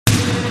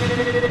Hit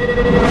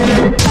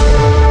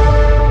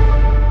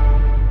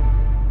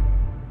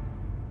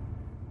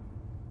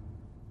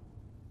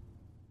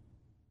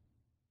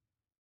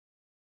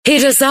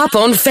us up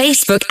on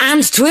Facebook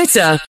and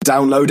Twitter.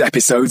 Download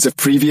episodes of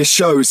previous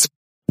shows.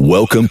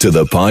 Welcome to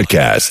the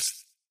podcast.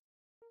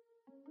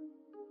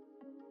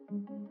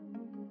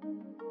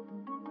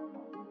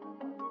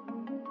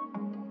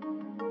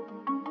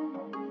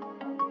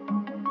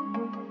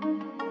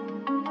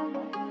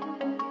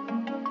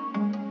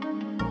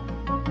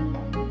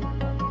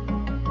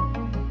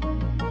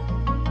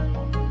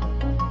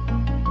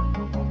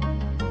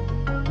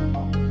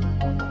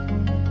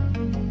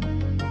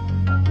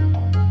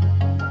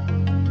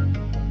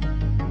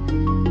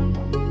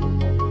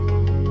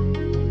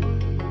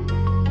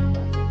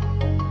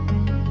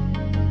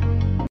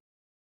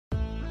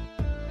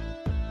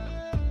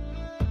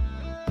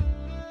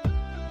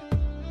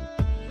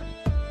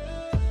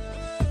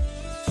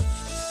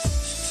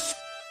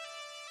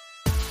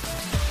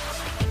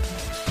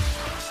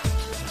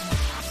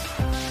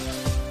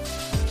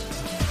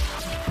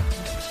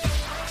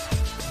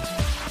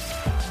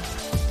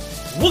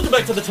 Welcome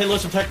back to the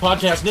Taylors of Tech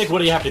podcast. Nick, what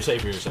do you have to say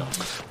for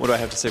yourself? What do I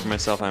have to say for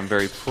myself? I'm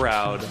very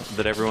proud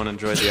that everyone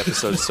enjoyed the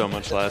episode so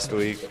much last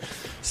week.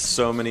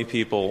 So many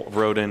people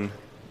wrote in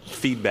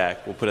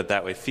feedback, we'll put it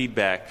that way,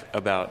 feedback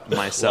about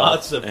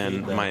myself and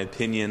feedback. My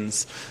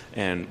opinions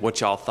and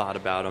what y'all thought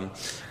about them.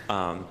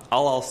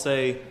 I'll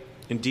say,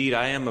 indeed,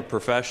 I am a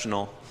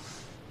professional.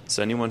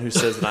 So anyone who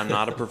says that I'm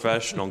not a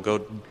professional,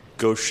 go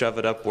shove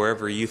it up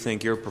wherever you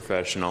think you're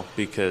professional,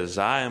 because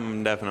I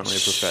am definitely a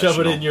professional. Shove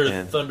it in your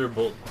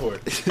Thunderbolt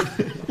port.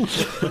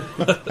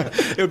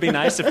 It would be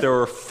nice if there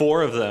were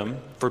 4 of them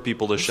for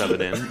people to shove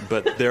it in,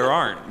 but there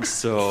aren't,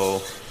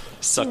 so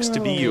sucks to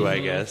be you, I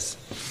guess.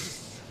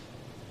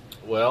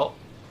 Well,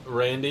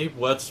 Randy,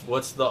 what's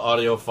the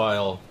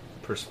audiophile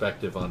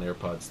perspective on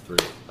AirPods 3?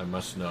 I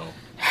must know.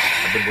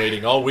 I've been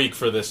waiting all week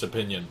for this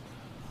opinion.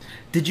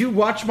 Did you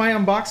watch my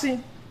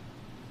unboxing?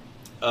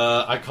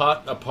 I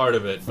caught a part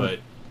of it, but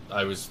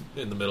I was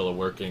in the middle of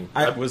working.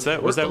 Was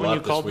that when you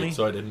called me,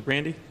 so I didn't.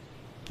 Randy?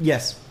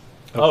 Yes.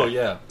 Okay. Oh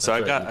yeah. So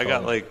I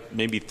got like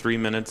maybe 3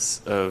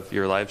 minutes of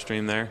your live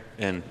stream there,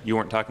 and you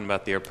weren't talking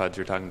about the AirPods.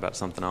 You were talking about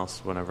something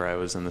else whenever I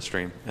was in the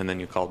stream, and then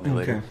you called me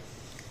later.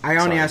 I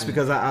only asked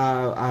because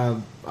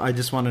I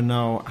just want to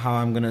know how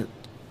I'm gonna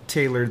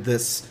tailor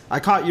this.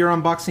 I caught your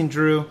unboxing,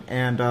 Drew,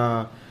 and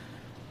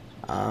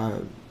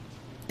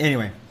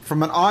anyway,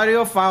 from an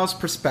audiophile's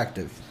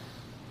perspective.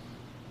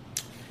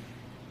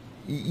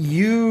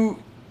 We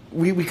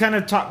kind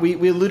of talked.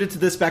 We alluded to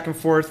this back and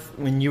forth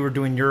when you were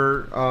doing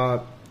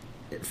your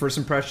first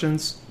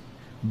impressions,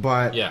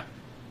 but yeah,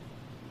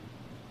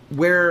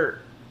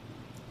 where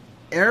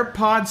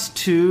AirPods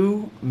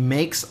 2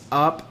 makes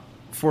up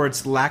for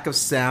its lack of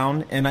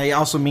sound, and I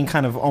also mean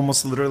kind of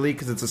almost literally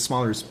because it's a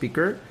smaller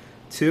speaker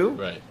too.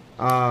 Right.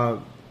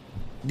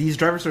 These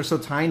drivers are so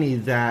tiny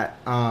that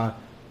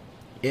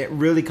it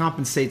really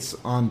compensates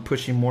on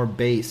pushing more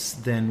bass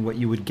than what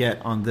you would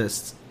get on the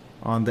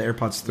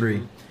AirPods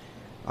 3.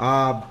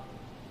 Mm-hmm.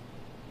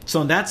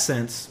 So in that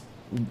sense,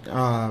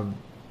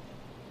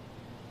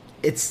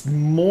 it's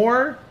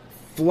more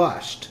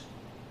flushed.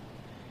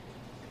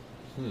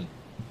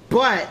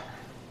 But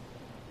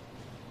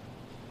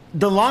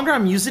the longer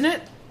I'm using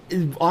it,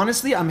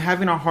 honestly, I'm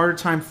having a harder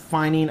time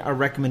finding a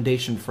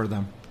recommendation for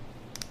them.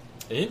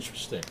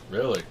 Interesting.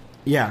 Really?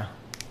 Yeah.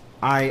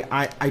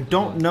 I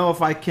don't know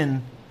if I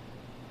can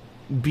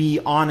be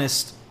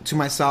honest to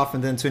myself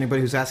and then to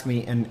anybody who's asking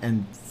me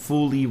and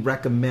fully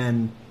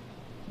recommend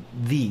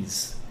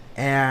these.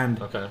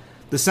 And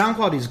the sound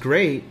quality is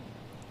great,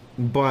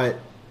 but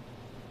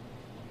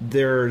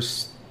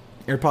there's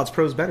AirPods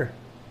Pro is better.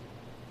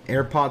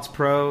 AirPods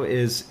Pro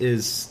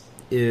is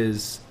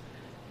the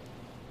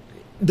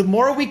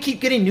more we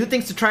keep getting new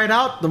things to try it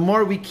out, the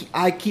more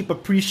I keep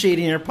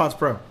appreciating AirPods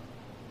Pro.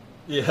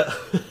 Yeah.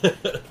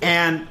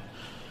 And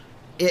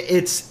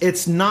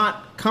it's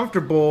not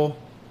comfortable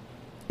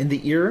in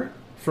the ear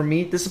for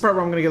me. This is the part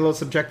where I'm going to get a little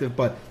subjective,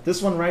 but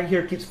this one right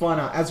here keeps falling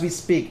out. As we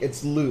speak,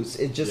 it's loose.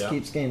 It just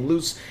keeps getting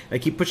loose. I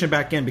keep pushing it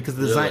back in because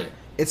the design,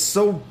 it's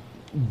so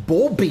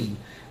bulby.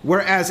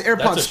 Whereas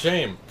AirPods... That's a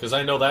shame, because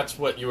I know that's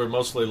what you were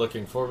mostly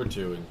looking forward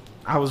to.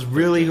 I was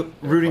really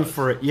rooting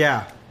for it,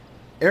 yeah.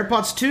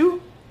 AirPods 2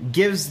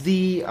 gives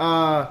the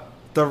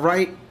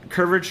right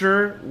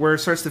curvature where it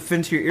starts to fit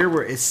into your ear,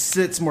 where it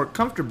sits more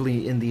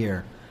comfortably in the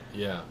ear.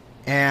 Yeah.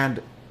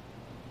 And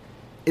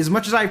as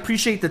much as I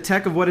appreciate the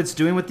tech of what it's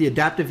doing with the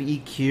adaptive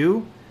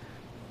EQ,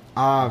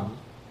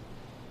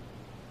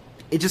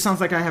 it just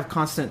sounds like I have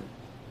constant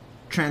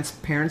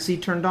transparency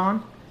turned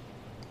on.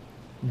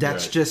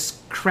 That's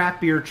just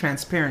crappier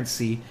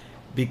transparency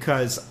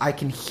because I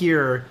can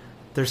hear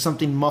there's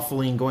something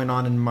muffling going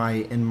on in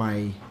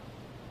my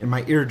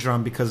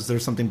eardrum because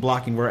there's something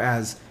blocking.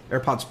 Whereas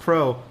AirPods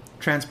Pro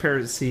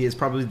transparency is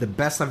probably the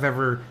best I've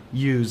ever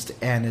used,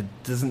 and it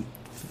doesn't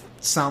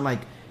sound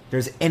like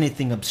there's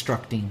anything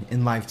obstructing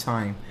in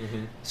lifetime.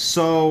 Mm-hmm.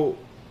 So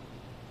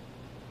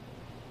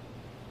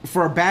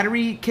for a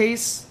battery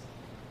case,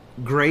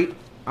 great.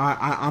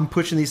 I'm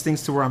pushing these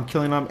things to where I'm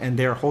killing them, and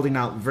they're holding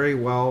out very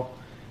well.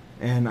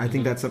 And I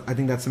think that's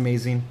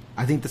amazing.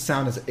 I think the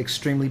sound is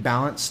extremely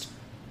balanced,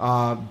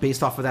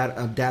 based off of that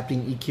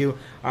adapting EQ.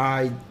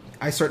 I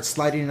start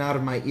sliding it out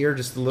of my ear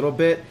just a little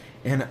bit,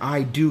 and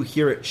I do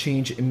hear it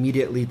change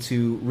immediately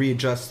to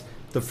readjust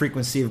the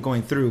frequency of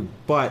going through.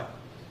 But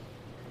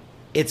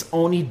it's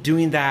only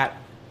doing that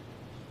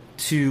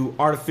to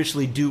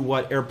artificially do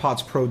what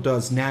AirPods Pro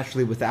does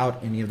naturally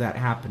without any of that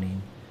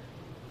happening.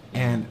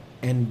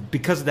 And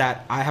because of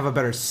that, I have a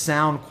better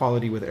sound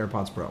quality with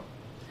AirPods Pro.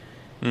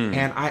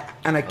 And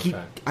I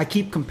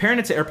keep comparing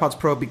it to AirPods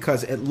Pro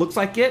because it looks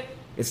like it,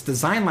 it's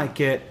designed like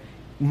it,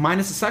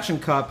 minus the suction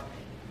cup.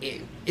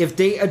 If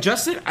they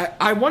adjust it,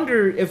 I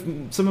wonder if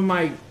some of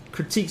my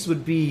critiques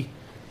would be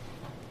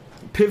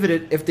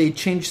pivoted if they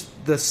changed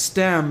the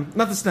stem,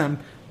 not the stem,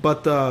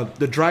 but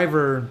the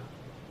driver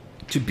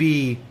to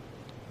be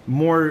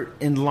more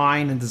in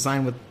line and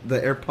design with the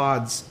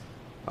AirPods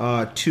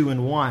 2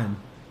 and 1.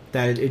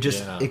 That it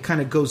just it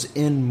kind of goes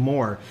in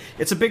more.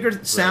 It's a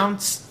bigger sound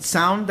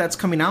that's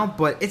coming out,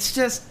 but it's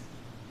just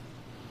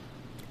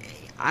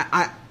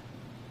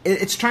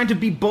it's trying to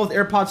be both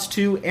AirPods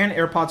 2 and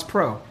AirPods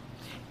Pro,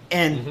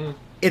 and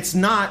it's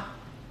not.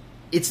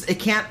 It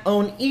can't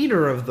own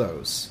either of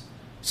those.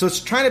 So it's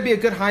trying to be a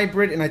good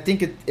hybrid, and I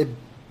think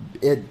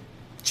it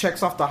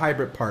checks off the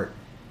hybrid part.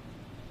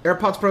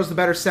 AirPods Pro is the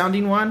better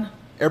sounding one.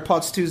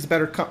 AirPods 2 is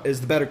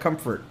the better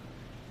comfort,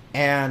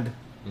 and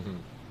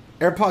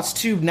AirPods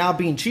 2 now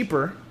being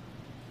cheaper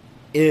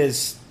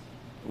is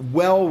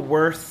well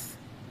worth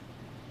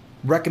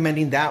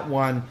recommending that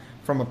one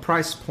from a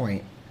price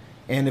point.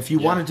 And if you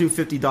want to do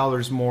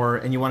 $50 more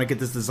and you want to get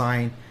this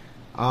design,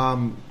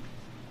 I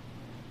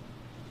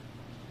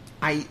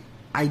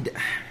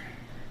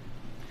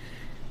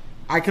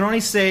can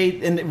only say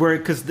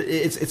because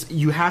it's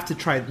you have to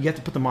try, you have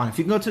to put them on. If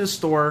you can go to the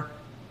store,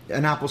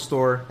 an Apple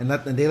store, and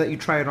they let you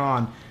try it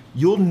on,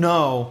 you'll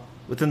know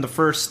within the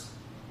first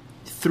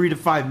 3 to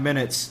 5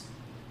 minutes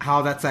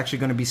how that's actually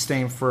going to be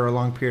staying for a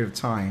long period of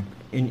time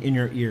in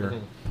your ear.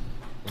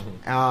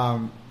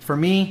 For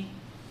me,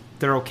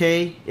 they're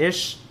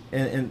okay-ish,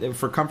 and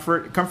for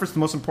comfort's the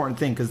most important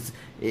thing because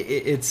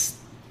it's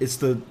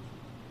the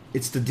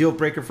deal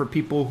breaker for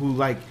people who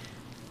like,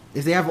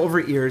 if they have over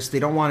ears, they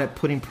don't want it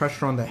putting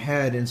pressure on the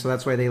head, and so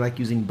that's why they like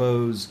using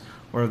Bose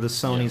or the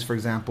Sonys, for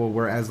example.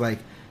 Whereas like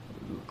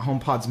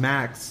AirPod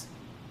Max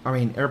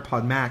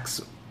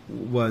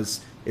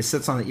it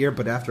sits on the ear,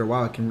 but after a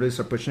while it can really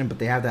start pushing in. But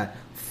they have that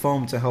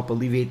foam to help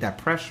alleviate that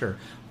pressure.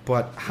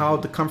 But how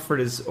the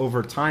comfort is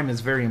over time is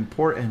very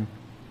important,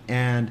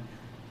 and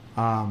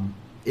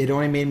it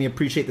only made me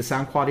appreciate the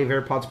sound quality of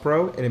AirPods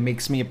Pro, and it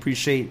makes me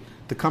appreciate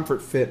the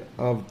comfort fit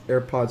of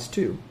AirPods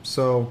 2.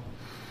 So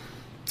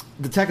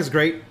the tech is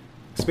great.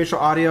 Spatial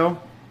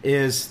audio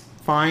is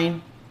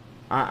fine.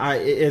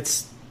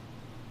 It's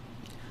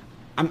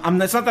not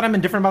that I'm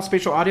indifferent about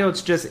spatial audio.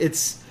 It's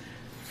just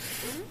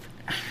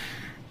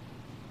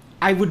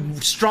I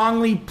would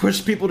strongly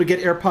push people to get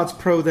AirPods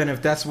Pro then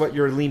if that's what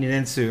you're leaning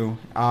into.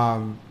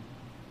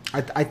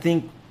 I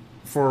think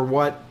for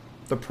what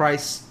the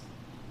price,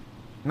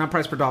 not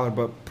price per dollar,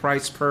 but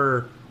price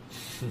per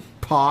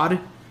pod.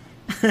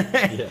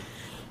 AirPods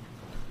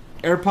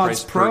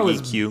price Pro per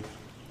is EQ.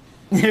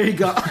 There you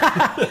go.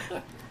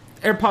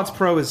 AirPods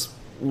Pro is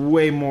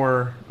way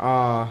more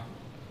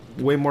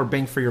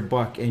bang for your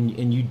buck,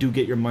 and you do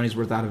get your money's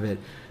worth out of it.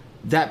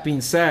 That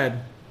being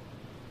said,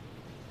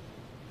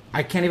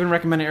 I can't even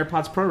recommend an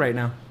AirPods Pro right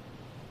now.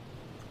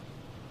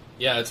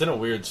 Yeah, it's in a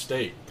weird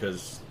state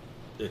because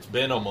it's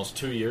been almost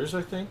 2 years,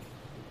 I think,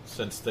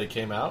 since they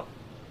came out,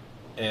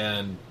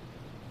 and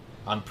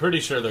I'm pretty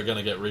sure they're going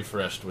to get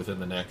refreshed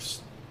within the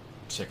next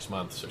 6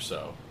 months or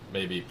so,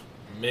 maybe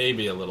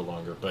a little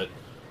longer. But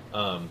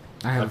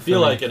I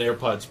feel like an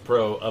AirPods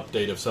Pro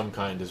update of some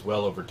kind is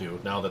well overdue.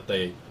 Now that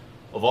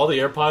of all the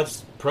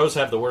AirPods, Pros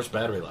have the worst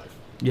battery life.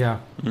 Yeah,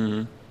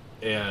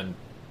 and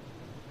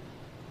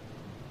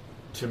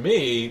to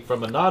me,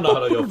 from a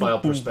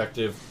non-audiophile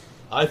perspective,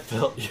 I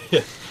felt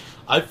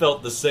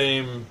the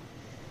same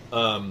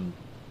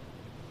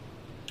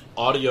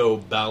audio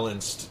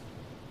balanced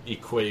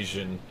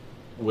equation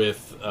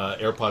with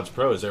AirPods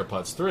Pro as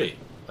AirPods 3.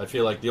 I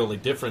feel like the only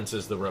difference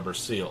is the rubber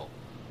seal.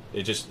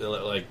 It just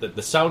like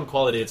the sound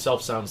quality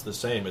itself sounds the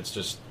same. It's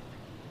just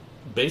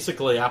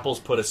basically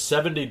Apple's put a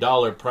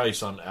 $70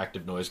 price on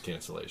active noise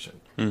cancellation.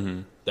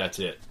 That's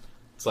it.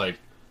 It's like,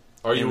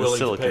 are you willing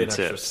to pay an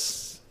extra?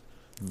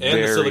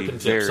 And the silicon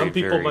tip. Some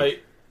people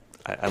might.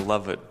 I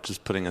love it.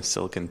 Just putting a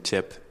silicon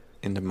tip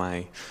into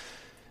my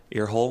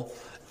ear hole,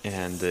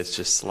 and it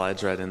just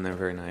slides right in there.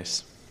 Very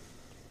nice.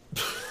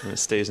 And it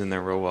stays in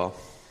there real well.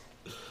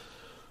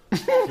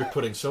 You're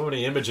putting so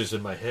many images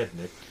in my head,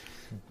 Nick.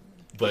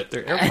 But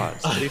they're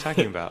AirPods. What are you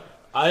talking about?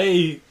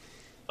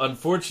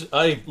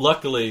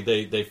 Luckily,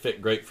 they fit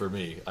great for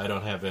me. I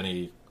don't have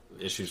any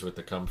issues with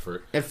the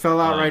comfort. It fell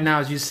out right now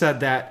as you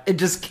said that. It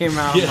just came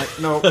out. I'm like,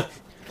 nope.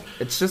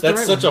 It's just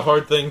that's such a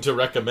hard thing to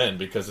recommend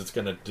because it's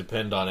going to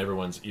depend on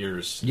everyone's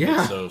ears. Yeah.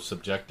 It's so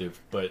subjective.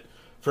 But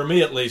for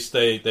me, at least,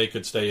 they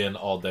could stay in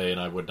all day and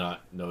I would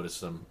not notice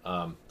them.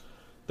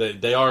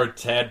 They are a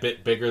tad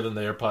bit bigger than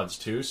the AirPods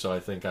 2, so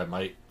I think I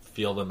might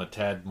feel them a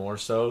tad more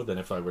so than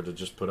if I were to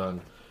just put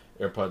on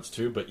AirPods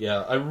 2. But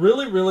yeah, I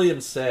really, really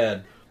am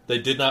sad they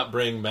did not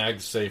bring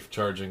MagSafe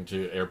charging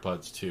to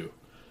AirPods 2.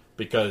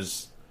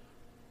 Because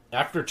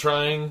after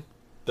trying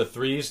the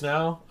 3s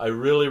now, I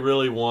really,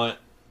 really want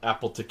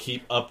Apple to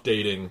keep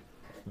updating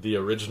the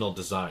original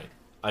design.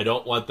 I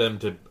don't want them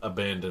to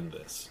abandon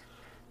this.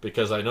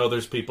 Because I know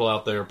there's people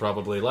out there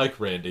probably like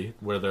Randy,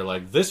 where they're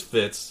like, this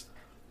fits,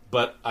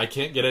 but I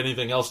can't get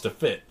anything else to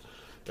fit.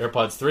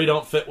 AirPods 3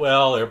 don't fit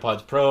well,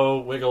 AirPods Pro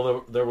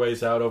wiggle their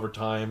ways out over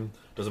time.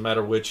 Doesn't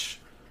matter which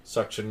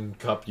suction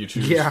cup you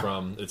choose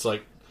from. It's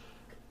like,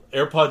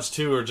 AirPods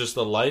 2 are just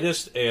the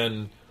lightest,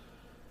 and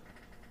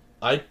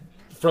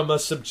from a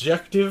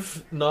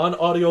subjective,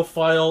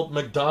 non-audiophile,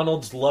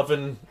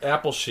 McDonald's-loving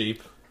Apple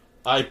sheep,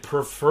 I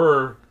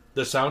prefer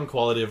the sound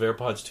quality of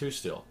AirPods 2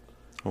 still.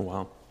 Oh,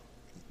 wow.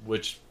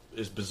 Which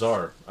is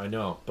bizarre, I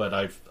know. But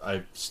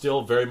I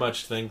still very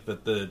much think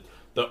that the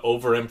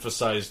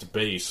overemphasized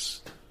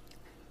bass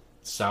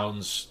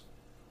sounds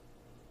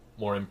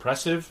more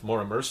impressive,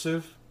 more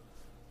immersive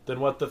than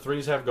what the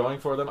 3s have going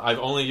for them. I've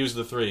only used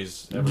the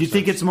 3s. Do you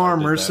think it's more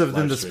immersive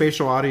than the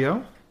spatial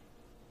audio?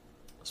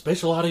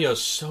 Spatial audio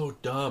is so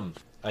dumb.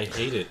 I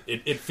hate it.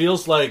 It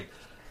feels like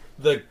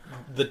the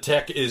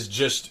tech is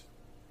just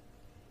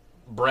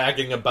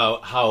bragging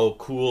about how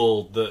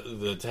cool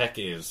the tech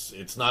is.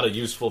 It's not a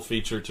useful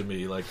feature to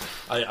me. Like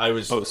I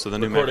was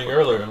recording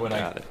earlier when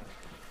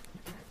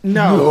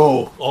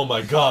No. Oh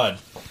my god.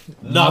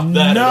 Not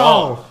that at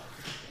all.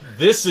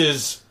 This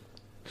is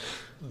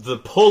the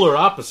polar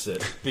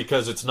opposite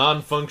because it's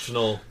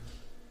non-functional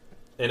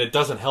and it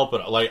doesn't help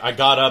it. Like, I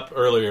got up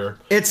earlier.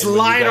 It's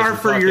LiDAR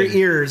for your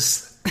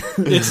ears.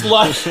 It's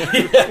all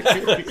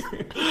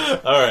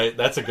right,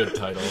 that's a good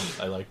title.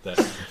 I like that.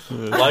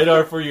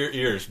 LiDAR for your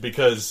ears,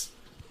 because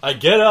I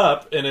get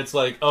up and it's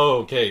like,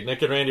 oh, okay,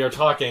 Nick and Randy are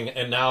talking,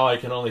 and now I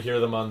can only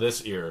hear them on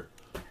this ear.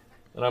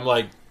 And I'm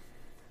like,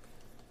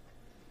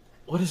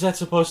 what is that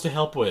supposed to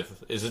help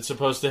with? Is it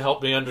supposed to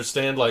help me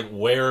understand, like,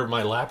 where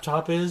my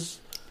laptop is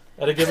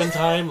at a given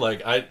time?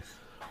 Like,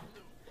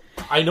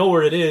 I know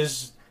where it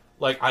is.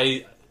 Like,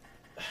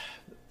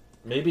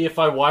 maybe if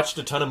I watched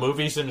a ton of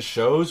movies and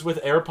shows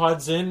with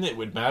AirPods in, it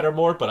would matter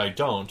more, but I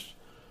don't.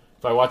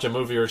 If I watch a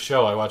movie or a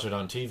show, I watch it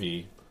on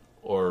TV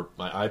or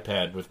my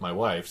iPad with my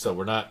wife. So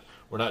we're not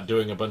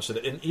doing a bunch of...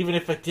 And even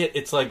if I did,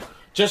 it's like,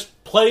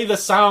 just play the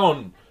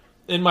sound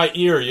in my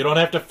ear. You don't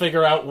have to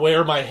figure out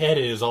where my head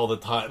is all the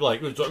time.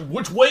 Like,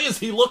 which way is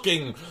he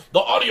looking? The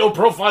audio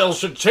profile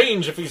should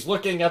change if he's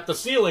looking at the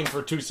ceiling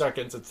for 2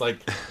 seconds. It's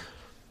like...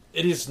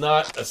 It is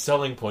not a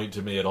selling point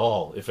to me at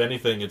all. If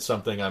anything, it's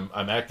something I'm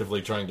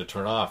actively trying to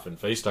turn off in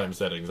FaceTime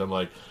settings. I'm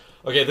like,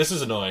 okay, this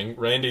is annoying.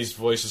 Randy's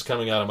voice is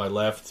coming out of my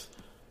left.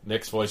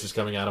 Nick's voice is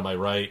coming out of my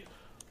right.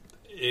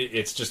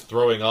 It's just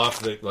throwing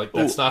off.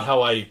 That's not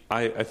how I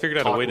figured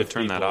out a way to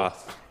turn that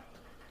off.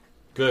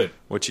 Good.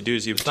 What you do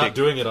is not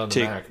doing it on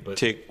the Mac, but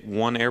take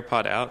one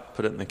AirPod out,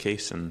 put it in the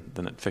case, and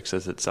then it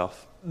fixes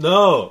itself.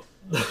 No.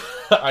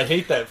 I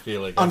hate that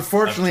feeling.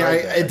 Unfortunately,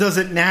 it does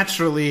it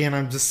naturally, and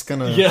I'm just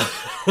gonna... Yeah.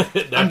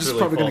 I'm just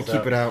probably gonna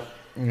keep it out.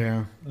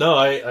 Yeah. No,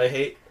 I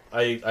hate...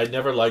 I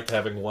never liked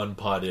having one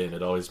pod in.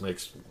 It always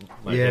makes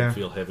my head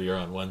feel heavier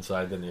on one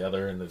side than the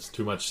other, and there's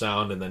too much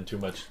sound and then too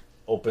much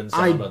open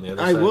sound on the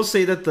other side. I will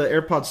say that the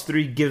AirPods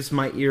 3 gives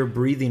my ear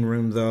breathing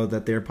room, though,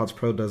 that the AirPods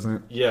Pro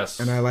doesn't. Yes.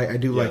 And I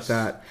do like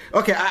that.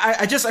 Okay,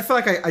 I feel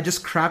like I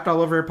just crapped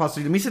all over AirPods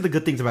 3. Let me say the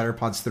good things about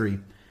AirPods 3.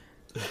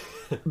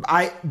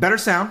 Better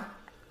sound.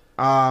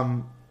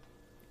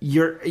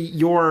 Your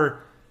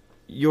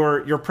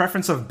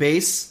preference of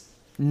bass,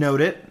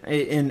 note it,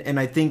 and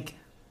I think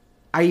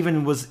I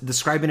even was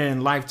describing it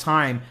in live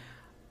time.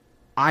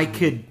 I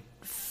could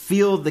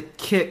feel the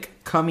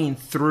kick coming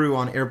through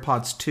on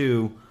AirPods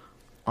 2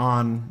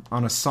 on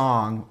a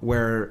song,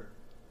 where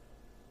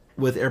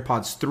with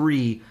AirPods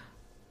 3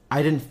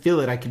 I didn't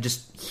feel it. I could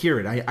just hear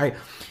it.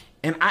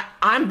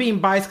 I'm being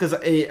biased because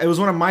it was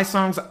one of my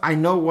songs. I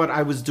know what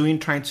I was doing,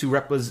 trying to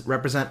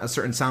represent a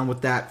certain sound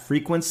with that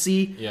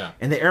frequency. Yeah.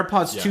 And the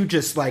AirPods 2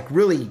 just like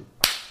really...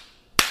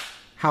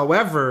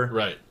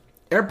 However,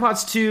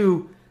 AirPods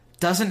 2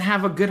 doesn't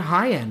have a good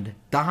high end.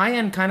 The high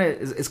end kind of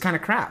is kind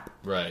of crap.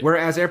 Right.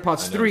 Whereas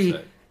AirPods 3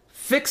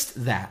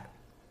 fixed that.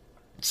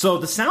 So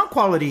the sound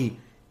quality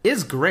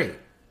is great.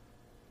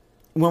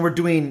 When we're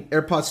doing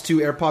AirPods 2,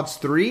 AirPods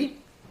 3...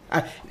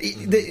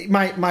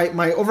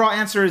 my overall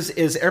answer is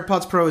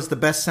AirPods Pro is the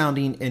best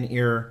sounding in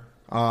ear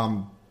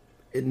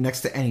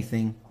next to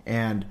anything,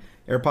 and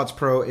AirPods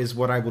Pro is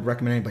what I would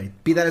recommend anybody.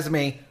 Be that as it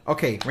may,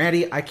 okay,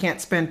 Randy, I can't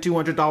spend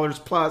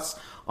 $200 plus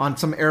on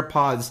some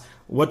AirPods.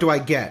 What do I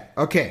get?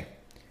 Okay,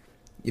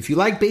 if you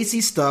like bassy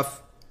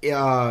stuff,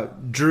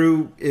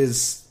 Drew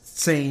is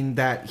saying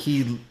that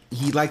he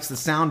likes the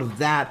sound of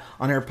that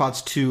on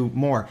AirPods 2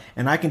 more.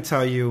 And I can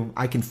tell you,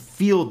 I can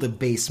feel the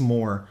bass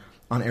more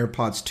on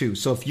AirPods 2.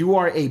 So if you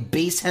are a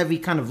bass-heavy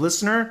kind of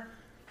listener,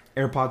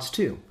 AirPods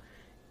 2.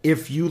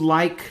 If you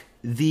like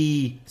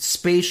the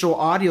spatial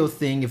audio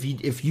thing,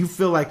 if you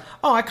feel like,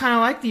 oh, I kind of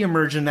like the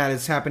immersion that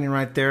is happening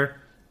right there,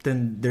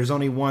 then there's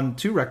only one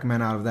to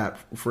recommend out of that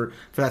for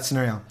that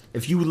scenario.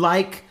 If you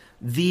like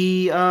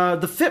the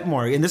fit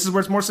more, and this is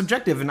where it's more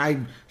subjective, and I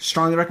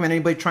strongly recommend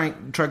anybody try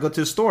to go to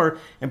the store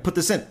and put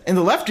this in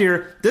the left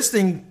ear. This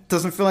thing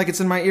doesn't feel like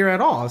it's in my ear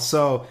at all.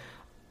 So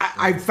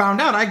I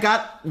found out I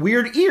got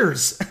weird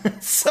ears.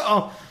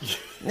 So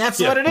that's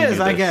what it is,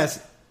 I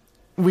guess.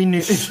 We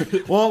knew.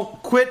 Well,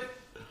 quit.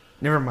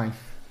 Never mind.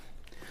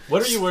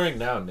 What are you wearing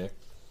now, Nick?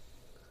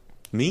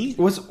 Me?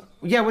 What are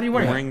you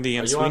wearing? I'm wearing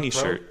the Sweeney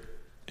shirt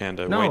and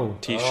a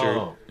white T-shirt.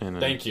 Oh,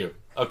 thank you.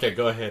 Okay,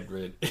 go ahead,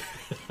 Rid.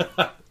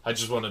 I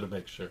just wanted to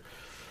make sure.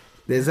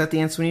 Is that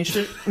the Anne Sweeney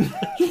shirt?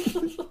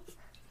 I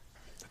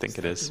think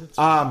it is.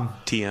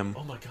 TM.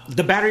 Oh my god.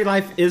 The battery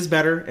life is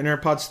better in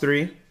AirPods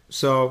 3.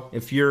 So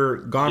if you're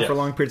gone for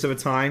long periods of a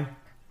time,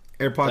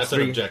 AirPods 3. That's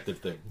an objective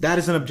thing. That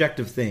is an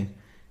objective thing.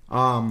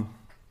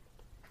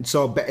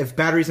 So if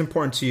battery is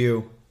important to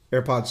you,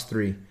 AirPods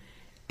 3.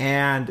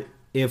 And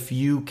if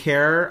you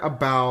care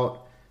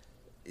about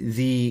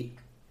the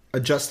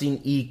adjusting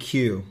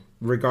EQ,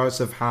 regardless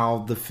of how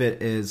the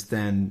fit is,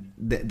 then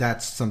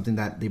that's something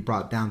that they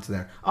brought down to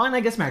there. Oh, and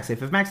I guess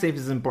MagSafe. If MagSafe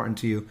is important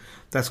to you,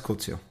 that's cool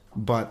too.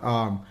 But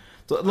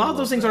so a lot of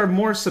those things are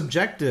more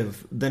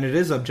subjective than it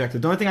is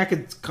objective. The only thing I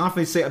could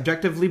confidently say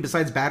objectively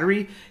besides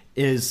battery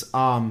is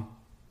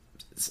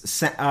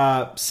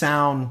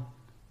sound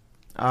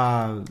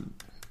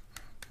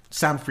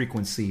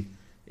frequency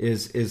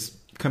is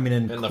coming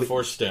in. And the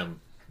force stem,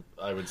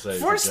 I would say.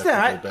 Force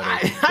stem,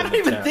 I don't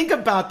even think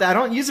about that. I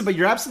don't use it, but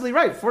you're absolutely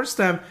right. Force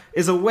stem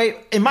is a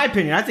way, in my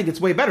opinion, I think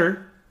it's way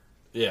better.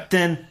 Yeah.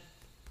 Than.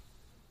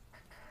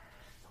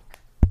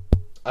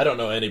 I don't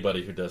know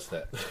anybody who does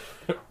that,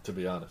 to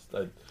be honest.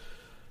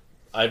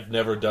 I've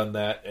never done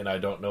that, and I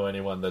don't know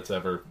anyone that's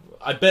ever.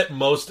 I bet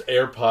most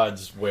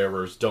AirPods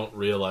wearers don't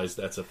realize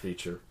that's a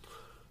feature,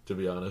 to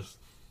be honest.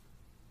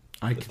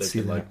 I could see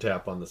that. Like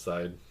tap on the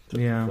side to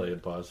play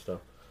and pause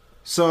stuff.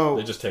 So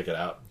they just take it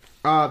out.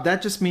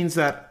 That just means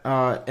that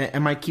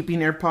am I keeping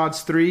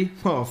AirPods 3?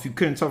 Well, if you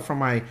couldn't tell from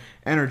my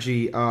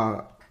energy,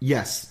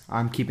 yes,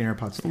 I'm keeping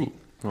AirPods 3.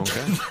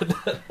 Okay.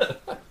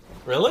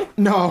 Really?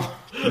 No.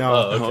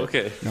 Oh,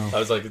 okay. No. I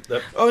was like,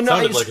 that no,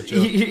 sounded like a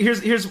joke.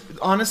 Here's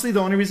honestly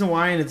the only reason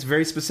why, and it's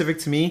very specific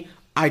to me.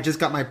 I just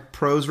got my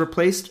Pros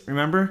replaced.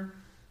 Remember?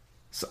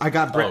 So I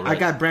got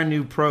brand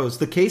new Pros.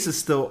 The case is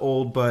still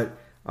old, but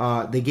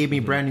they gave me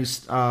brand new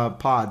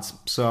pods.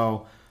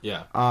 So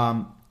yeah.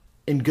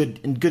 In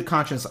good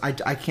conscience,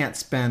 I can't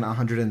spend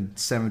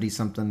 170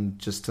 something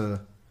just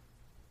to.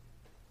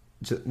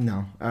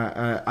 No.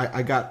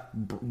 I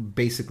got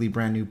basically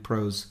brand new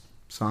Pros.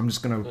 So I'm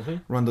just going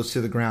to run those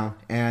to the ground.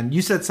 And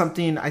you said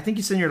something, I think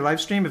you said in your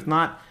live stream, if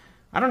not,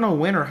 I don't know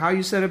when or how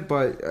you said it,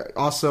 but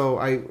also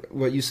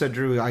what you said,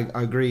 Drew, I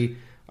agree.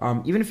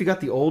 Even if you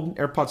got the old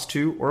AirPods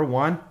 2 or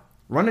 1,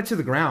 run it to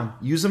the ground.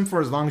 Use them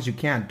for as long as you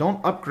can. Don't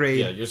upgrade.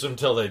 Yeah, use them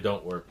till they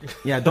don't work.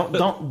 Yeah,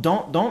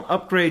 don't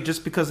upgrade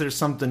just because there's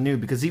something new.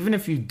 Because even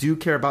if you do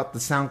care about the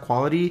sound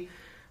quality,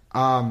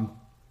 unless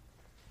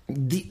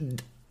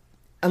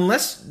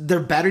their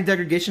battery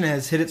degradation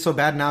has hit it so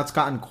bad now it's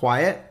gotten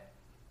quiet,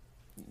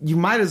 you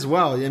might as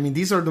well. I mean,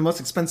 these are the most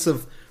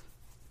expensive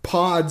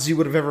pods you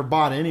would have ever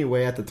bought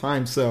anyway at the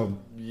time. So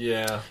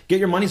yeah, get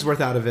your money's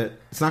worth out of it.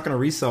 It's not going to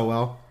resell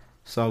well,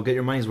 so get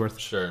your money's worth.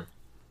 Sure.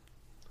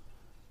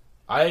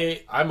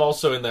 I'm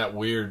also in that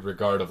weird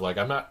regard of like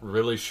I'm not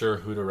really sure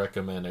who to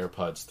recommend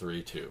AirPods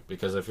 3 to,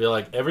 because I feel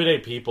like everyday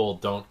people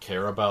don't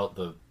care about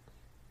the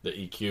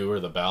EQ or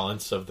the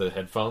balance of the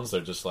headphones.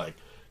 They're just like,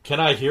 can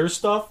I hear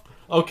stuff?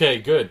 Okay,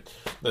 good.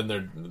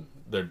 Then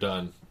they're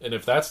done. And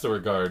if that's the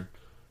regard,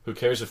 who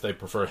cares if they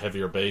prefer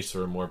heavier bass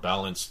or a more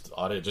balanced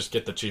audio? Just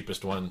get the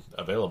cheapest one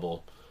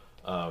available.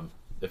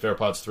 If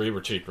AirPods 3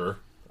 were cheaper,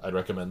 I'd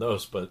recommend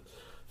those. But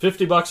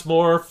 $50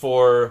 more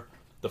for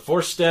the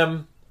Force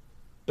stem,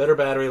 better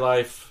battery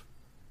life,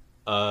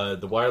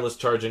 the wireless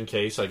charging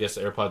case. I guess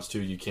AirPods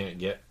 2 you can't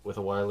get with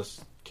a wireless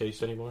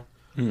case anymore.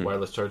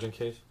 Wireless charging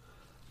case,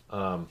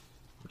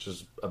 which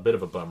is a bit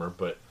of a bummer.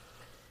 But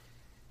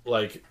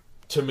like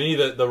to me,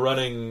 the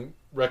running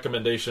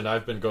recommendation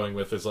I've been going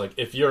with is like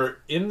if you're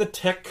in the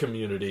tech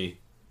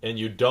community and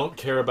you don't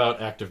care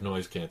about active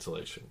noise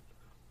cancellation,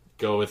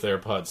 go with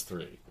AirPods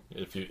 3.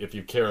 If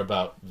you care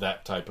about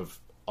that type of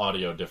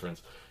audio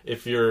difference.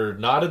 If you're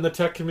not in the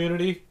tech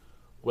community,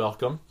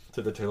 welcome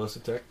to the Taylor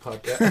Tech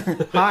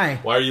podcast. Hi.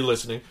 Why are you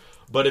listening?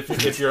 But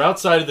if you're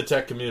outside of the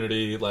tech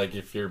community, like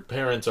if your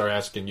parents are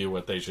asking you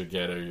what they should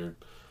get, or your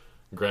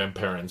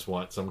grandparents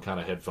want some kind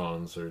of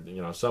headphones, or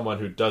someone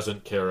who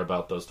doesn't care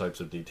about those types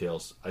of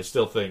details, I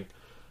still think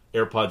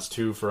AirPods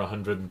 2 for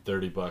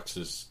 $130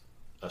 is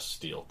a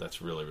steal.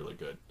 That's really, really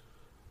good.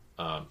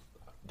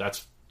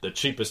 That's the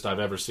cheapest I've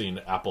ever seen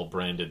Apple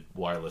branded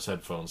wireless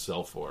headphones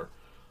sell for.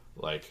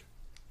 Like,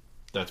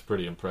 that's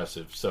pretty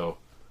impressive. So,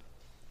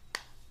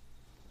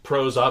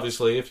 pros,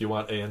 obviously, if you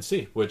want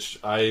ANC, which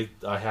I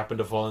happen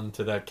to fall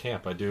into that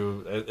camp. I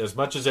do. As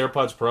much as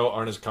AirPods Pro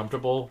aren't as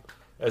comfortable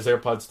as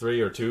AirPods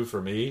 3 or 2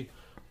 for me,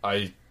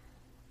 I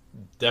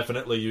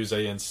definitely use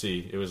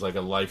ANC. It was like a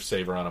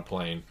lifesaver on a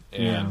plane.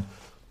 And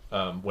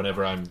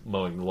whenever I'm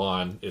mowing the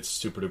lawn, it's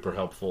super duper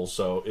helpful.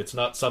 So it's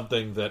not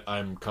something that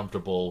I'm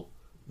comfortable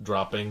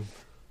dropping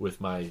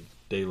with my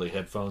daily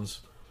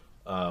headphones.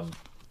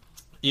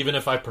 Even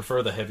if I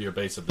prefer the heavier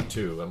bass of the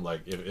two, I'm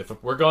like, if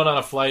we're going on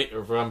a flight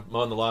or if I'm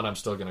mowing the lawn, I'm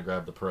still going to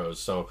grab the Pros.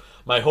 So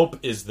my hope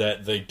is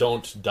that they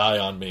don't die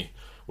on me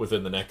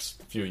within the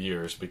next few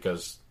years,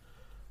 because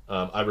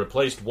I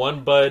replaced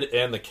one bud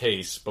and the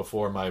case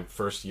before my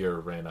first year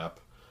ran up.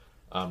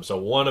 So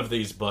one of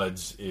these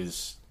buds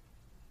is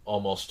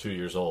almost 2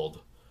 years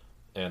old.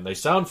 And they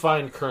sound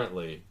fine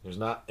currently. There's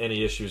not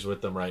any issues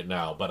with them right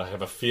now, but I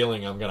have a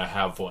feeling I'm going to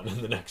have one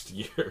in the next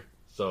year.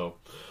 So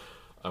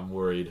I'm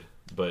worried.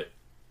 But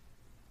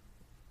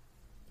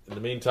in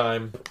the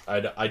meantime,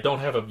 I don't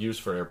have a use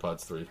for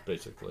AirPods 3,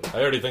 basically.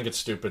 I already think it's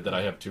stupid that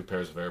I have two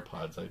pairs of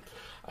AirPods.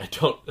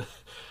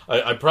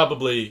 I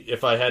probably,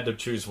 if I had to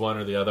choose one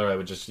or the other, I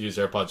would just use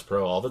AirPods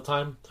Pro all the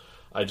time.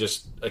 I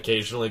just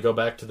occasionally go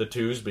back to the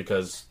 2s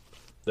because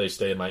they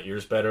stay in my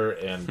ears better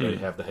and they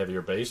have the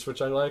heavier bass,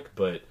 which I like.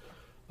 But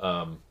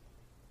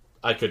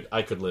I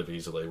could live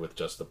easily with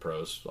just the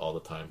Pros all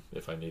the time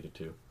if I needed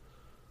to.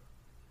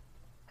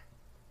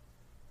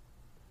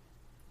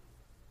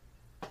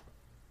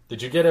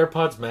 Did you get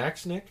AirPods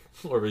Max, Nick?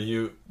 Or were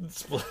you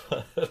split?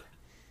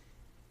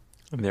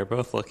 They're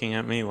both looking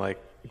at me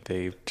like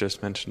they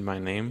just mentioned my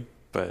name,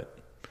 but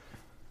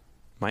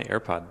my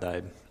AirPod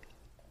died.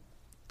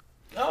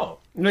 Oh.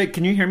 Wait,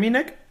 can you hear me,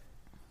 Nick?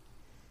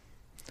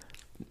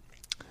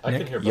 I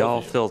can hear both Y'all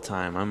of you. fill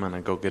time. I'm going to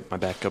go get my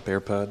backup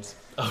AirPods.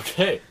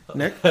 Okay.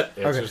 Nick? That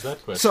answers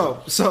that question.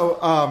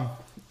 So,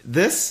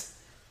 this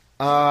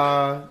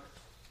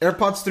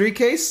AirPods 3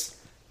 case,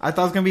 I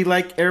thought it was going to be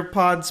like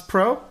AirPods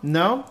Pro.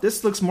 No,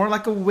 this looks more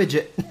like a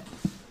widget.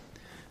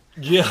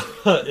 Yeah,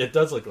 it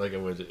does look like a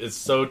widget. It's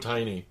so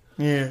tiny.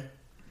 Yeah.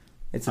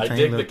 It's a I tiny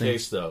dig the little thing.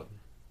 case, though.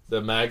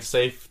 The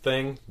MagSafe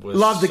thing was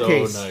Love the so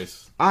case.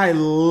 nice. I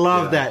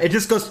love that. It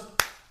just goes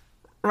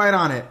right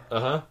on it.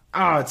 Uh-huh.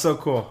 Oh, it's so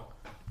cool.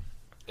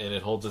 And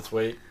it holds its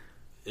weight.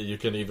 You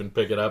can even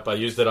pick it up. I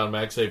used it on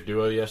MagSafe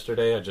Duo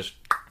yesterday.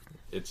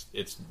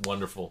 It's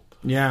wonderful.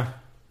 Yeah.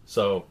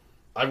 So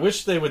I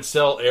wish they would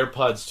sell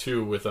AirPods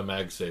 2 with a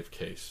MagSafe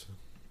case.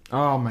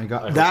 Oh my I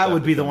god, hope that that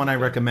would be the becomes one I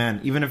big.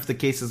 recommend. Even if the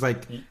case is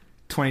like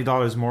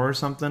 $20 more or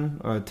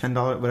something, or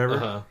 $10, whatever.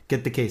 Uh-huh.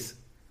 Get the case.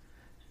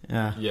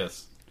 Yeah,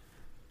 Yes.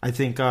 I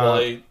think.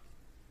 Well,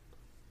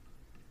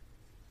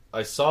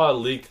 I saw a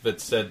leak that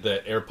said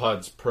that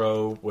AirPods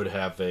Pro would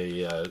have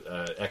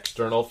a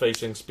external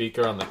facing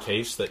speaker on the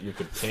case that you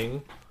could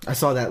ping I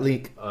saw that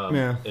leak.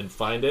 Yeah, and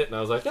find it, and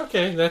I was like,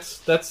 okay, that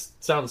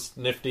sounds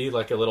nifty,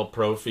 like a little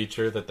pro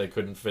feature that they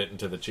couldn't fit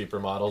into the cheaper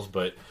models,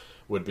 but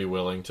would be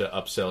willing to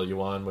upsell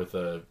you on with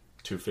a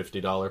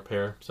 $250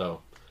 pair.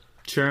 So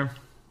sure.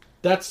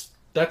 that's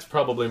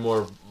probably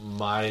more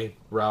my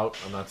route.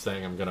 I'm not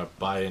saying I'm gonna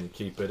buy and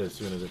keep it as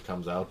soon as it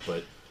comes out,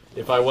 but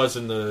if I was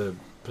in the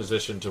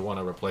position to want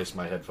to replace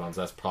my headphones,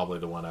 that's probably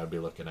the one I'd be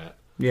looking at.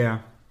 Yeah.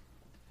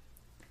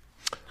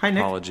 Hi,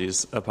 Nick.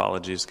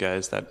 Apologies,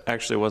 guys. That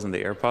actually wasn't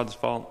the AirPods'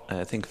 fault.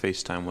 I think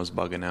FaceTime was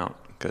bugging out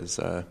because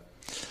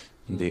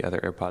the other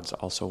AirPods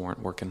also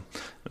weren't working.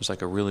 It was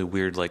like a really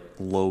weird, like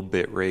low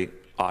bit rate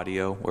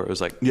audio where it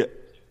was like, yeah,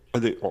 are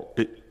they?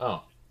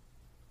 Oh,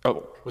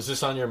 was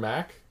this on your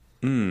Mac?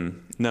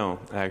 No,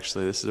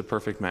 actually, this is a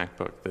perfect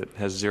MacBook that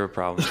has zero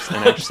problems.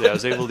 And actually, I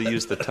was able to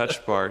use the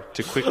touch bar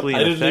to quickly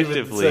and I didn't even say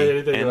effectively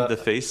anything end about the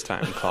that.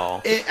 FaceTime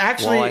call It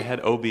actually- while I had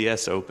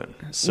OBS open.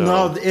 So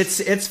No, it's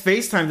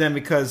FaceTime then,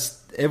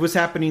 because it was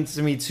happening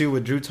to me too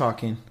with Drew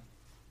talking.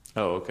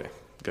 Oh, okay,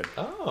 good.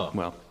 Oh,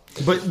 Well,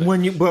 But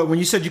when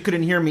you said you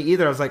couldn't hear me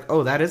either, I was like,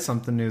 oh, that is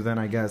something new then,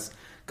 I guess,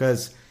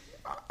 because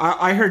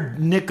I heard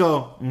Nick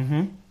go,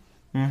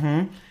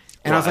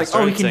 and I was like,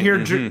 oh, we started can saying, hear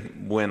Drew.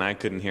 when I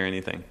couldn't hear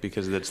anything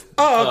because that's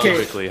Oh, okay.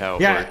 typically how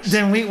it Yeah, works.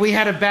 then we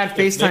had a bad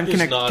if FaceTime Nick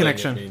is nodding,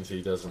 connection. It means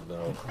he doesn't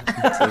know.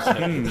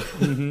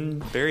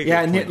 Very good.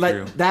 Yeah, point, and like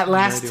Drew. that No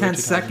last idea 10 what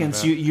you're talking seconds,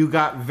 about. you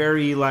got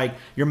very like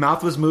your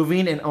mouth was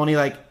moving and only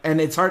like,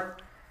 and it's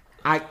hard.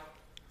 I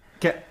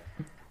get.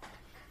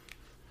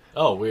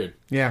 Oh, weird.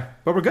 Yeah,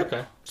 but we're good.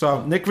 Okay.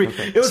 So Nick,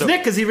 it was So-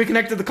 Nick because he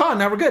reconnected the call.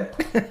 Now we're good.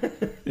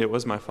 It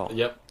was my fault.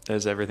 Yep.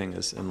 As everything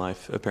is in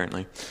life,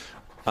 apparently.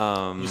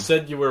 You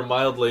said you were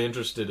mildly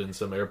interested in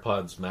some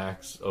AirPods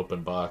Max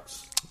open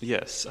box.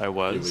 Yes, I few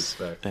was, weeks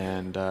back.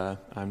 and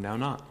I'm now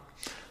not,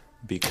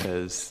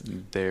 because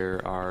there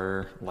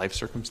are life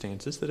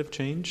circumstances that have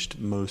changed.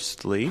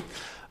 Mostly,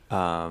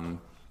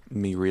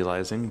 me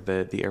realizing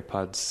that the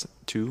AirPods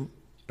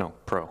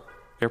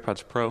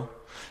AirPods Pro,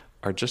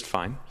 are just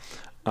fine.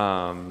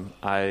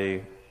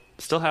 I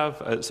still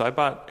have, so I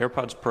bought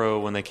AirPods Pro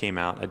when they came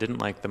out. I didn't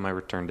like them. I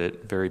returned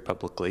it very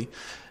publicly.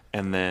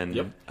 And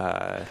then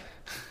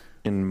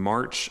in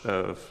March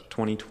of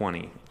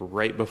 2020,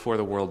 right before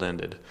the world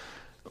ended,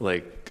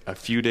 like a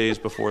few days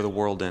before the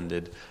world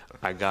ended,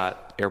 I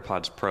got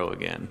AirPods Pro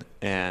again.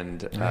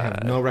 And I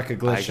have no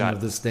recollection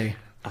of this day.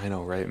 I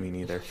know, right? Me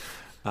neither.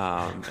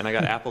 And I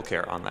got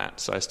AppleCare on that.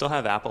 So I still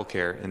have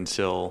AppleCare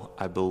until,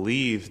 I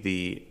believe,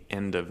 the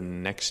end of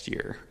next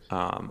year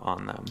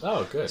on them.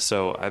 Oh, good.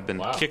 So I've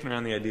been kicking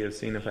around the idea of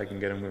seeing if I can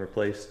get them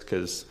replaced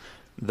because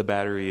the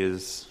battery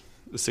is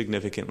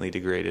significantly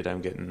degraded.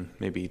 I'm getting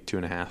maybe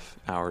 2.5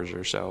 hours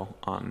or so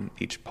on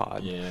each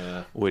pod.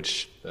 Yeah.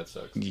 Which that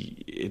sucks.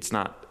 It's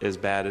not as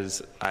bad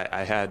as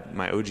I had.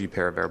 My OG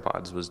pair of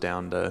AirPods was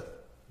down to,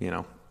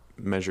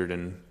 measured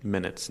in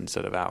minutes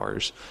instead of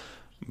hours.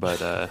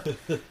 But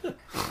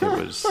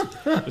it's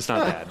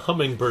not bad.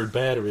 Hummingbird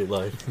battery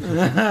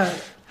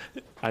life.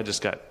 I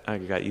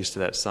got used to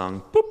that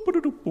song.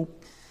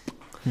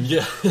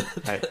 Yeah.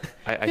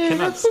 I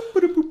cannot.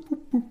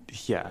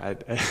 Yeah.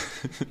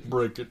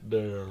 Break it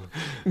down.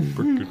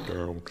 Break it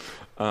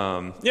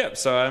down.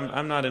 So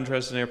I'm not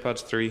interested in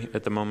AirPods 3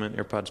 at the moment.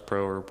 AirPods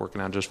Pro are working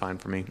out just fine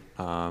for me.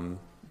 From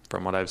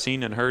what I've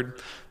seen and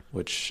heard,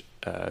 which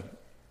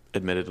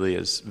admittedly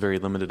is very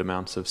limited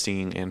amounts of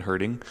seeing and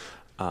hearing.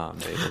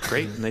 They look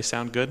great and they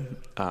sound good.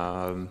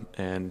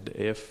 And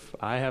if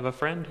I have a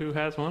friend who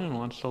has one and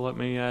wants to let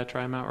me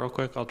try them out real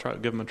quick, I'll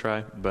give them a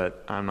try.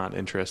 But I'm not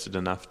interested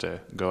enough to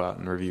go out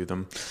and review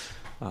them.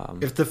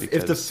 If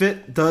the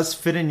fit does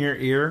fit in your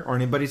ear or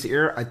anybody's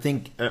ear, I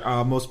think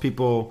most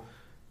people,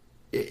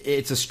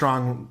 it's a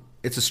strong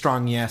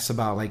yes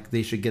about like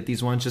they should get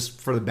these ones just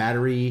for the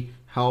battery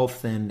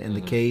health and the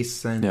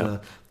case and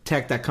the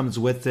tech that comes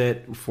with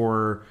it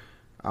for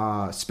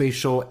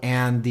spatial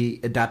and the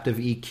adaptive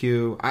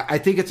EQ. I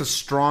think it's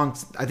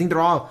I think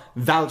they're all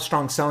valid,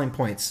 strong selling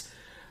points.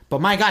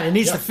 But my God, it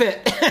needs to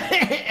fit.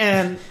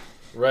 And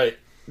right.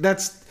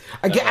 That's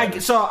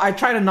so I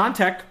tried a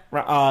non-tech,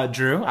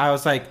 Drew. I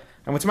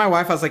went to my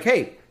wife. I was like,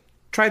 hey,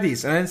 try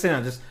these. And I didn't say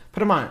no, just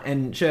put them on.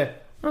 And she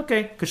said,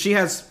 okay, because she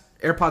has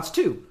AirPods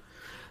too.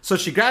 So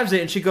she grabs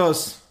it and she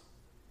goes,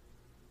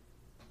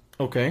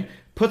 okay,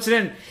 puts it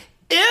in.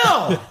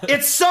 Ew,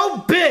 it's so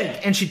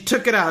big. And she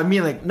took it out. And me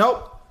like,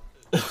 nope.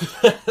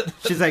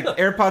 She's like,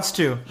 AirPods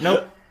 2.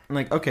 Nope. I'm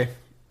like, okay.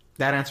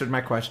 That answered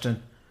my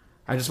question.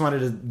 I just wanted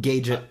to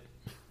gauge it.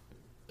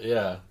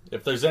 Yeah.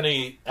 If there's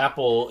any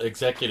Apple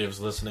executives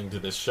listening to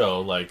this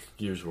show, like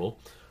usual,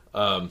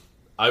 I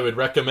would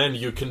recommend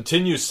you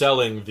continue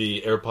selling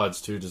the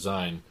AirPods 2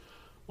 design.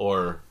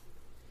 Or,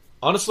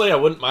 honestly, I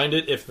wouldn't mind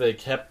it if they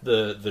kept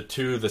the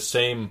two the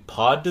same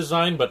pod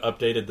design, but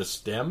updated the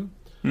stem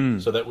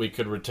so that we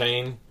could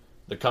retain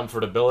the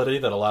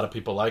comfortability that a lot of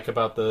people like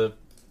about the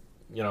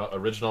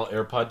original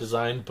AirPod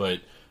design,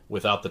 but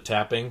without the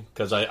tapping,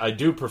 because I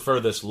do prefer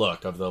this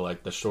look of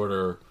the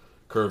shorter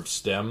curved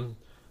stem.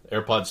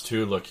 AirPods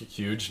 2 look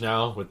huge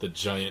now with the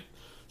giant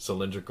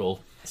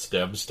cylindrical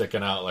stem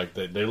sticking out. Like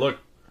they look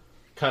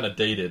kind of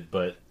dated,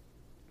 but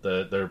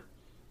they're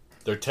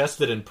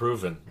tested and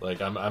proven. Like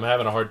I'm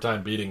having a hard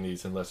time beating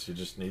these unless you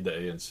just need the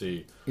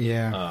ANC.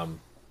 Yeah.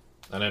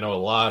 And I know a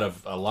lot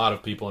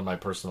of people in my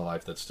personal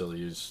life that still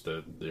use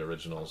the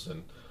originals,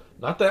 and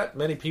not that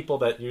many people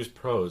that use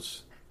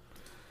Pros.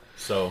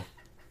 So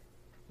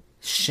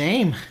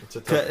shame.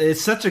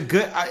 It's such a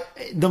good.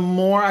 The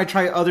more I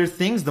try other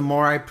things, the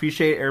more I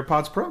appreciate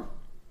AirPods Pro.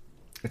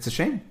 It's a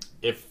shame.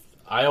 If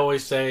I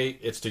always say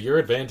it's to your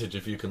advantage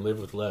if you can live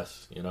with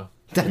less.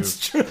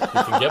 That's true. If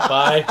you can get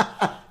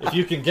by, if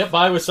you can get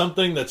by with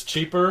something that's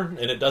cheaper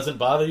and it doesn't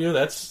bother you,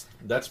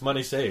 that's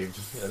money saved.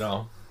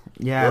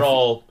 Yeah.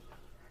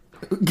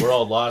 We're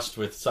all lost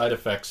with side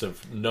effects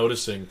of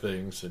noticing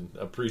things and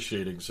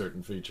appreciating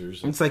certain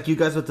features. It's like you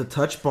guys with the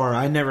touch bar.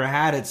 I never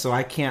had it, so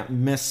I can't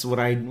miss what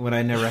I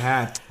never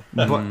had.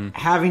 But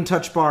having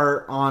touch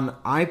bar on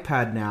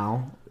iPad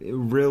now, it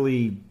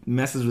really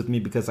messes with me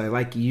because I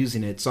like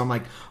using it. So I'm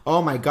like,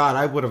 oh my God,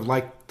 I would have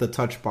liked the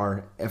touch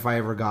bar if I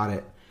ever got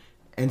it.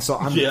 And so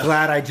I'm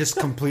glad I just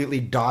completely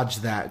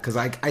dodged that because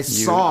I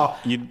saw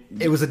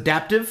it was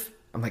adaptive.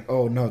 I'm like,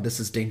 oh no, this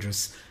is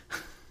dangerous.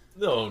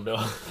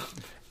 No.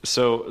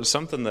 So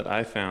something that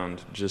I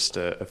found just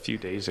a few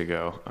days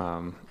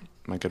ago,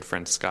 my good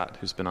friend Scott,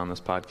 who's been on this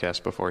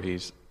podcast before,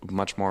 he's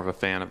much more of a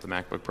fan of the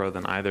MacBook Pro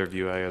than either of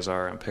you guys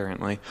are,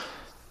 apparently.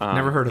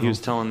 Never heard of him. He was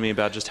telling me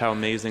about just how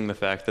amazing the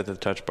fact that the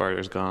touch bar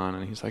is gone,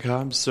 and he's like, oh,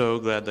 I'm so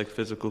glad the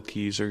physical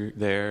keys are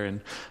there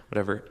and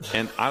whatever.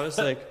 And I was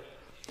like,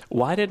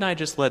 why didn't I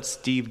just let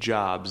Steve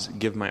Jobs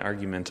give my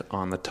argument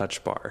on the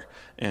touch bar?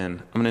 And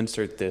I'm going to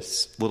insert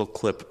this little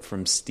clip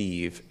from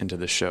Steve into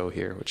the show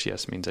here, which,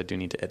 yes, means I do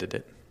need to edit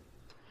it.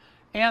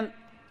 And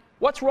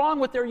what's wrong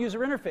with their user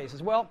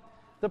interfaces? Well,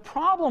 the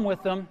problem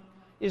with them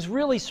is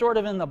really sort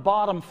of in the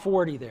bottom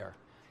 40 there.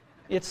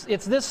 It's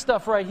this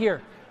stuff right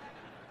here.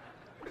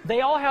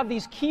 They all have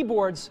these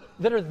keyboards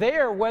that are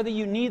there whether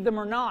you need them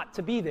or not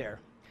to be there.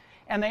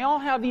 And they all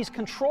have these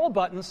control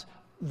buttons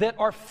that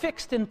are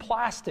fixed in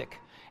plastic.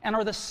 and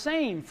are the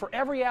same for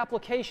every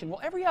application. Well,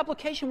 every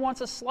application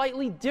wants a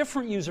slightly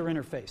different user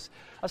interface,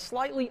 a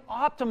slightly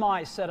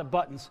optimized set of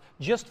buttons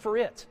just for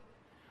it.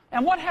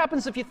 And what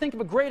happens if you think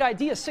of a great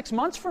idea 6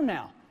 months from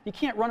now? You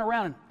can't run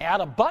around and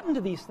add a button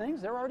to these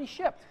things. They're already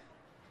shipped.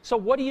 So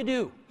what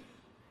do?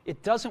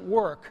 It doesn't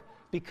work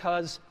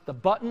because the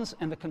buttons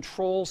and the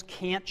controls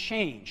can't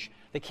change.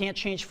 They can't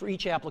change for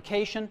each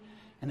application,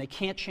 and they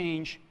can't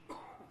change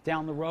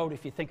down the road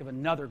if you think of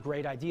another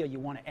great idea you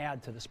want to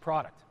add to this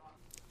product.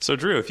 So,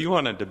 Drew, if you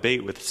want to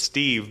debate with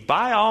Steve,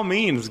 by all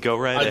means, go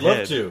right ahead. I'd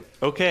love to.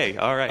 Okay,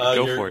 all right,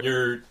 go for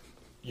it.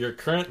 Your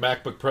current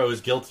MacBook Pro is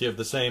guilty of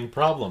the same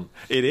problem.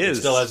 It is.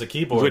 It still has a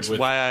keyboard with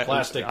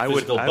plastic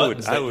physical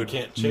buttons that you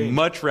can't change. I would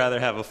much rather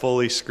have a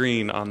fully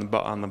screen on the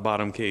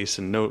bottom case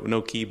and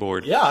no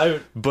keyboard. Yeah,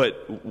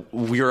 but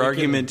your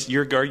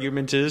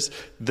argument is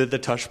that the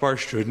touch bar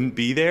shouldn't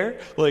be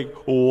there. Like,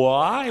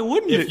 why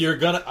wouldn't it? If you're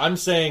gonna, I'm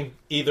saying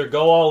either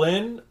go all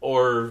in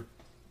or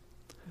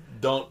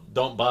don't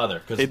bother.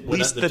 Because at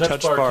least the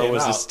touch bar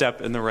was a step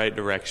in the right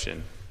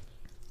direction.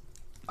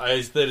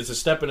 That is a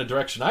step in a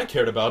direction I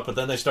cared about, but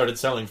then they started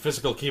selling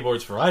physical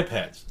keyboards for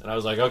iPads. And I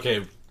was like,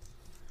 okay,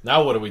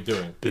 now what are we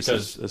doing?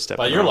 Because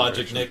by your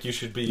logic, Nick, you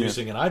should be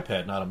using an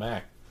iPad, not a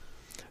Mac.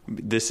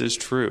 This is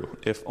true.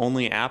 If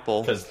only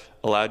Apple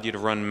allowed you to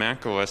run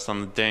macOS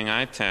on the dang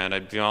iPad,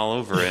 I'd be all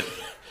over it.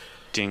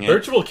 Dang it.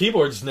 Virtual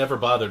keyboards never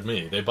bothered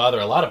me. They bother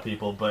a lot of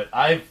people, but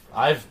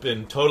I've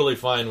been totally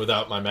fine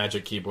without my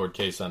Magic Keyboard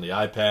case on the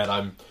iPad.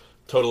 I'm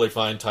totally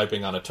fine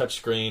typing on a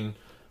touchscreen,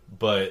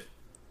 but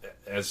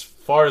as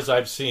far as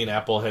I've seen,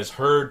 Apple has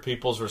heard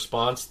people's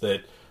response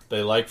that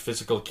they like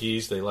physical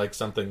keys, they like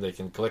something they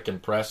can click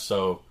and press,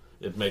 so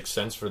it makes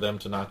sense for them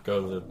to not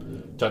go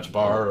the touch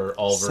bar or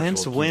all virtual keyboard.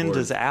 Since when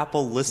does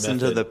Apple listen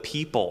to the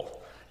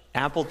people?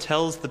 Apple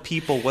tells the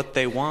people what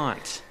they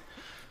want.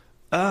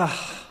 I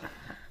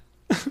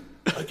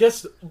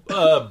guess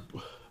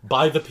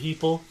by the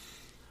people.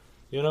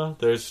 You know,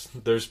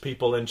 there's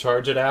people in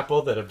charge at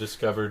Apple that have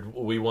discovered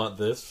we want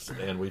this,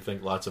 and we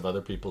think lots of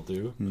other people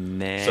do.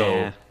 Nah.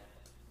 So,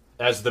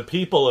 as the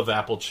people of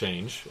Apple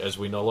change, as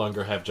we no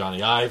longer have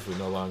Johnny Ive, we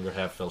no longer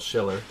have Phil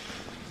Schiller,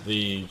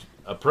 the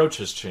approach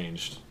has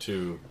changed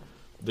to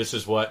this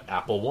is what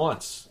Apple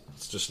wants.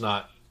 It's just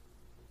not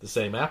the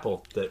same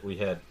Apple that we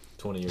had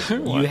 20 years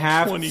ago. You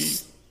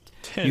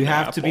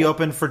have to be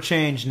open for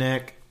change,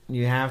 Nick.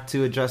 You have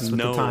to adjust with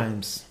the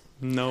times.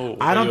 No.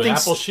 I don't think an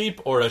Apple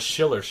sheep or a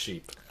Schiller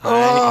sheep.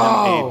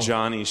 I am a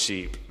Johnny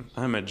sheep.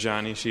 I'm a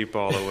Johnny sheep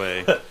all the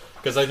way.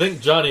 Because I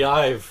think Johnny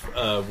Ive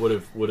would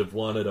have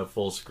wanted a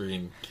full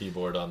screen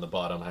keyboard on the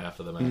bottom half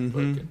of the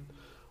MacBook,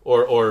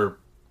 or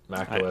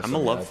macOS. I'm a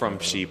love from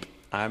sheep.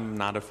 I'm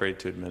not afraid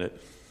to admit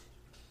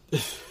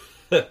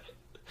it.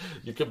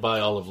 You can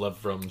buy all of Love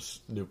From's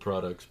new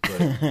products,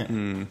 but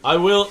I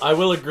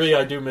will agree.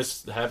 I do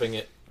miss having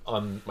it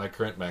on my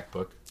current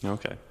MacBook.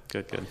 Okay,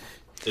 good.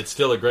 It's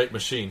still a great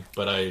machine,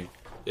 but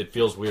it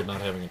feels weird not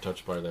having a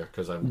touch bar there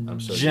because I'm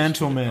so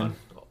gentlemen.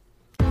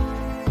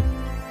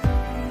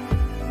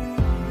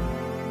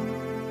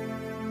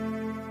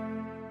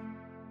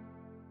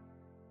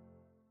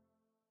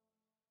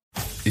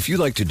 If you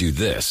like to do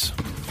this,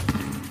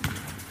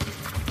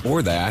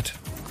 or that,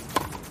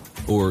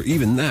 or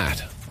even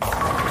that,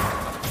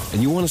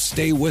 and you want to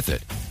stay with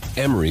it,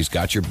 Emory's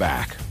got your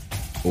back,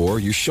 or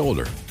your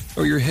shoulder,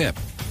 or your hip,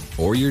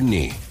 or your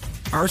knee.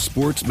 Our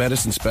sports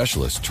medicine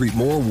specialists treat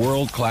more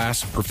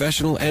world-class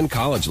professional and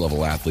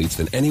college-level athletes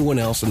than anyone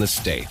else in the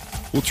state.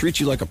 We'll treat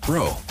you like a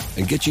pro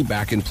and get you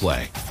back in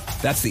play.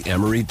 That's the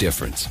Emory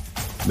difference.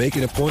 Make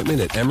an appointment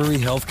at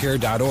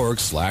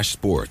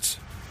emoryhealthcare.org/sports.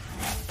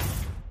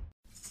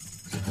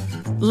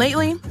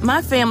 Lately,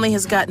 my family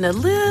has gotten a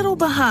little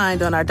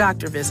behind on our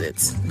doctor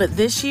visits, but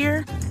this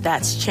year,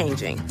 that's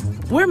changing.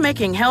 We're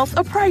making health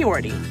a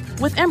priority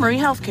with Emory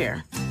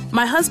Healthcare.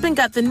 My husband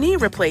got the knee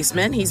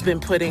replacement he's been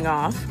putting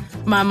off.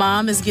 My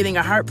mom is getting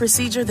a heart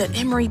procedure that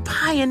Emory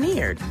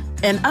pioneered,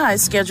 and I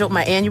scheduled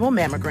my annual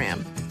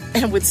mammogram.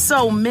 And with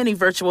so many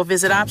virtual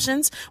visit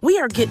options, we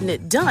are getting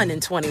it done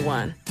in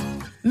 21.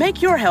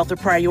 Make your health a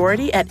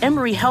priority at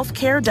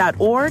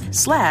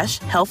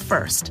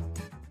emoryhealthcare.org/healthfirst.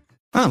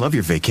 I love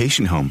your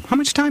vacation home. How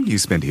much time do you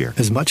spend here?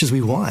 As much as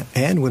we want.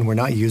 And when we're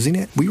not using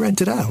it, we rent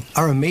it out.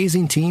 Our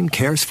amazing team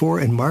cares for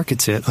and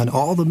markets it on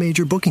all the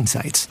major booking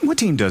sites. What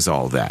team does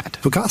all that?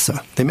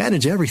 Vacasa. They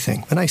manage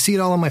everything, and I see it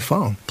all on my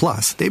phone.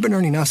 Plus, they've been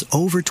earning us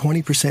over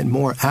 20%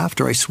 more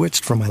after I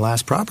switched from my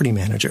last property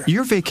manager.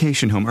 Your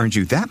vacation home earned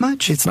you that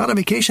much? It's not a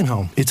vacation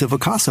home. It's a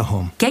Vacasa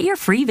home. Get your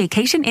free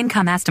vacation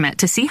income estimate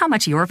to see how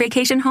much your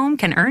vacation home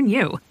can earn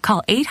you.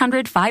 Call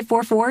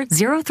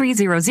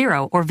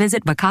 800-544-0300 or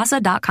visit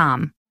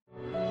Vacasa.com.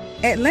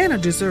 Atlanta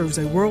deserves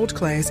a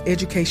world-class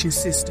education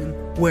system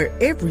where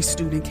every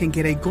student can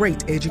get a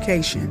great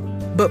education.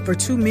 But for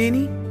too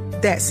many,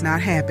 that's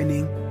not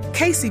happening.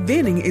 Casey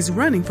Venning is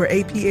running for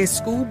APS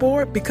School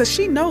Board because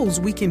she knows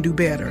we can do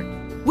better.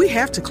 We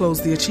have to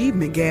close the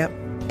achievement gap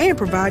and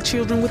provide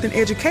children with an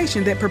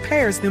education that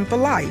prepares them for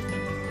life.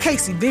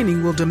 Casey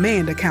Venning will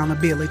demand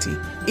accountability,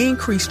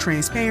 increase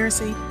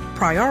transparency,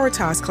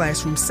 prioritize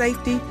classroom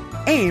safety,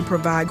 and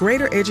provide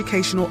greater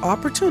educational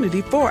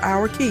opportunity for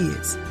our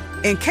kids.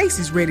 And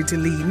Casey's ready to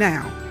lead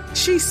now.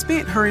 She's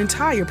spent her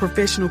entire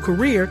professional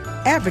career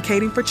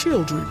advocating for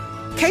children.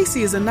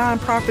 Casey is a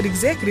nonprofit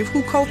executive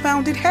who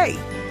co-founded HEY,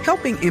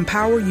 Helping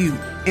Empower You,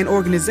 an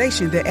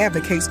organization that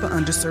advocates for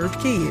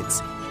underserved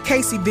kids.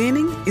 Casey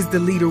Venning is the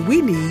leader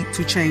we need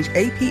to change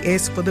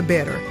APS for the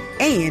better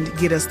and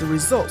get us the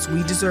results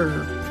we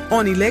deserve.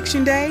 On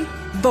Election Day,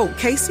 vote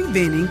Casey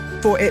Venning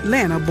for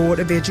Atlanta Board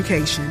of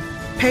Education.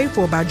 Paid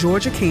for by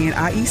Georgia Can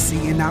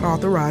IEC and not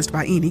authorized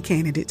by any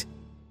candidate.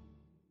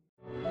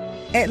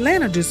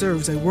 Atlanta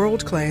deserves a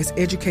world-class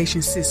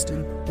education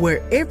system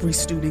where every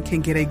student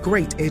can get a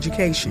great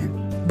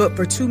education. But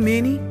for too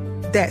many,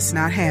 that's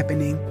not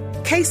happening.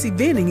 Casey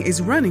Venning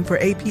is running for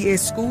APS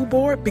School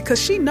Board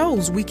because she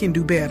knows we can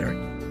do better.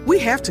 We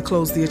have to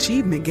close the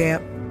achievement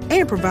gap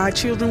and provide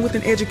children with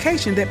an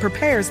education that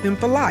prepares them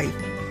for life.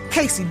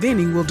 Casey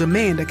Venning will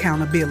demand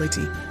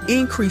accountability,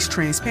 increase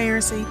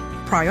transparency,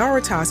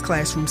 prioritize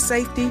classroom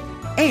safety,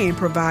 and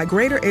provide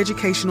greater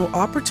educational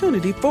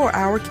opportunity for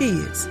our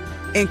kids.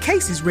 And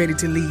Casey's ready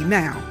to lead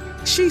now.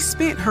 She's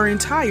spent her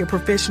entire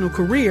professional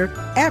career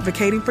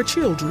advocating for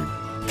children.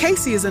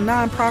 Casey is a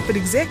nonprofit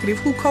executive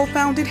who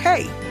co-founded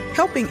HEY,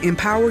 Helping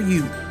Empower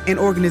You, an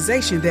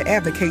organization that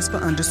advocates for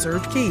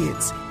underserved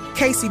kids.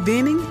 Casey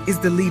Venning is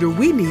the leader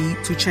we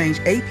need to change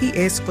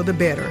APS for the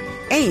better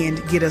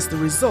and get us the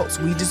results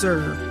we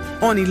deserve.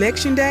 On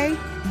Election Day,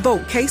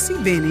 vote Casey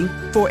Venning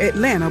for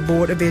Atlanta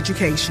Board of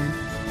Education.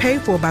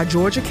 Paid for by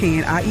Georgia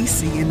Can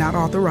IEC and not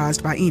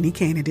authorized by any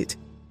candidate.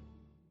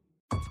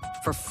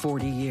 For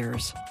 40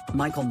 years,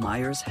 Michael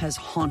Myers has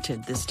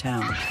haunted this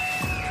town.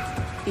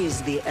 He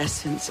is the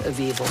essence of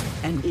evil,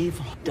 and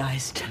evil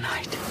dies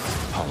tonight.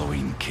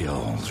 Halloween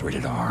Kills,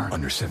 rated R.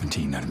 Under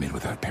 17, not admitted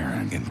without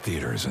parent. In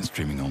theaters and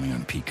streaming only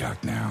on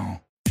Peacock now.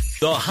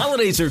 The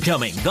holidays are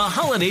coming. The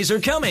holidays are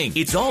coming.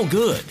 It's all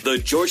good. The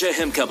Georgia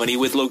Hemp Company,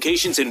 with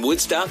locations in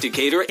Woodstock,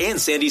 Decatur, and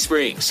Sandy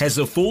Springs, has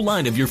a full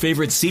line of your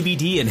favorite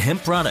CBD and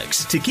hemp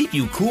products to keep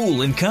you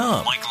cool and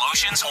calm, like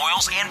lotions,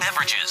 oils, and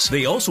beverages.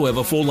 They also have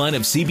a full line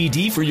of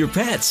CBD for your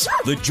pets.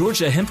 The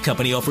Georgia Hemp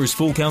Company offers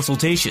full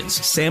consultations,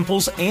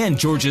 samples, and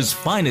Georgia's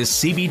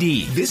finest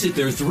CBD. Visit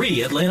their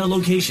 3 Atlanta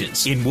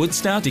locations in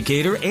Woodstock,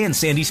 Decatur, and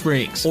Sandy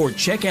Springs, or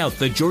check out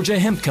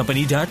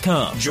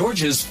thegeorgiahempcompany.com.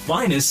 Georgia's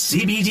finest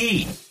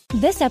CBD.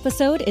 This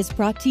episode is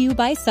brought to you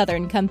by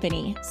Southern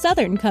Company.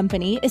 Southern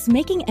Company is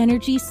making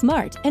energy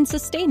smart and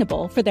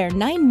sustainable for their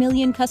 9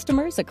 million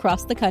customers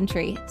across the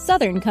country.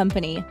 Southern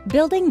Company,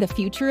 building the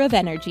future of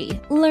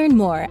energy. Learn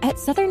more at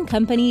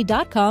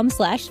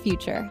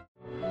southerncompany.com/future.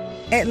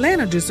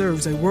 Atlanta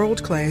deserves a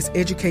world-class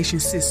education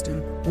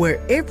system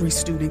where every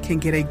student can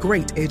get a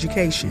great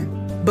education.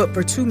 But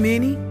for too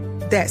many,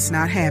 that's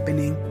not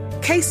happening.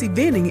 Casey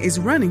Venning is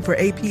running for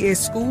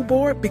APS School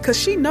Board because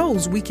she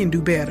knows we can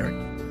do better.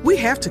 We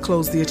have to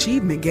close the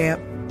achievement gap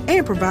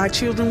and provide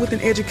children with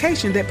an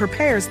education that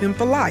prepares them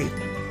for life.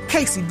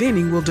 Casey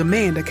Venning will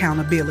demand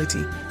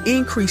accountability,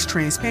 increase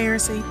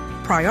transparency,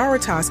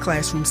 prioritize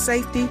classroom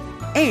safety,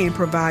 and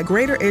provide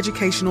greater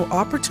educational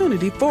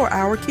opportunity for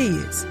our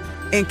kids.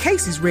 And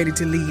Casey's ready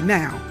to lead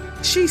now.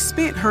 She's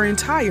spent her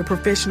entire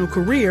professional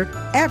career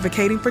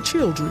advocating for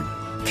children.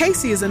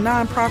 Casey is a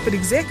nonprofit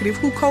executive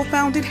who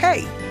co-founded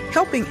HEY,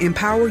 Helping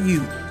Empower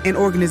You, an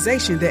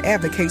organization that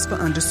advocates for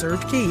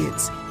underserved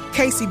kids.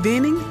 Casey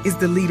Venning is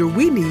the leader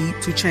we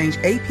need to change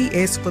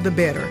APS for the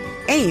better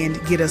and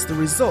get us the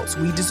results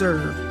we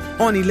deserve.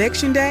 On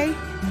Election Day,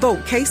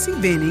 vote Casey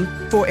Venning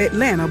for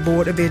Atlanta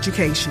Board of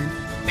Education.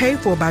 Paid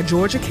for by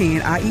Georgia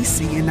Can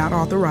IEC and not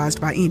authorized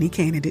by any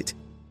candidate.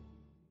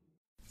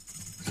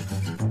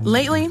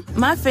 Lately,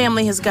 my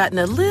family has gotten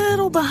a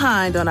little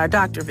behind on our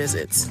doctor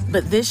visits,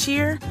 but this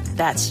year,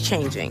 that's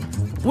changing.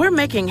 We're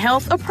making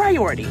health a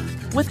priority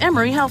with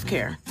Emory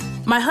Healthcare.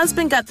 My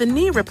husband got the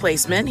knee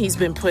replacement he's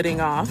been putting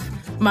off.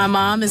 My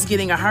mom is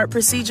getting a heart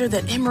procedure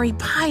that Emory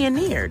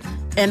pioneered.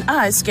 And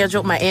I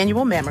scheduled my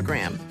annual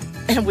mammogram.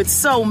 And with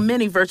so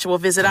many virtual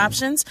visit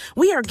options,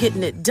 we are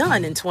getting it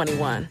done in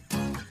 21.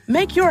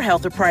 Make your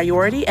health a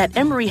priority at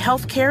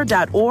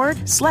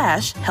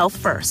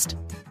emoryhealthcare.org/healthfirst.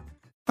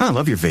 I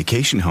love your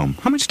vacation home.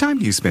 How much time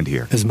do you spend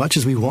here? As much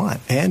as we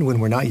want. And when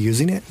we're not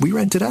using it, we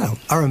rent it out.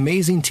 Our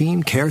amazing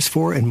team cares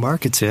for and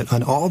markets it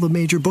on all the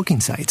major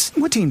booking sites.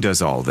 What team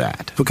does all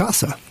that?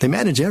 Vacasa. They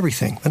manage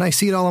everything, and I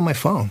see it all on my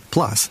phone.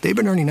 Plus, they've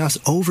been earning us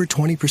over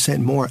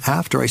 20% more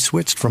after I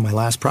switched from my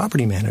last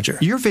property manager.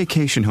 Your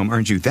vacation home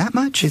earned you that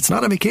much? It's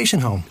not a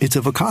vacation home. It's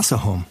a Vacasa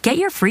home. Get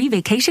your free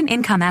vacation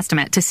income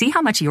estimate to see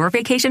how much your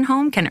vacation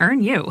home can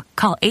earn you.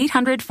 Call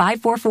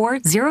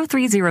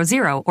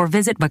 800-544-0300 or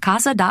visit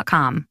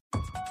Vacasa.com.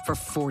 For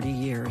 40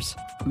 years,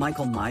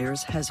 Michael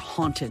Myers has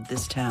haunted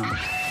this town.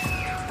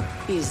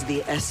 He is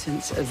the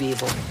essence of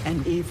evil,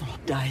 and evil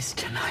dies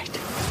tonight.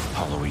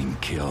 Halloween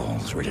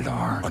Kills, rated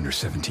R. Under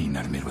 17,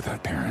 not admitted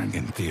without parent.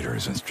 In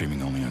theaters and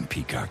streaming only on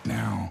Peacock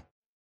now.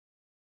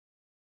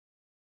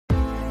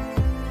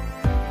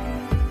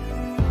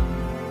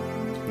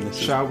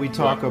 Shall we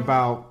talk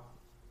about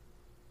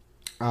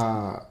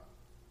my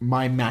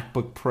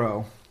MacBook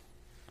Pro?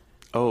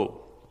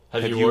 Oh.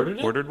 Have you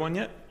ordered one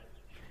yet?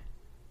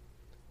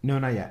 No,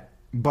 not yet.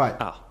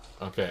 But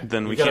okay,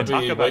 then we can't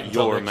talk about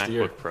your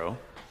MacBook Pro.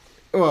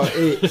 Well,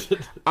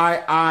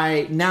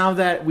 I now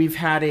that we've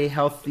had a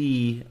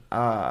healthy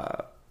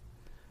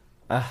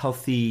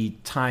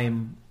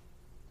time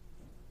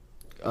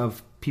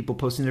of people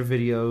posting their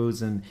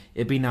videos and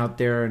it being out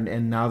there,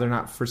 and now they're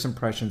not first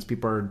impressions.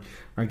 People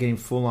are getting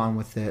full on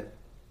with it.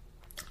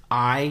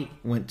 I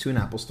went to an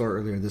Apple store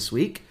earlier this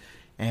week,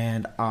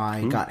 and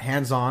I got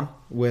hands on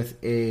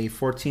with a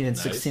 14 and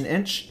 16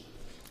 inch,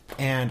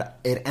 and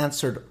it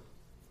answered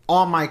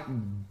all my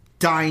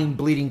dying,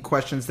 bleeding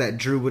questions that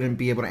Drew wouldn't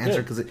be able to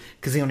answer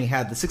because he only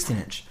had the 16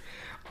 inch.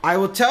 I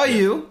will tell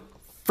you,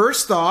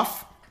 first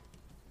off,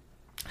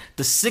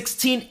 the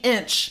 16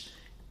 inch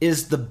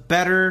is the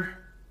better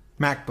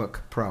MacBook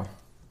Pro.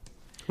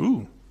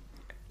 Ooh.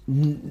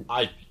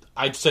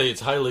 I'd say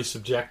it's highly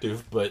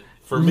subjective, but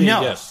for me,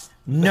 yes.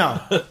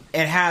 No.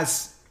 It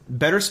has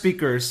better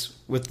speakers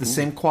with the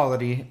same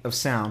quality of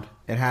sound.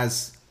 It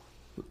has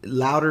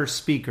louder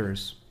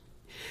speakers.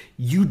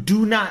 You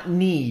do not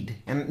need,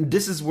 and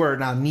this is where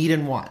now need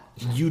and want,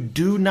 you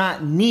do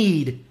not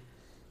need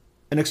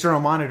an external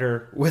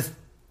monitor with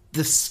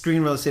the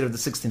screen real estate of the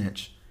 16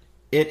 inch.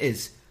 It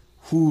is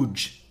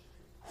huge.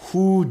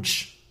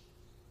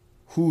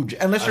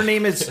 Unless your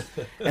name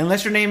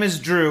is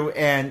Drew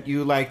and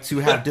you like to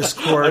have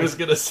Discord. I was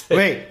gonna say.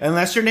 Wait,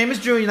 unless your name is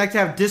Drew and you like to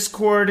have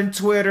Discord and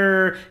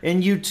Twitter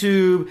and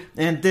YouTube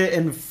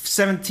and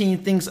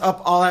 17 things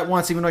up all at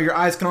once, even though your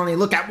eyes can only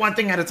look at one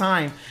thing at a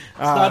time. It's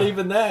not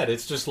even that.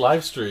 It's just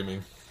live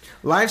streaming.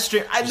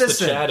 Listen, the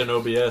chat and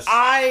OBS.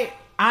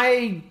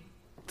 I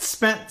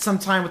spent some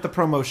time with the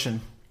promotion,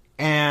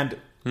 and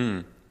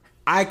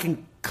I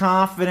can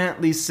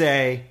confidently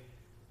say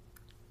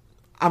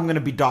I'm going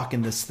to be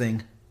docking this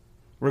thing,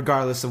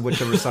 regardless of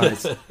whichever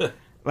size.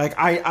 Like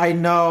I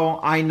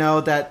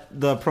know that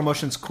the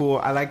promotion's cool.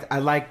 I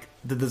like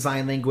the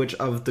design language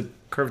of the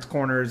curved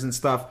corners and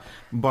stuff.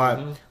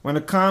 But when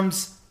it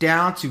comes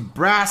down to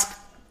brass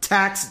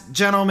tacks,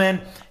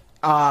 gentlemen,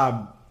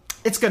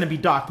 it's going to be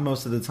docked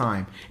most of the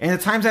time. And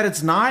the times that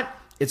it's not,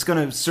 it's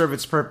going to serve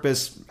its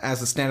purpose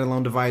as a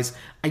standalone device.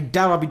 I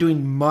doubt I'll be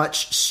doing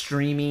much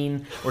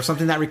streaming or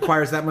something that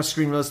requires that much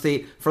screen real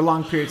estate for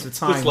long periods of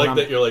time. Just like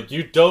that, you're like,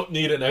 you don't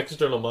need an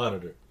external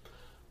monitor.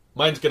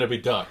 Mine's going to be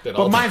docked.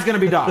 But mine's going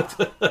to be docked.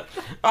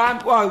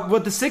 Well,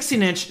 with the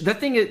 16-inch,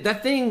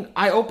 that thing,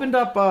 I opened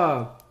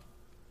up,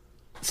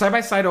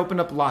 side-by-side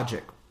opened up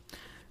Logic.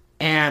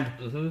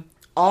 And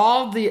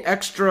all the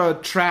extra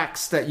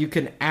tracks that you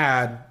can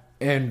add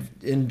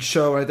and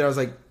show right there, I was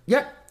like,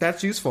 yep,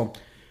 that's useful.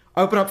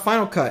 I open up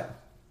Final Cut.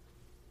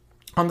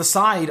 On the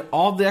side,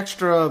 all the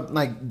extra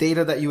like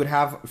data that you would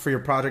have for your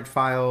project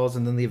files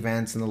and then the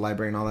events and the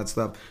library and all that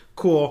stuff.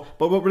 Cool.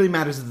 But what really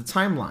matters is the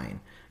timeline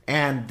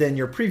and then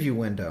your preview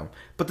window.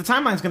 But the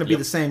timeline is going to be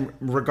the same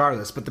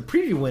regardless. But the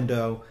preview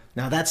window,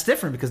 now that's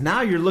different because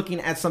now you're looking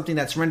at something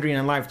that's rendering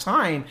in live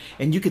time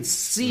and you could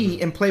see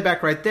in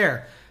playback right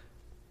there.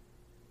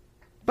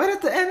 But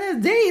at the end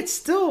of the day, it's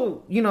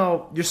still,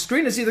 your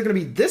screen is either going to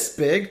be this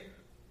big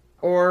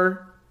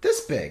or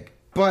this big.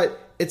 But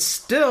it's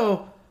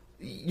still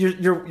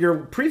your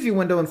preview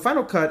window in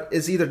Final Cut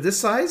is either this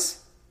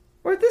size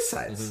or this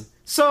size.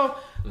 So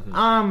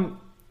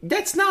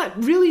that's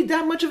not really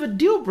that much of a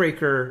deal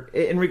breaker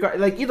in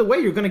regard. Like either way,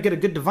 you're going to get a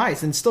good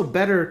device and still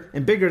better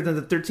and bigger than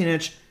the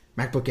 13-inch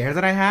MacBook Air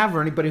that I have, or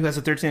anybody who has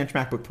a 13-inch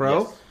MacBook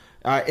Pro.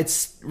 Yes.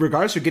 It's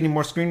regardless, you're getting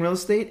more screen real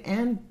estate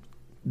and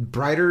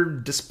brighter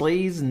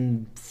displays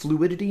and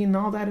fluidity and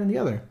all that in the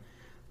other.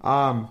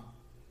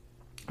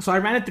 So I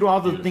ran it through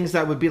all the things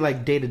that would be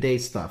like day-to-day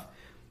stuff.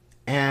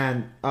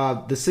 And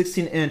the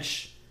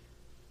 16-inch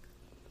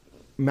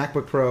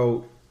MacBook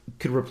Pro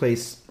could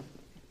replace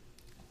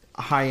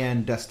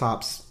high-end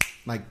desktops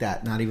like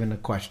that. Not even a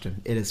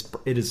question. It is.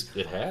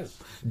 It has.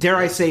 Dare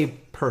I say,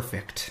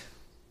 perfect.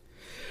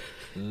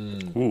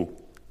 Ooh,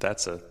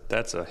 that's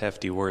a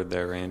hefty word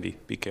there, Randy.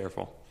 Be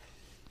careful.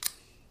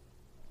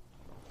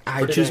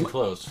 I choose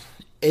close.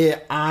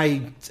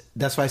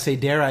 That's why I say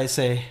dare I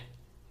say.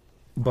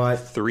 But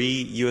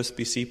 3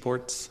 USB-C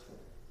ports?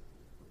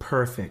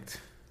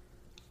 Perfect.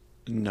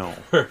 No.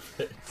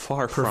 Perfect.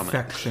 Far from it.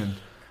 Perfection.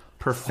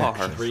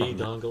 Far 3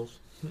 dongles.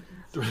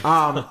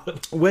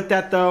 With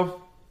that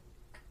though,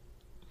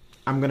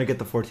 I'm gonna get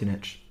the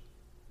 14-inch.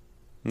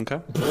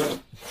 Okay.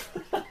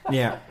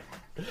 Yeah.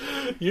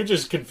 You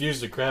just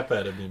confused the crap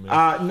out of me,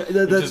 man.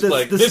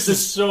 This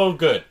is so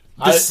good.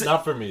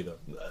 Not for me though.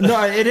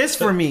 No, it is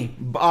for me.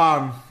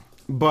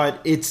 But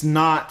it's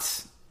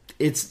not.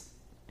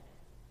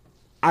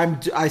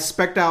 I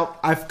spec'd out.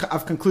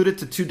 I've concluded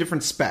to 2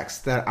 different specs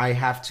that I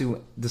have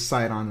to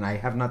decide on, and I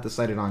have not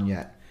decided on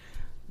yet.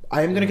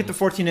 I am going to get the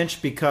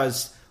 14-inch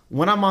because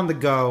when I'm on the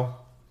go,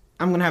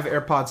 I'm going to have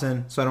AirPods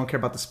in, so I don't care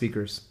about the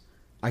speakers.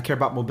 I care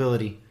about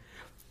mobility.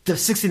 The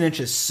 16-inch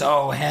is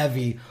so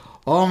heavy.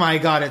 Oh my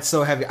god, it's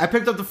so heavy. I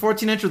picked up the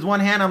 14-inch with one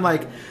hand. I'm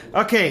like,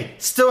 okay,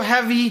 still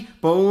heavy,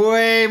 but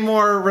way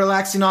more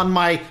relaxing on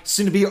my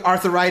soon-to-be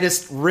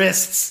arthritis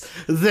wrists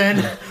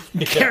than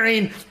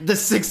carrying the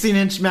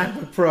 16-inch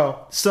MacBook Pro.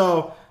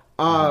 So,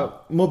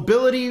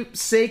 mobility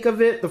sake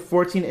of it, the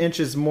 14-inch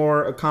is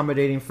more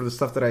accommodating for the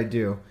stuff that I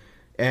do.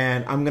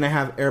 And I'm going to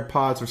have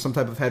AirPods or some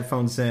type of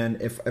headphones in.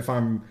 If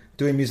I'm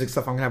doing music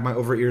stuff, I'm going to have my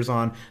over-ears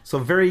on. So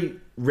very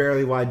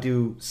rarely will I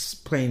do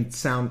playing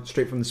sound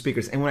straight from the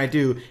speakers. And when I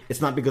do,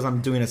 it's not because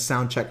I'm doing a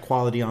sound check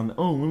quality on,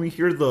 let me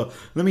hear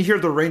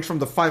the range from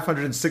the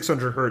 500 and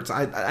 600 hertz.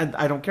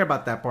 I don't care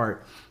about that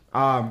part.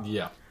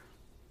 Yeah.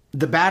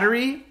 The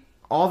battery,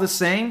 all the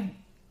same.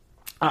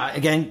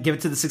 Again, give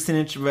it to the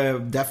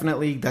 16-inch.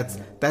 Definitely. That's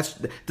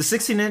the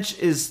 16-inch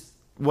is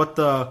what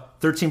the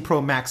 13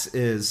 Pro Max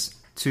is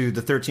to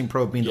the 13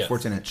 Pro being the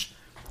 14-inch.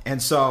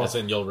 And so... As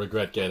in you'll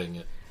regret getting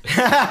it.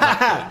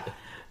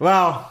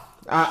 Well,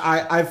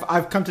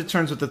 I've come to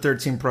terms with the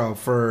 13 Pro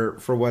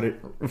for what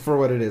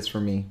it is for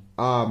me.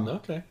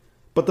 Okay.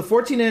 But the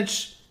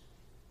 14-inch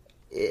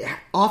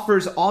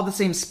offers all the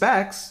same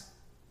specs,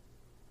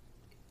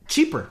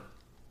 cheaper.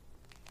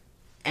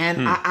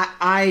 And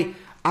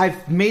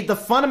I've made the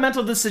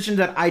fundamental decision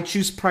that I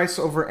choose price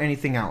over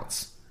anything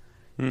else.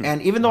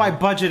 And even though I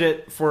budget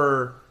it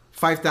for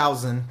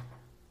 $5,000,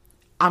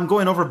 I'm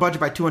going over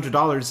budget by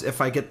 $200 if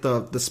I get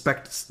the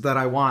specs that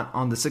I want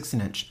on the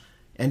 16-inch.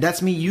 And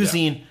that's me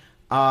using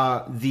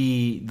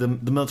the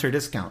military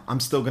discount. I'm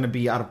still going to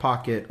be out of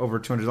pocket over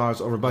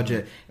 $200 over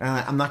budget.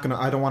 And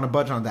I don't want to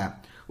budge on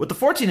that. With the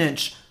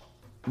 14-inch,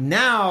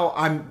 now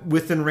I'm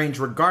within range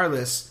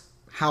regardless.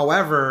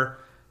 However,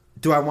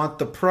 do I want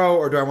the Pro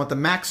or do I want the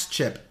Max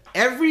chip?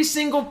 Every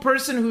single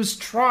person who's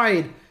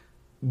tried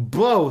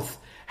both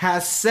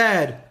has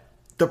said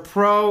the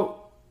Pro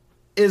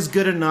is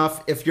good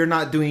enough if you're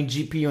not doing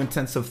GPU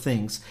intensive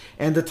things.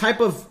 And the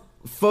type of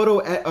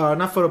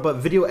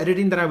video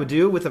editing that I would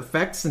do with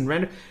effects and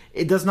render,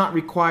 it does not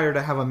require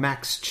to have a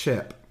Max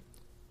chip.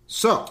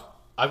 So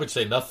I would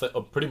say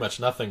pretty much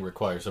nothing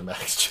requires a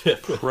Max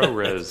chip.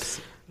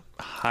 ProRes,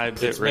 high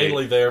bit rate. It's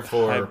mainly there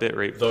for high bit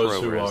rate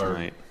those ProRes who are.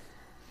 night.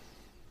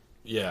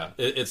 Yeah,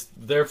 it's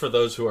there for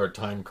those who are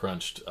time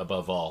crunched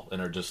above all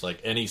and are just like,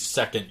 any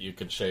second you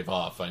can shave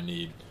off, I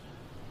need.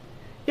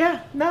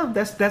 Yeah, no,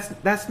 that's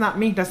not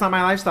me. That's not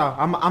my lifestyle.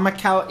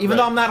 Even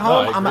though I'm not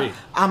home,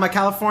 I'm a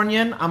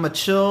Californian. I'm a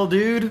chill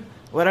dude.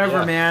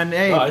 Whatever, man.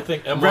 Hey, I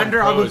think M1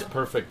 Pro is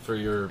perfect for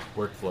your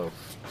workflow.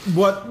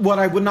 What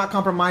I would not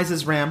compromise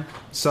is RAM.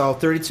 So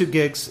 32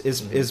 gigs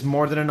is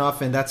more than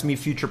enough, and that's me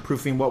future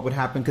proofing what would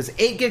happen. Because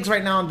 8 gigs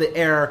right now in the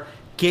Air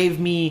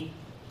gave me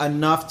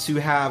enough to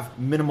have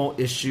minimal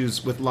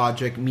issues with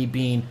Logic, me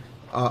being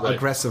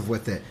aggressive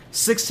with it.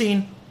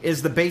 16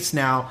 is the base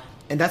now,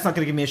 and that's not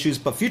going to give me issues,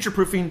 but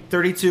future-proofing,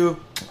 32,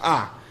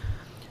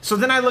 So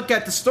then I look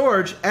at the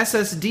storage.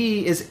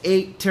 SSD is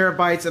 8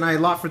 terabytes, and I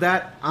allot for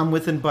that. I'm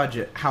within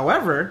budget.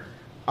 However,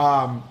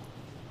 I'm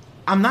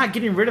not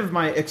getting rid of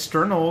my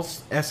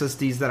externals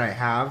SSDs that I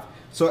have.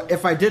 So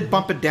if I did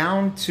bump it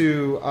down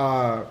to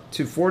 4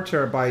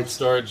 terabytes...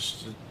 Storage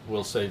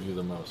will save you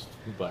the most,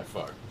 by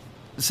far.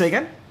 Say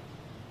again?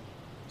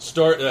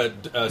 Storage,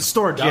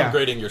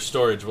 downgrading your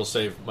storage will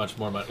save much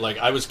more money. Like,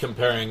 I was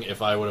comparing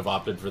if I would have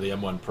opted for the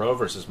M1 Pro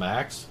versus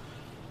Max.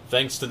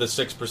 Thanks to the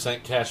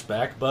 6% cash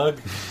back bug,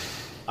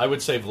 I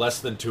would save less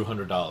than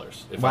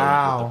 $200 if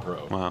I went with the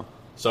Pro. Wow.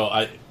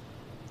 So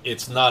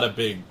it's not a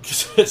big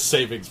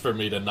savings for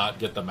me to not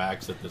get the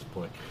Max at this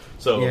point.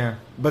 So yeah,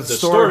 but the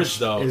storage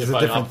though, is if a I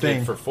different opted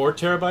thing. for 4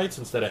 terabytes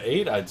instead of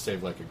 8, I'd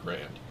save like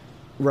 $1,000.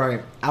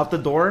 Right. Out the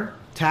door,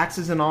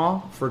 taxes and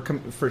all,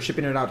 for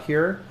shipping it out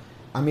here,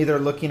 I'm either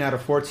looking at a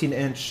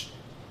 14-inch,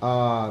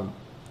 4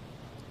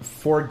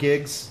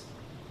 gigs,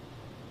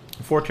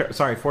 4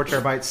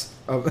 terabytes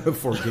of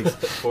 4 gigs.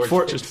 4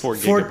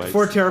 gigabytes.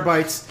 4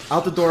 terabytes.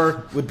 Out the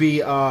door would be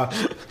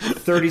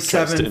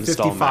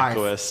 $37.55.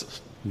 macOS,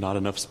 not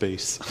enough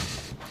space.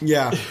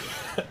 Yeah.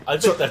 I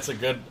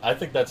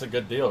think that's a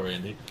good deal,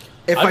 Randy.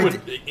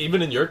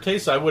 Even in your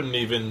case, I wouldn't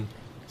even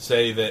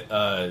say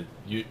that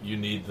you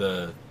need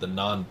the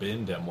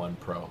non-binned M1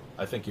 Pro.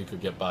 I think you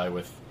could get by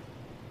with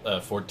a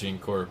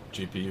 14-core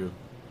GPU,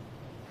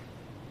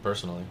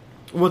 personally.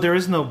 Well, there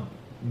is no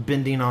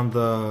binding on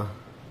the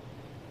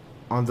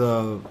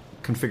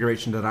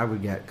configuration that I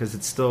would get, because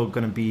it's still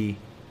going to be...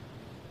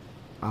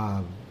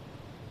 hang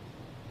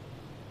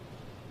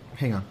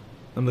on.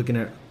 I'm looking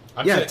at...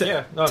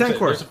 10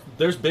 core.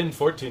 There's been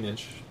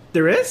 14-inch.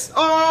 There is?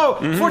 Oh,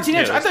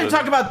 14-inch. I thought you were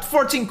talking about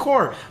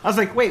 14-core. I was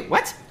like, wait,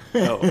 what?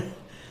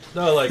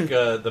 No, like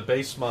the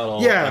base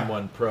model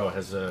M1 Pro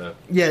has a...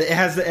 Yeah, it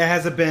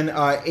hasn't been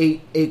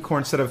 8 core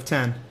instead of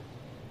 10.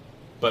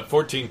 But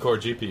 14-core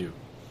GPU.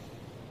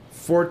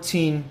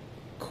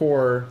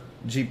 14-core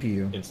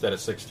GPU. Instead of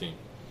 16.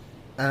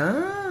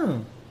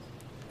 Oh.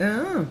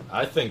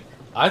 I think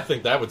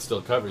that would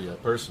still cover you,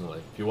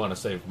 personally, if you want to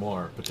save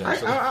more,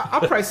 potentially.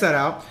 I'll price that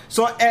out.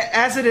 So,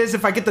 as it is,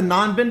 if I get the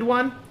non-binned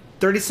one,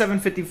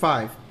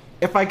 $37.55.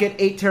 If I get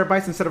 8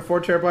 terabytes instead of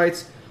 4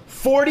 terabytes,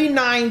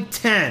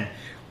 $49.10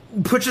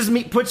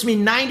 puts me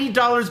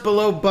 $90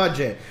 below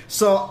budget.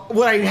 So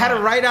what I had to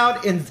write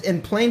out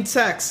in plain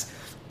text,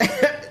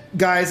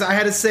 guys, I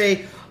had to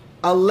say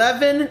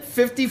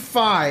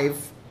 $11.55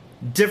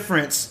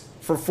 difference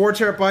for 4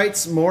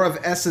 terabytes more of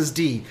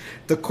SSD.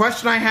 The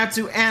question I had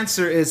to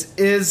answer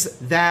is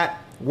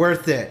that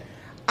worth it?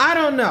 I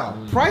don't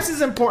know. Price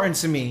is important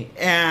to me,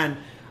 and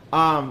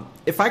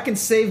if I can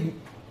save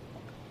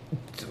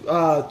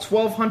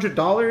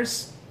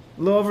 $1,200,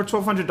 a little over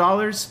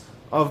 $1,200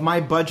 of my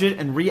budget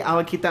and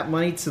reallocate that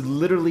money to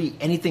literally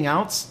anything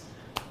else,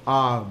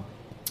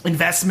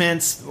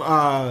 investments,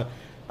 I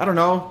don't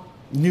know,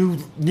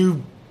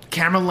 new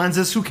camera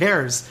lenses, who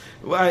cares?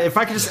 If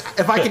I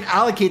can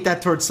allocate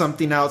that towards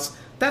something else,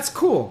 that's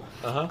cool.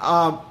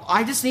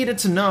 I just needed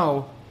to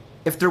know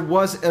if there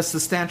was a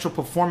substantial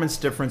performance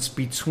difference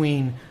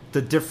between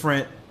the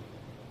different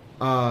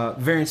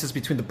variances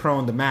between the Pro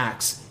and the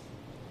Max,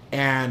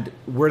 and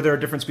were there a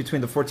difference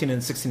between the 14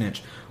 and 16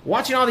 inch.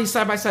 Watching all these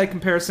side-by-side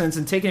comparisons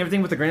and taking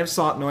everything with a grain of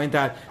salt, knowing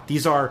that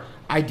these are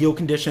ideal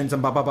conditions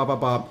and blah, blah, blah, blah,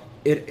 blah,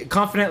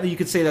 confidently you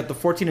could say that the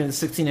 14 and the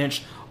 16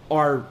 inch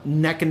are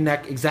neck and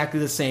neck, exactly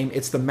the same.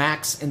 It's the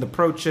Max and the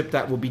Pro chip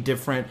that will be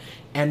different,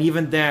 and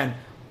even then,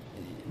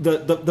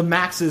 the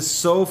Max is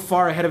so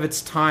far ahead of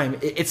its time.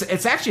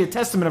 It's actually a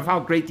testament of how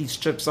great these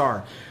chips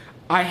are.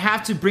 I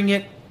have to bring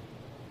it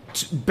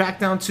back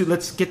down to,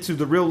 let's get to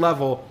the real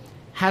level.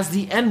 Has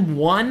the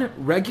N1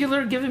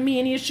 regular given me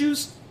any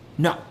issues?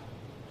 No.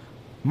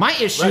 My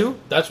issue...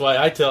 Right. That's why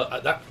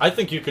I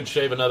think you could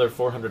shave another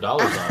 $400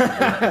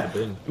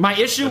 off. My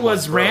issue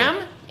was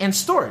RAM and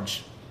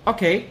storage.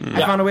 Okay, I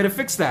found a way to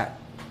fix that.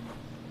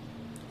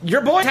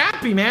 Your boy's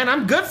happy, man.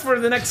 I'm good for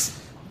the next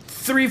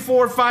 3,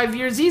 4, 5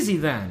 years easy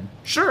then.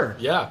 Sure.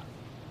 Yeah,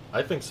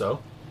 I think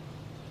so.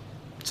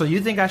 So you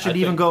think I should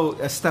go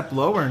a step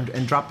lower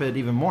and drop it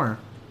even more?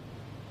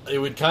 It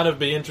would kind of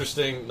be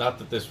interesting, not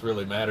that this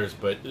really matters,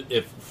 but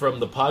if from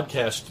the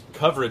podcast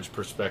coverage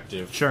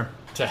perspective, sure,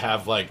 to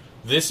have like,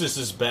 this is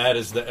as bad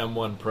as the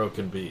M1 Pro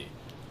can be,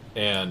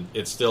 and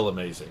it's still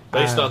amazing.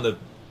 Based on the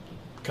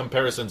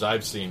comparisons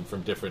I've seen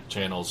from different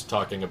channels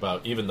talking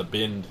about even the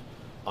binned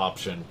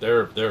option,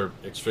 they're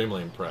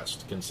extremely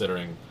impressed,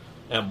 considering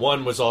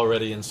M1 was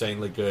already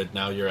insanely good.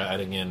 Now you're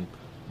adding in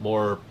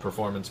more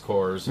performance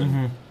cores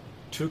and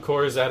 2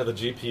 cores out of the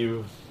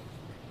GPU.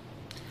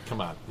 Come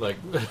on, like,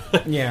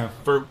 yeah.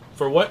 For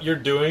what you're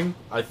doing,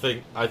 I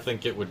think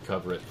it would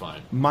cover it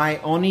fine. My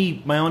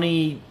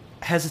only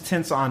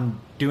hesitance on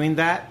doing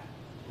that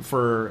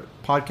for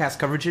podcast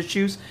coverage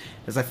issues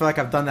is I feel like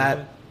I've done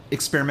that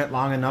experiment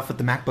long enough with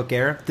the MacBook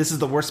Air. This is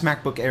the worst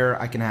MacBook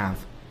Air I can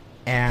have,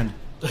 and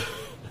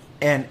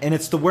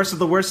it's the worst of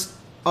the worst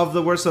of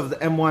the worst of the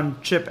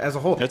M1 chip as a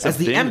whole. It's as a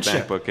the big M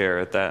chip. MacBook Air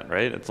at that,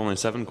 right? It's only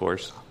 7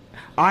 cores.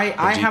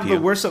 I have the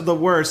worst of the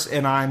worst,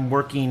 and I'm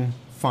working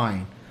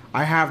fine.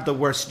 I have the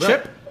worst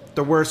chip,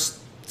 the worst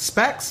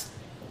specs,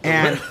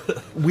 and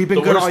we've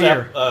been good all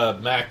year.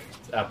 Mac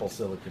Apple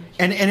Silicon.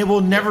 And it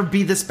will never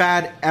be this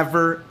bad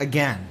ever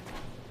again.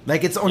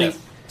 Like, it's only... Yes.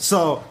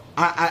 So,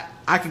 I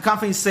can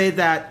confidently say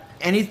that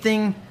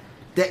anything...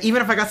 that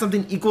even if I got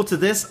something equal to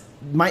this,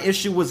 my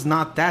issue was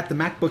not that. The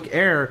MacBook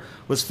Air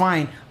was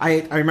fine.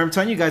 I remember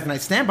telling you guys, and I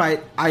stand by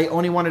it, I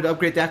only wanted to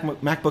upgrade the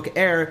MacBook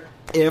Air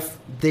if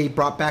they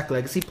brought back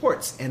legacy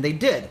ports, and they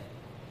did.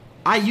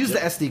 I use the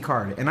SD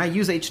card, and I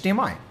use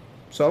HDMI.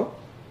 So,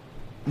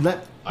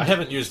 I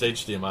haven't used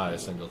HDMI a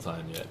single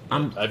time yet.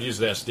 I've used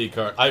the SD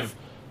card.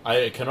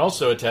 I can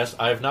also attest,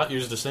 I have not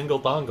used a single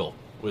dongle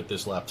with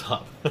this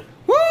laptop.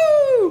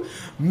 Woo!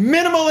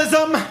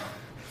 Minimalism!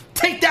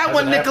 Take that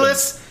one,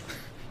 Nicholas!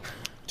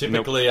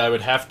 Typically, I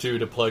would have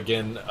to plug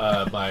in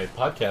my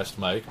podcast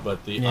mic,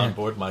 but the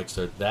onboard mics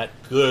are that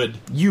good.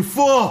 You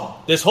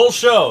fool! This whole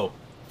show,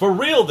 for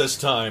real this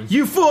time.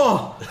 You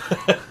fool!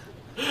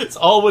 It's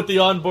all with the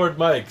onboard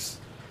mics,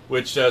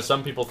 which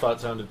some people thought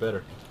sounded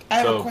better. I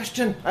have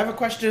a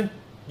question.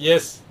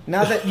 Yes.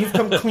 Now that you've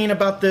come clean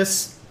about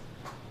this,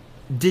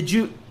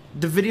 the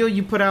video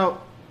you put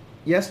out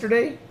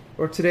yesterday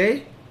or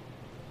today,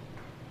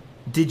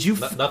 did you...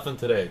 Nothing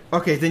today.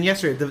 Okay, then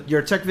yesterday,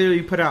 your tech video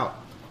you put out,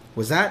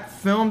 was that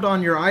filmed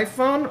on your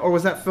iPhone or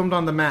was that filmed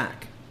on the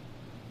Mac?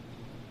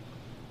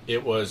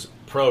 It was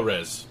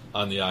ProRes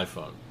on the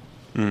iPhone.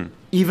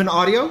 Even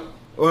audio?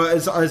 Or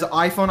is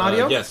iPhone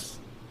audio? Yes.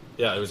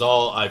 Yeah, it was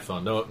all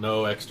iPhone,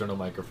 no external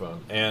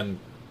microphone. And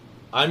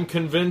I'm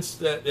convinced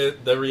that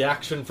the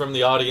reaction from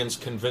the audience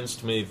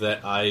convinced me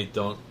that I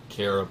don't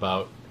care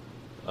about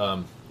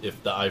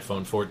if the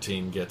iPhone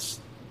 14 gets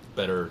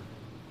better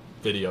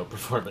video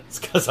performance.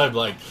 Because I'm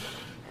like,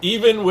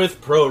 even with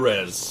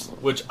ProRes,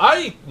 which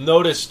I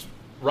noticed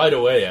right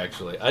away,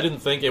 actually. I didn't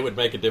think it would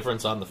make a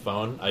difference on the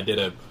phone. I did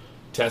a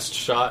test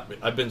shot.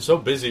 I've been so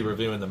busy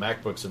reviewing the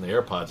MacBooks and the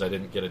AirPods, I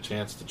didn't get a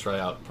chance to try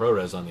out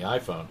ProRes on the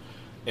iPhone.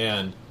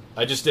 And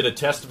I just did a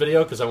test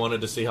video because I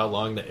wanted to see how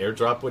long the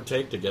AirDrop would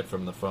take to get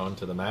from the phone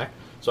to the Mac.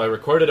 So I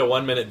recorded a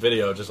 1-minute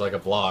video, just like a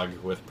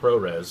vlog, with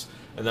ProRes,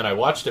 and then I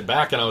watched it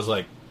back and I was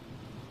like,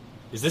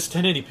 is this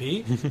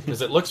 1080p?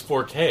 Because it looks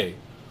 4K.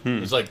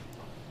 It's like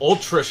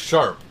ultra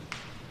sharp.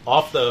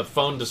 Off the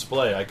phone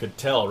display, I could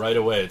tell right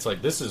away. It's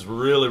like, this is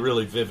really,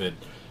 really vivid.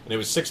 And it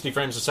was 60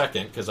 frames a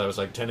second, because I was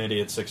like,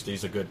 1080 at 60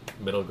 is a good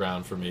middle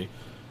ground for me.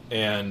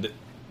 And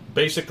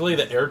basically,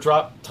 the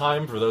airdrop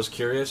time, for those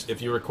curious,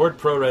 if you record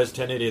ProRes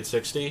 1080 at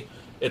 60,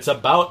 it's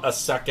about a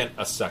second.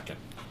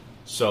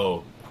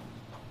 So,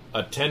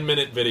 a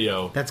 10-minute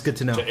video... That's good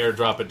to know. ...to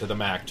airdrop it to the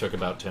Mac took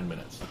about 10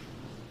 minutes.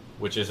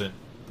 Which isn't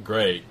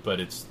great,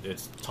 but it's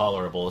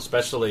tolerable,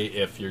 especially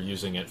if you're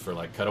using it for,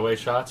 like, cutaway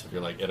shots. If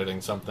you're, like,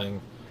 editing something...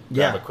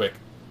 Grab a quick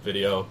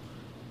video.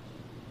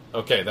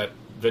 Okay, that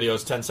video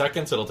is 10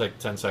 seconds. It'll take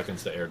 10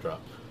 seconds to airdrop.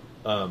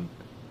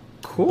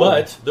 Cool.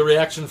 But the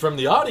reaction from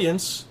the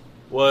audience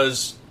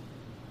was,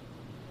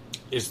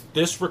 is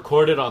this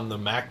recorded on the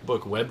MacBook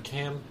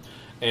webcam?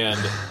 And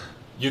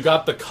you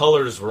got the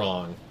colors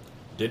wrong.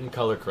 Didn't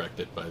color correct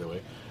it, by the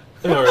way.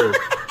 Or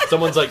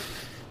someone's like,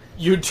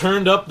 you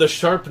turned up the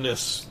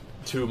sharpness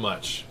too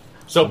much.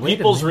 So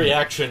people's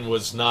reaction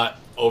was not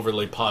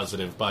overly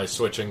positive by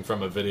switching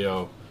from a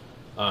video...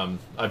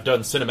 I've done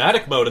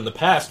cinematic mode in the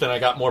past, and I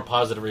got more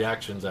positive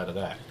reactions out of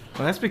that.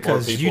 Well, that's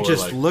because you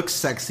just look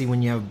sexy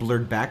when you have a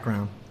blurred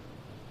background.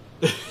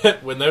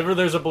 Whenever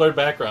there's a blurred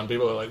background,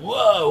 people are like,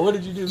 whoa, what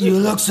did you do? You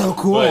look so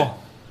cool. But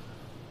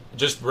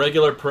just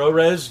regular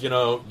ProRes,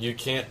 you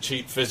can't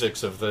cheat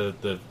physics of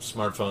the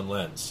smartphone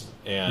lens.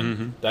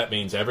 And that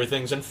means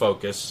everything's in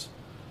focus.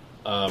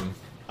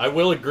 I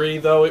will agree,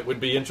 though, it would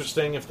be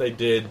interesting if they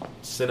did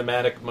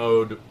cinematic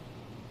mode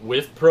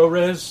with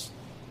ProRes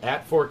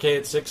at 4K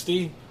at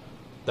 60.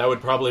 That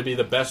would probably be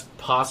the best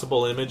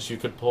possible image you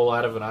could pull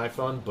out of an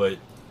iPhone, but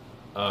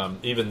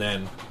even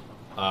then,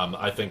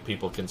 I think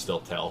people can still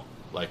tell.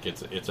 Like,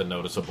 it's a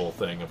noticeable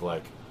thing of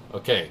like,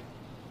 okay,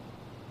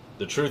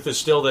 the truth is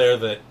still there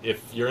that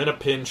if you're in a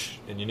pinch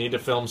and you need to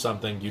film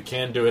something, you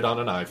can do it on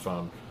an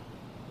iPhone,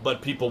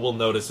 but people will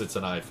notice it's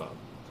an iPhone,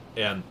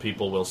 and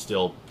people will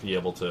still be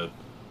able to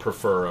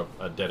prefer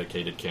a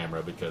dedicated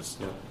camera because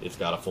it's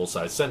got a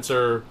full-size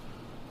sensor,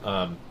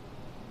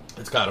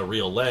 it's got a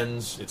real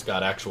lens, it's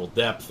got actual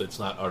depth, it's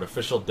not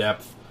artificial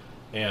depth,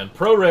 and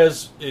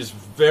ProRes is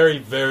very,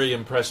 very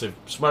impressive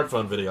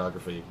smartphone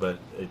videography, but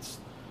it's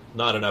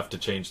not enough to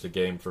change the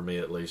game for me,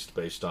 at least,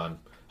 based on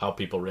how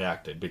people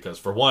reacted, because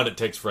for one, it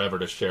takes forever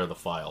to share the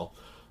file.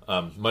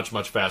 Much,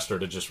 much faster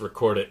to just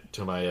record it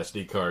to my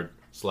SD card,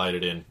 slide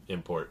it in,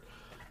 import.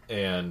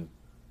 And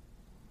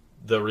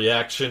the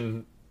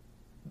reaction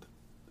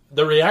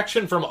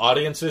from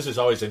audiences is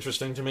always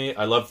interesting to me.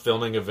 I love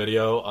filming a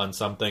video on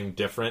something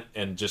different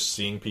and just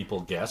seeing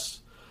people guess,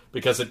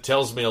 because it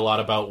tells me a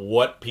lot about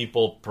what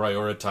people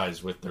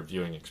prioritize with their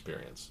viewing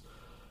experience.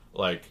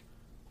 Like,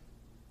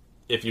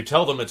 if you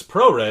tell them it's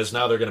ProRes,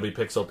 now they're going to be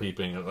pixel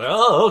peeping.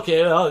 Oh,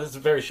 okay, this is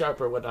very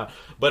sharp or whatnot.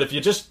 But if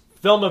you just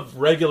film a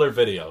regular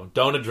video,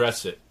 don't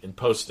address it, and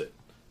post it,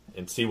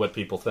 and see what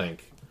people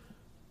think,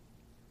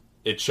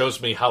 it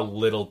shows me how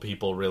little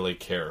people really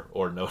care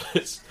or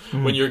notice.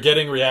 When you're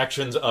getting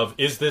reactions of,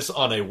 is this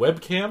on a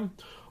webcam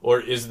or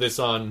is this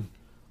on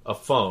a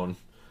phone?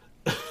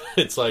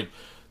 It's like,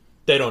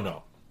 they don't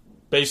know.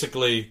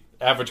 Basically,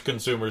 average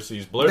consumer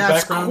sees blurred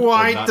background. That's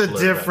quite the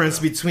difference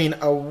between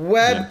a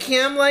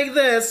webcam like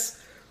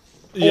this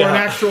or an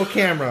actual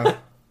camera.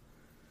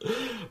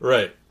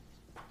 Right.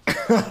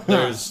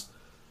 There's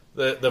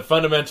the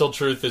fundamental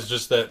truth is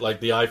just that, like,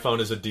 the iPhone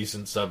is a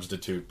decent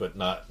substitute, but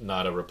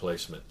not a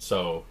replacement.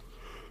 So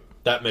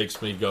that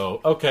makes me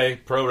go, okay,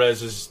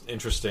 ProRes is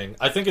interesting.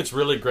 I think it's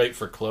really great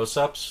for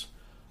close-ups.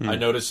 I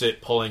notice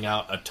it pulling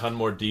out a ton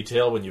more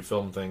detail when you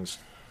film things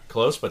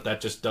close, but that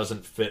just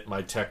doesn't fit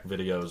my tech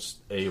videos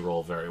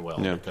A-roll very well,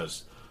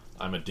 because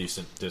I'm a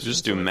decent distance.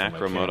 Just do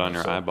macro mode on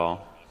your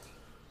eyeball.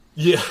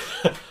 Yeah.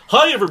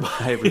 Hi, everybody.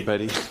 Hi,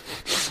 everybody.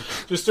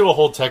 Just do a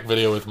whole tech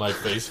video with my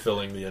face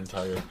filling the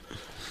entire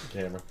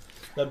camera.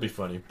 That'd be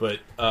funny. But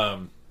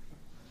I'm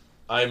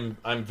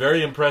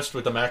very impressed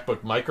with the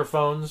MacBook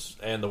microphones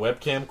and the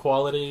webcam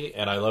quality,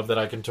 and I love that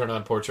I can turn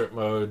on portrait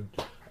mode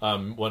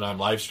when I'm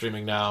live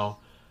streaming now.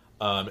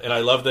 And I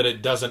love that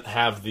it doesn't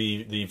have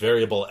the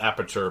variable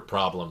aperture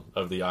problem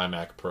of the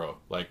iMac Pro.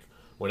 Like,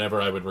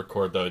 whenever I would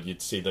record, though,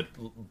 you'd see the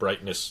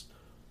brightness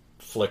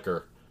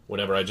flicker.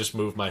 Whenever I just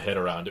moved my head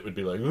around, it would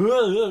be like,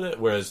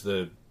 whereas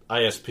the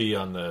ISP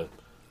on the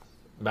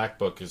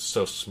MacBook is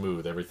so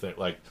smooth. Everything,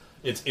 like,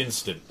 it's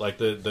instant. Like,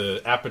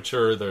 the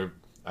aperture,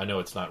 I know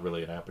it's not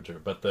really an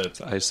aperture, but the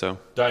ISO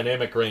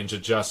dynamic range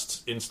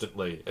adjusts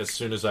instantly as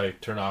soon as I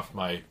turn off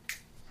my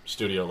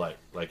studio light.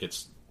 Like,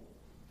 it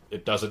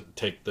doesn't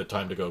take the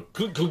time to go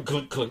clink, clink,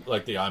 clink, clink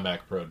like the iMac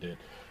Pro did.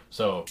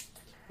 So,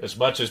 as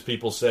much as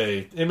people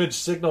say, image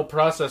signal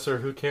processor,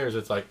 who cares?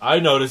 It's like, I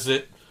notice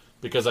it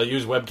because I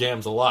use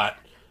webcams a lot,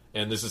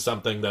 and this is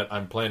something that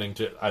I'm planning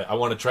to... I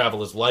want to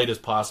travel as light as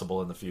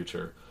possible in the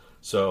future.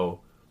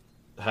 So,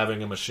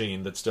 having a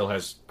machine that still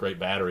has great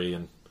battery,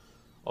 and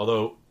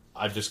although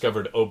I've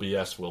discovered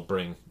OBS will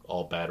bring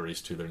all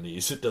batteries to their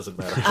knees, it doesn't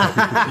matter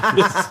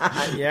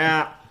how.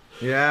 Yeah.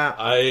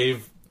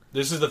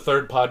 This is the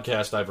third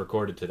podcast I've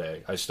recorded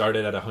today. I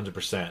started at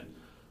 100%,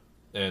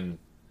 and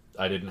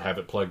I didn't have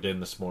it plugged in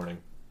this morning.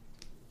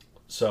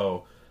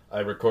 So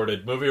I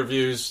recorded movie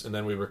reviews, and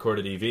then we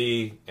recorded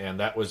EV, and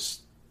that was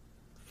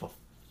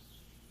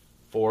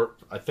 4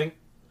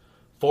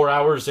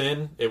 hours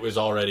in. It was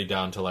already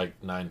down to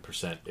like 9%,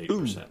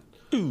 8%.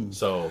 Ooh.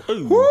 So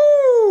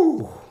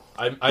Woo!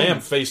 I am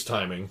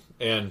FaceTiming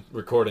and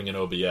recording in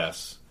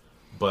OBS,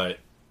 but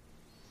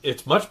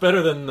it's much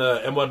better than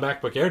the M1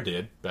 MacBook Air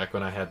did back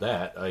when I had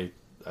that. I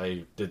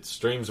did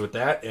streams with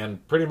that,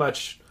 and pretty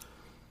much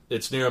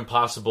it's near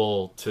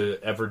impossible to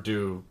ever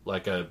do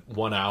like a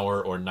 1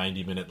 hour or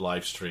 90-minute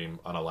live stream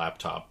on a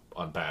laptop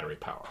on battery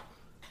power.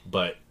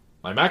 But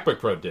my MacBook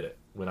Pro did it.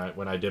 When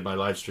I did my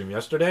live stream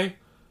yesterday,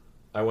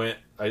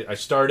 I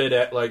started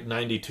at like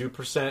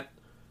 92%,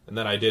 and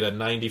then I did a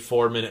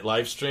 94-minute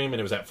live stream, and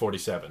it was at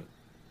 47.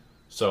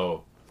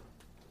 So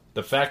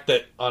the fact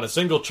that on a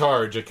single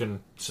charge it can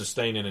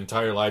sustain an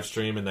entire live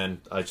stream, and then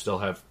I still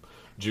have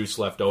juice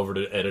left over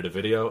to edit a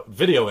video.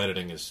 Video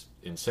editing is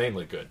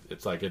insanely good.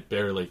 It's like it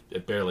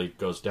barely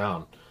goes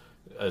down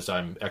as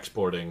I'm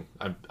exporting.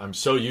 I'm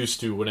so used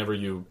to whenever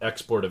you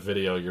export a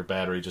video, your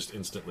battery just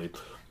instantly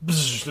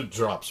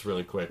drops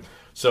really quick.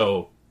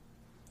 So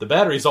the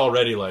battery's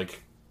already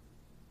like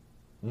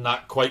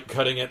not quite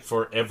cutting it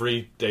for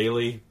every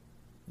daily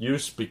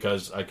use,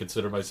 because I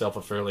consider myself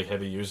a fairly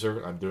heavy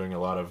user. I'm doing a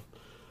lot of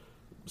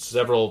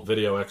several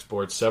video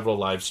exports, several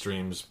live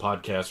streams,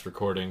 podcast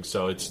recording.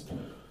 So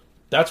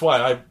that's why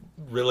I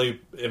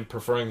really am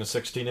preferring the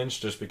 16-inch,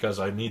 just because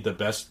I need the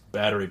best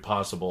battery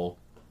possible,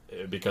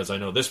 because I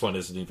know this one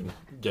isn't even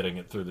getting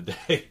it through the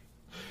day.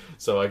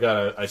 So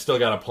I still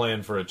got a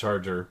plan for a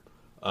charger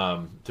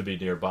to be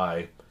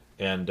nearby.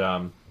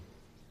 And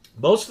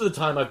most of the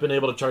time I've been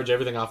able to charge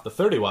everything off the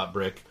 30-watt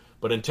brick,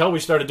 but until we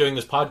started doing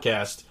this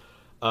podcast,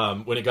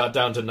 when it got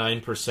down to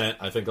 9%,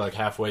 I think like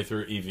halfway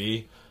through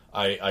EV,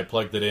 I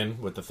plugged it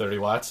in with the 30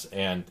 watts,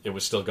 and it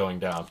was still going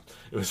down.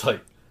 It was like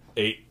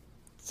 8,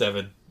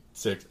 7,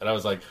 6, and I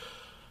was like,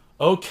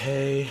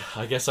 okay,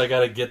 I guess I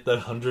gotta get the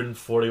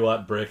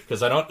 140-watt brick,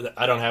 because I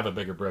don't have a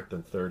bigger brick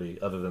than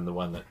 30, other than the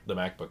one that the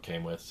MacBook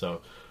came with.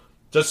 So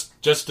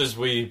just as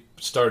we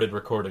started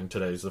recording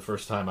today is the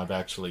first time I've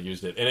actually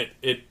used it, and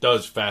it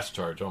does fast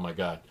charge. Oh my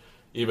god!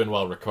 Even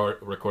while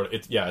recording,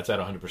 it's at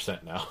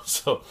 100% now.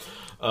 So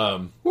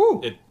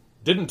it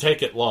didn't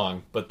take it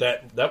long, but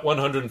that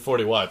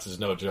 140 watts is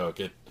no joke.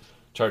 It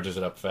charges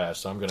it up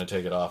fast. So I'm going to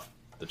take it off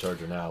the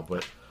charger now,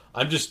 but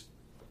I'm just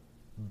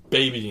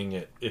babying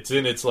it. It's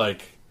in its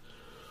like,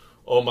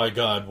 oh my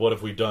god, what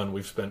have we done?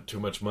 We've spent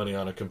too much money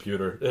on a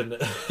computer,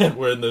 and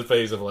we're in the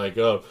phase of like,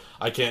 oh,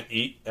 I can't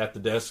eat at the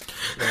desk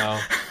now.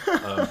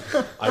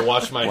 I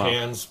wash my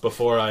hands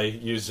before I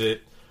use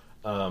it.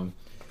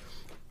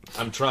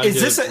 I'm trying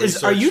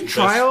Are you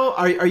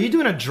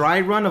doing a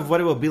dry run of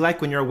what it will be like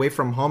when you're away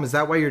from home? Is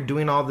that why you're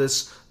doing all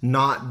this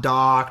not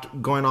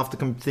docked, going off the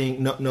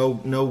thing, no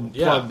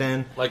plugged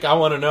in? Like, I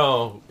want to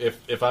know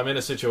if I'm in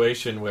a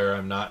situation where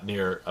I'm not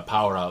near a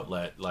power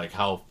outlet, like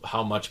how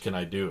much can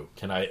I do?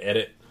 Can I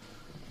edit?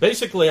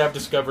 Basically, I've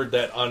discovered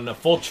that on a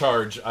full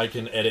charge, I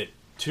can edit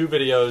 2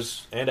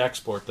 videos and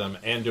export them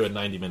and do a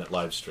 90-minute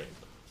live stream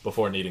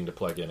before needing to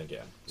plug in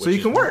again. So you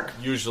can work.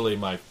 Usually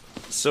my...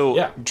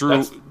 So,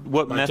 Drew,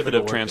 what method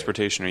of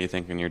transportation are you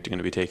thinking you're going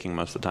to be taking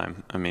most of the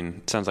time? I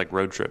mean, it sounds like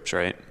road trips,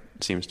 right?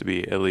 It seems to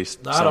be at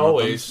least not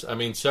always. I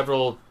mean,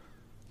 several...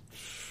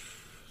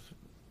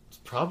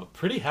 Probably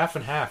pretty half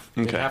and half.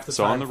 Okay, half the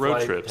so time on the road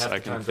flight, trips, I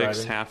can fix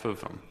driving. half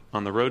of them.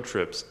 On the road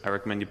trips, I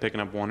recommend you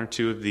picking up 1 or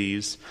 2 of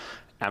these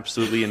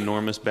absolutely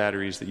enormous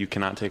batteries that you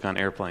cannot take on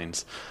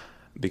airplanes,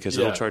 because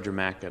it'll charge your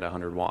Mac at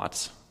 100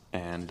 watts,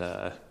 and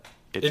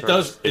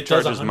it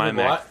charges my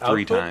Mac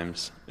 3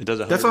 times. It does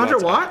 100 That's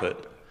 100 watt?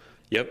 Output.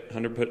 Yep,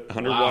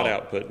 100 watt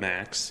output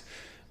max.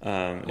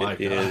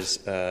 It is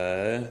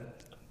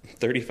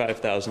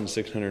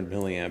 35,600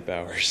 milliamp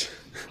hours.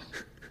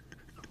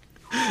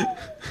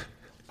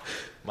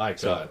 My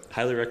God.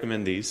 Highly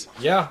recommend these.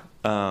 Yeah.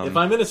 If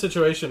I'm in a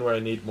situation where I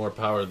need more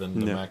power than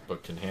the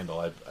MacBook can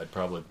handle, I'd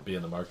probably be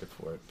in the market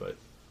for it. But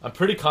I'm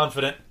pretty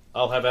confident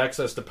I'll have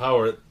access to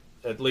power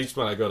at least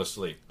when I go to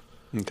sleep.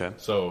 Okay.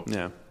 So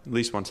yeah, at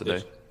least once a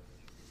day.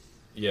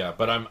 Yeah,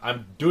 but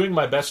I'm doing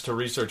my best to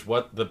research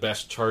what the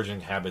best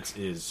charging habits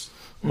is.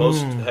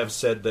 Most have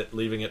said that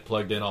leaving it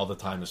plugged in all the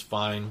time is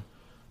fine.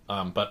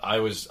 But I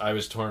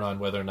was torn on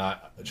whether or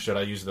not should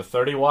I use the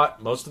 30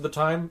 watt most of the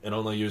time and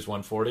only use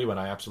 140 when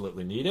I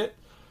absolutely need it.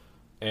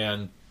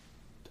 And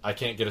I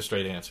can't get a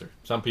straight answer.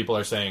 Some people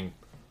are saying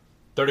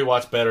 30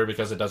 watts better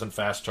because it doesn't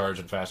fast charge,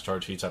 and fast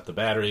charge heats up the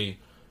battery.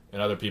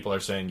 And other people are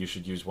saying you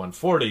should use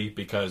 140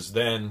 because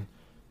then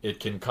it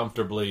can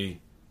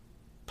comfortably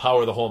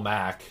power the whole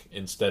Mac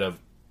instead of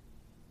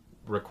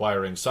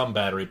requiring some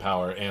battery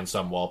power and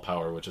some wall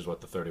power, which is what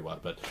the 30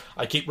 watt. But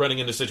I keep running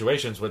into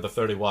situations where the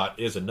 30 watt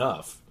is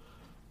enough.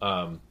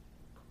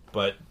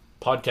 But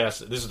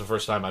this is the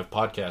first time I've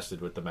podcasted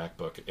with the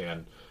MacBook,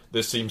 and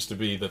this seems to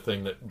be the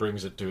thing that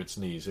brings it to its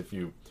knees. If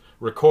you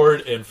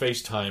record and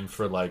FaceTime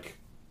for like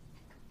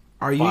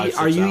Are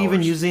you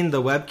even using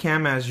the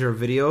webcam as your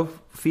video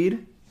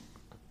feed?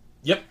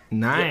 Yep.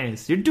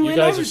 Nice. Yep. You're doing. You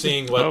guys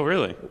everything. are seeing what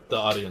really? The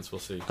audience will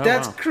see.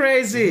 That's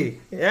crazy.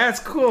 Yeah, it's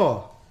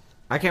cool.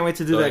 I can't wait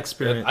to do that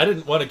experiment. I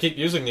didn't want to keep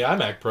using the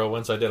iMac Pro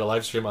once I did a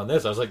live stream on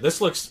this. I was like,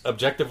 this looks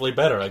objectively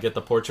better. I get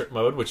the portrait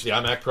mode, which the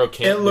iMac Pro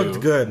can't do. It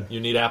looked good. You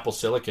need Apple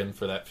Silicon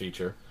for that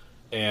feature.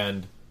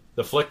 And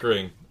the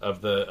flickering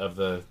of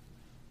the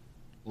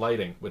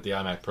lighting with the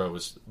iMac Pro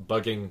was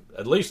bugging.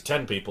 At least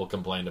 10 people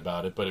complained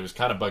about it, but it was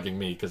kind of bugging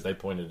me because they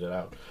pointed it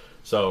out.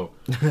 So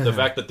the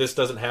fact that this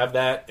doesn't have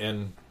that,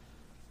 and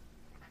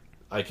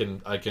I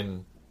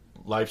can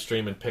live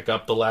stream and pick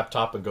up the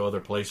laptop and go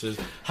other places.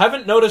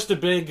 Haven't noticed a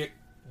big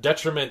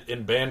detriment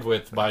in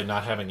bandwidth by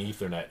not having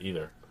Ethernet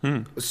either.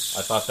 I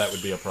thought that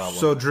would be a problem.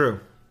 So, Drew.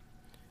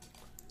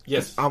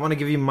 Yes. I want to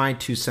give you my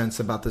 2 cents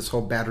about this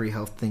whole battery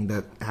health thing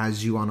that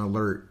has you on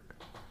alert.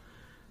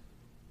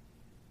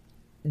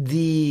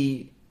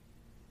 The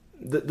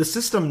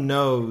system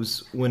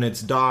knows when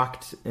it's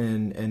docked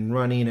and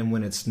running and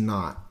when it's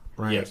not,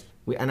 right? Yes.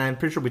 And I'm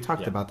pretty sure we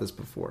talked about this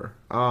before.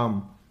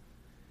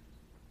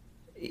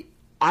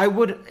 I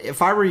would,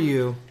 if I were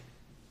you.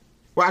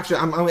 Well, actually,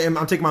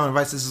 I'm taking my own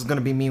advice. This is going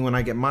to be me when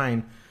I get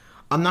mine.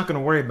 I'm not going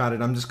to worry about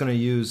it. I'm just going to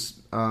use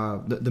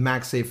the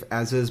MagSafe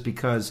as is,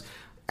 because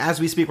as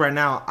we speak right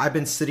now, I've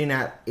been sitting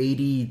at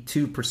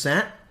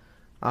 82%,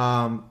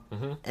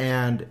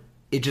 and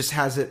it just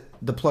has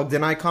the plugged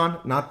in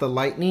icon, not the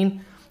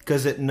lightning,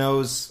 because it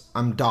knows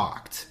I'm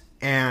docked.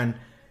 And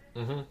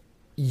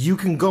you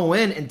can go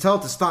in and tell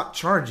it to stop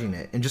charging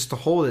it and just to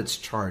hold its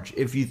charge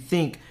if you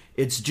think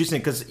it's juicing,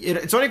 because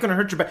it's only going to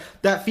hurt your battery.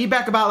 That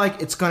feedback about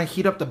like it's going to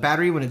heat up the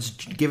battery when it's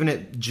giving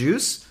it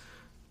juice.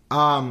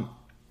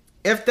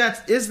 If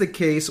that is the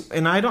case,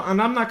 and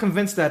I'm not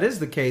convinced that is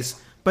the case,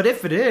 but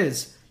if it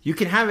is, you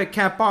can have it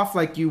cap off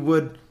like you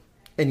would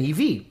an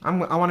EV.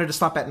 I wanted to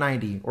stop at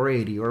 90 or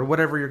 80 or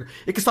whatever.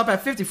 It can stop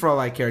at 50 for all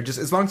I care, just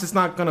as long as it's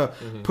not going to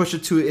push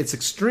it to its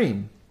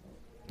extreme.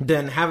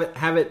 Then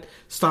have it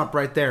stop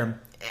right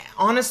there.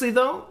 Honestly,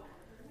 though,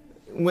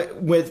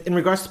 with in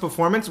regards to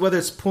performance, whether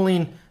it's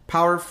pulling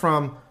power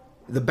from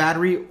the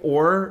battery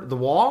or the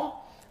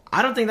wall,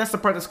 I don't think that's the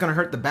part that's going to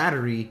hurt the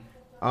battery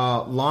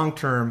long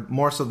term,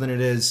 more so than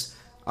it is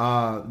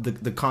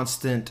the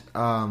constant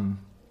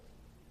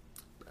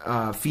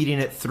feeding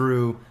it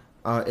through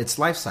its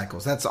life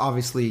cycles. That's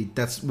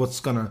what's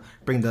going to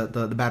bring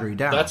the battery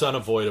down. That's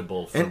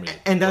unavoidable for me.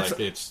 And that's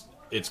like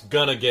it's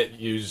gonna get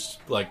used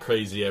like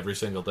crazy every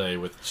single day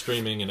with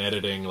streaming and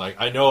editing. Like,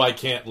 I know I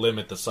can't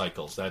limit the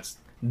cycles. That's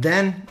a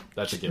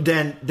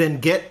given. Then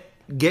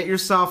get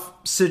yourself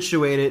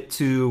situated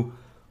to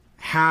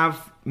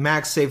have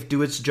MagSafe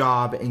do its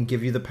job and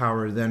give you the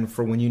power then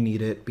for when you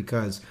need it,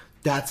 because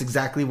that's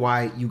exactly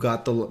why you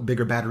got the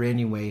bigger battery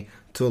anyway,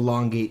 to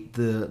elongate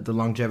the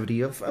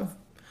longevity of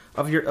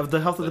the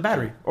health of the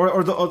battery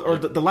or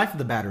the life of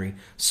the battery.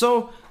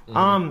 So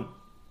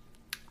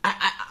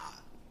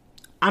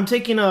I'm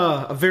taking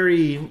a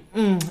very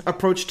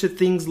approach to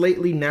things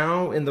lately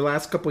now in the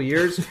last couple of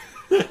years.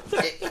 What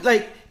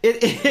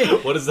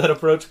is that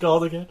approach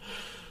called again?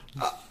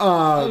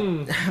 A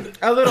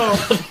little.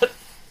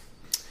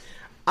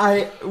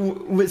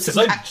 Because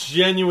I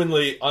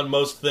genuinely, on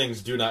most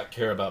things, do not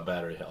care about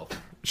battery health.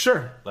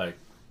 Sure. Like,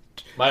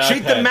 my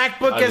treat iPad, the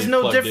MacBook as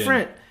no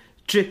different.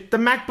 The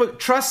MacBook,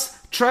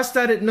 trust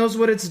that it knows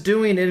what it's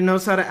doing. It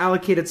knows how to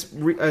allocate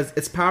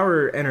its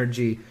power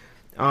energy.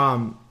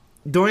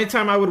 The only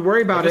time I would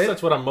worry about I guess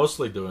that's what I'm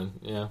mostly doing.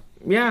 Yeah.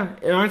 Yeah.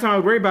 The only time I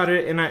would worry about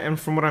it, and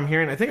from what I'm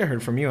hearing, I think I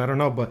heard from you. I don't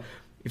know, but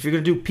if you're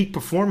gonna do peak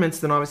performance,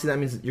 then obviously that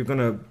means you're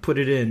gonna put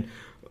it in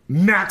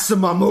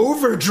maximum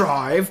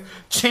overdrive,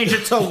 change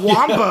it to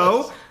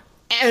Wombo,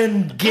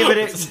 and give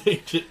it.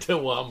 Change it to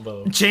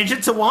Wombo. Change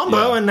it to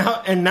Wombo,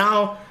 yeah. and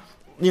now,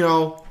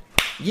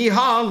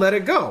 yeehaw, let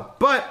it go.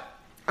 But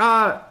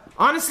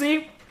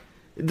honestly,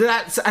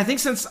 I think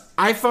since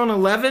iPhone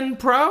 11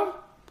 Pro,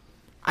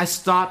 I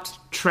stopped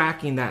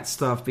tracking that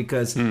stuff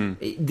because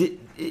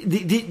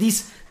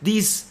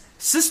these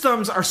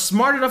systems are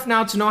smart enough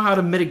now to know how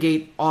to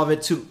mitigate all of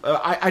it.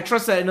 I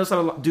trust that it knows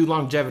how to do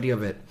longevity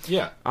of it.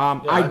 Yeah,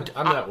 I'm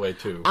that way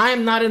too. I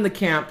am not in the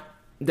camp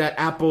that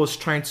Apple is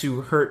trying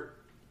to hurt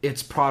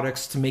its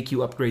products to make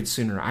you upgrade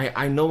sooner.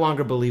 I no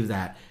longer believe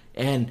that,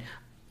 and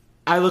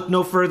I look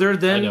no further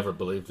than. I never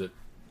believed it,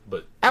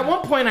 but at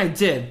one point I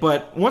did.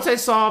 But once I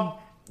saw.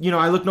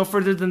 I look no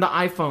further than the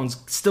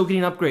iPhones still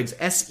getting upgrades.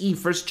 SE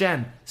first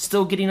gen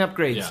still getting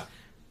upgrades. Yeah.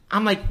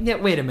 I'm like, yeah,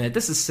 wait a minute,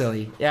 this is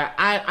silly. Yeah,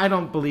 I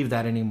don't believe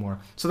that anymore.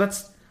 So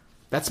that's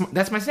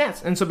my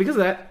stance. And so because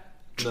of that,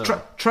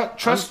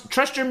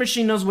 trust your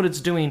machine knows what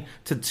it's doing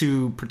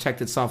to protect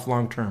itself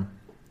long term.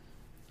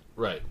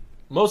 Right.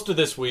 Most of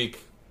this week,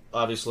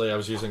 obviously, I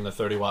was using the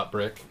 30-watt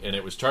brick, and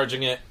it was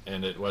charging it,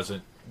 and it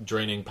wasn't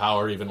draining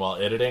power even while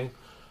editing.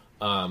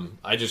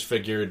 I just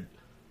figured.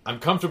 I'm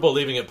comfortable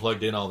leaving it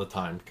plugged in all the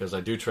time because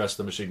I do trust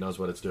the machine knows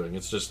what it's doing.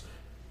 It's just,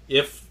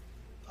 if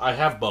I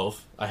have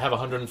both, I have a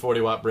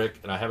 140-watt brick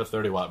and I have a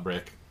 30-watt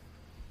brick,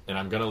 and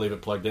I'm going to leave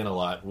it plugged in a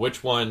lot,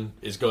 which one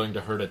is going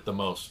to hurt it the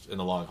most in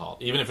the long haul,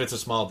 even if it's a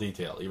small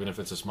detail, even if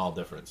it's a small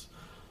difference.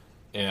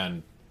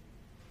 And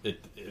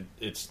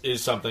it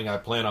is something I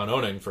plan on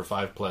owning for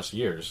 5+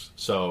 years.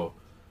 So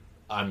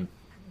I'm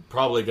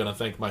probably going to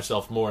thank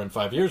myself more in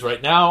 5 years.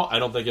 Right now, I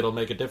don't think it'll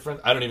make a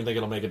difference. I don't even think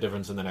it'll make a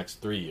difference in the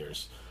next 3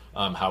 years,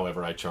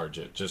 however I charge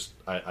it.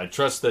 I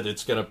trust that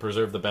it's going to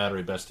preserve the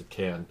battery best it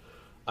can.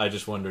 I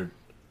just wondered,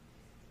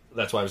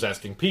 that's why I was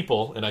asking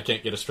people, and I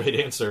can't get a straight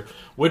answer,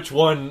 which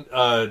one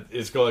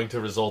is going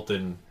to result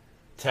in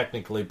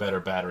technically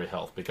better battery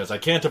health, because I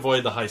can't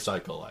avoid the high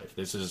cycle life.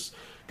 This is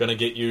going to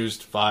get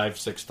used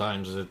 5-6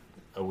 times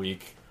a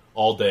week,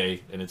 all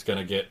day, and it's going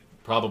to get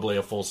probably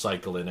a full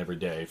cycle in every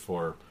day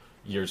for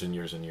years and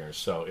years and years.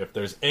 So if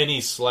there's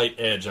any slight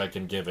edge I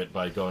can give it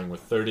by going with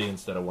 30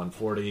 instead of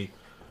 140,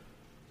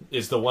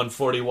 is the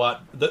 140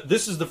 watt.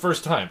 This is the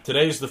first time.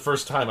 Today is the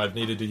first time I've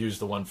needed to use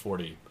the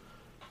 140.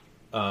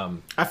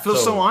 I feel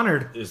so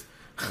honored. Is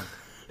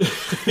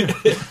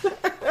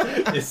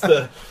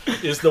the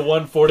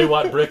 140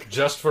 watt brick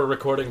just for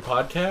recording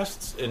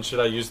podcasts? And should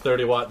I use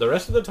 30 watt the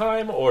rest of the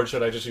time, or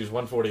should I just use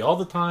 140 all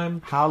the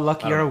time? How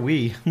lucky are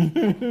we?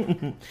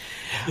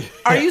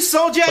 Are you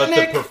sold yet,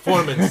 Nick? But the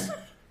performance.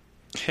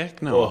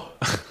 Heck no.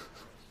 Oh.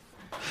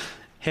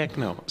 Heck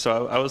no.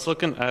 So I was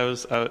looking.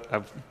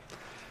 I've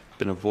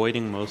been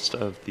avoiding most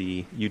of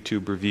the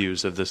YouTube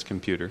reviews of this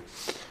computer.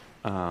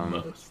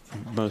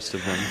 Most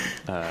of them,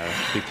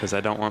 because I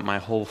don't want my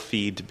whole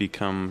feed to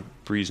become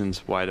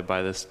reasons why to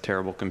buy this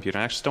terrible computer.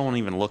 I just don't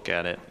even look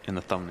at it in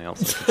the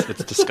thumbnails.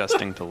 It's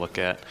disgusting to look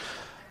at.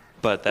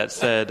 But that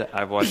said,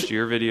 I've watched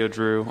your video,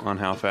 Drew, on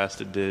how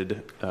fast it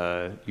did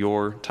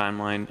your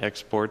timeline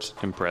exports.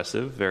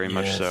 Impressive, very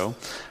much so.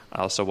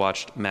 I also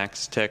watched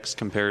Max Tech's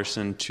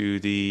comparison to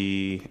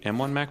the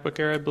M1 MacBook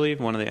Air, I believe,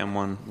 one of the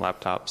M1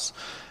 laptops.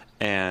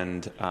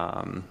 And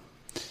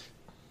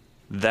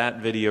that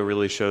video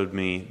really showed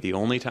me the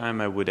only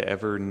time I would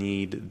ever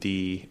need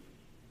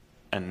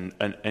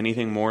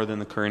anything more than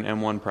the current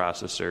M1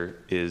 processor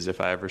is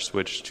if I ever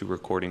switch to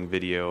recording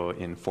video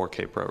in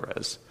 4K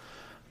ProRes.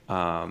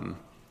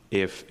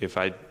 If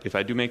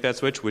I do make that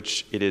switch,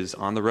 which it is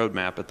on the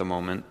roadmap at the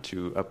moment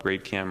to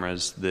upgrade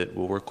cameras that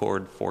will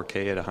record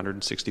 4K at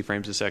 160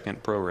 frames a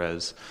second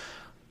ProRes,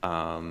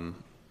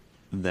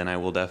 then I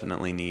will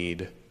definitely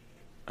need,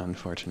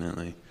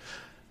 unfortunately,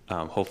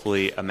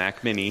 hopefully a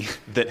Mac Mini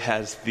that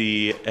has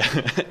the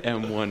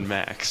M1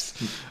 Max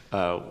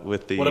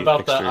with the. What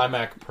about extra, the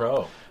iMac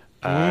Pro?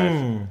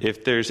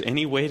 If there's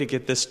any way to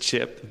get this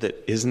chip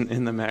that isn't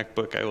in the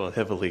MacBook, I will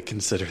heavily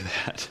consider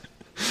that.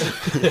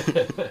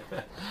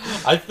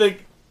 I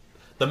think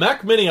the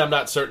Mac Mini, I'm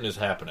not certain is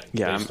happening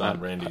based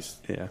on Randy's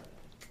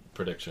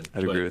prediction.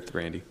 I'd agree with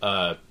Randy.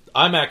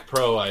 iMac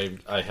Pro,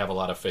 I have a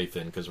lot of faith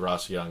in because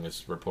Ross Young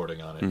is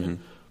reporting on it. Mm-hmm. And,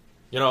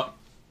 you know,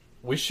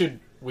 we should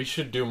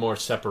do more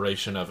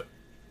separation of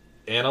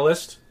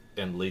analyst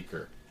and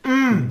leaker.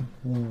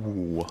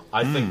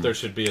 I think there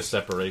should be a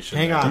separation.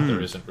 Hang on.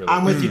 There isn't really.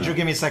 I'm with you, Drew.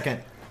 Give me a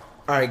second.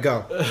 All right,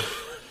 go.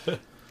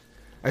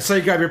 I saw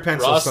you grab your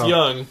pencil. Ross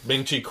Young,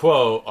 Ming-Chi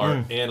Kuo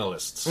are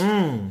analysts.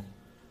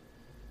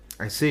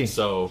 I see.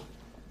 So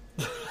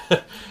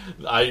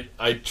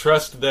I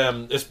trust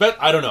them.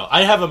 I don't know.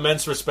 I have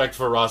immense respect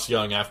for Ross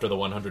Young after the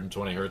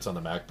 120 hertz on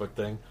the MacBook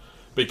thing,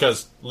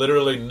 because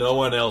literally no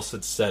one else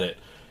had said it.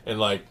 And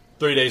like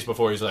 3 days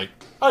before, he's like,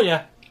 "Oh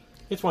yeah,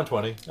 it's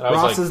 120." And I was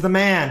Ross like, is the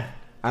man.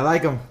 I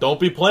like him. Don't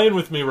be playing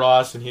with me,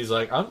 Ross. And he's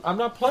like, I'm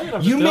not playing.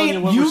 I'm just telling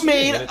you what we're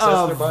seeing. And it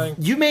says they're buying.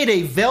 You made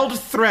a veiled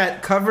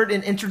threat covered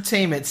in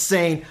entertainment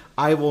saying,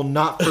 I will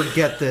not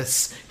forget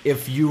this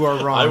if you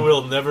are wrong. I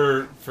will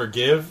never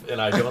forgive, and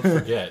I don't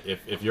forget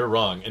if you're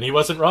wrong. And he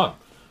wasn't wrong.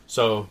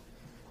 So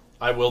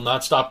I will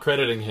not stop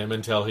crediting him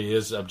until he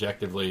is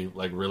objectively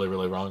like really,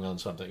 really wrong on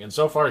something. And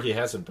so far, he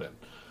hasn't been.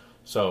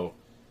 So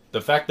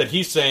the fact that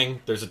he's saying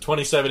there's a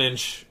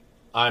 27-inch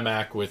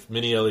iMac with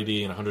mini LED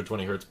and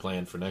 120 hertz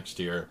planned for next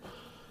year,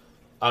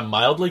 I'm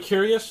mildly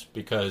curious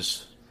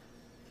because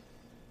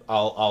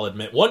I'll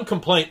admit one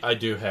complaint I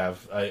do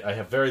have. I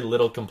have very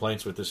little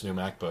complaints with this new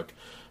MacBook.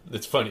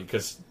 It's funny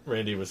because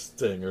Randy was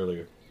saying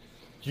earlier,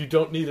 you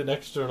don't need an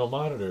external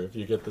monitor if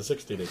you get the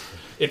 16-inch.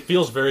 It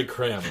feels very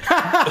cramped.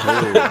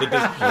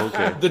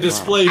 The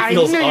display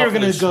feels I knew you were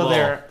going to go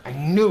there. I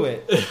knew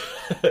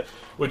it.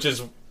 Which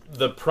is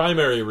the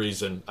primary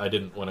reason I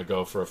didn't want to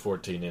go for a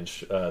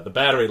 14-inch. The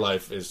battery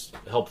life is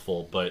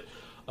helpful, but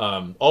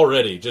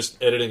already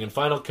just editing in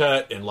Final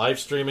Cut and live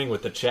streaming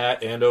with the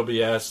chat and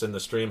OBS and the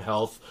stream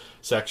health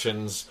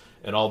sections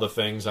and all the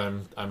things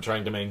I'm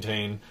trying to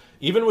maintain.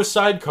 Even with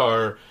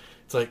Sidecar,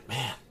 it's like,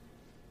 man,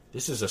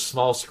 this is a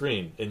small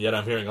screen, and yet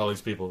I'm hearing all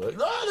these people like,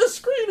 the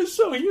screen is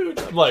so huge.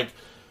 I'm like,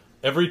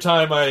 every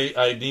time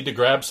I need to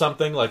grab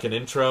something like an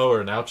intro or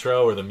an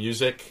outro or the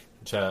music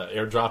to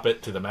airdrop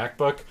it to the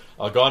MacBook,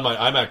 I'll go on my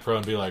iMac Pro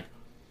and be like,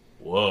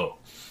 whoa,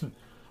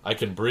 I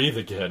can breathe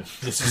again.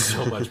 This is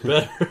so much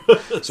better.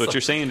 So what you're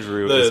saying,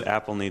 Drew, is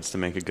Apple needs to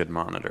make a good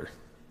monitor.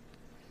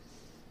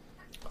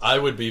 I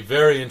would be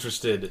very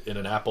interested in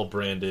an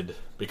Apple-branded,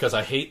 because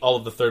I hate all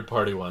of the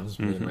third-party ones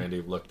me and Randy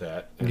have looked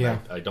at. And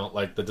I don't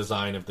like the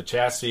design of the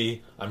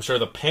chassis. I'm sure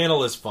the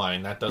panel is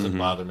fine. That doesn't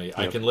bother me. Yep.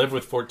 I can live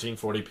with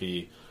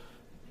 1440p.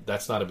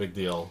 That's not a big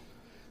deal.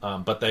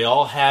 But they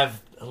all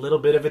have a little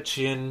bit of a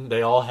chin.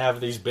 They all have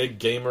these big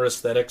gamer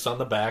aesthetics on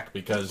the back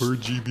because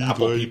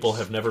Apple people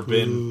have never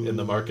been in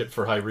the market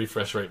for high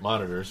refresh rate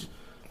monitors.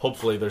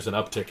 Hopefully there's an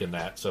uptick in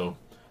that, so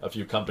a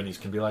few companies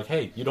can be like,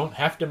 hey, you don't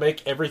have to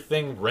make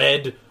everything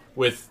red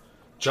with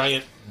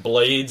giant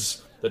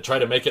blades that try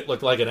to make it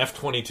look like an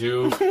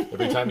F-22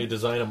 every time you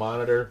design a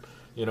monitor.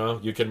 You know,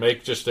 you can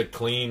make just a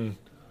clean,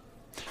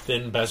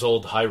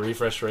 thin-bezeled, high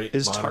refresh rate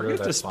Is monitor.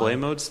 Target display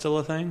mode still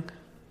a thing?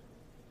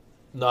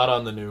 Not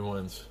on the new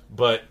ones,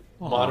 but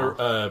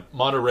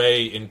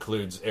Monterey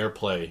includes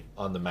AirPlay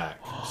on the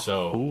Mac.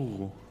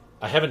 So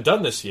I haven't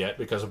done this yet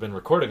because I've been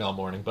recording all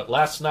morning, but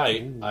last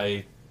night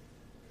I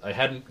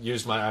hadn't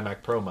used my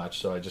iMac Pro much,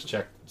 so I just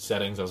checked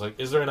settings. I was like,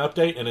 is there an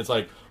update? And it's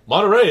like,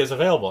 Monterey is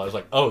available. I was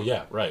like, oh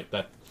yeah, right,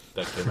 that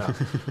came out.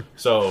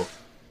 So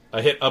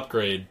I hit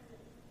upgrade.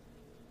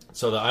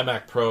 So the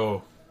iMac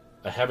Pro,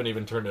 I haven't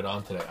even turned it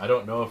on today. I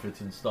don't know if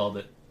it's installed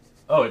it.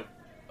 It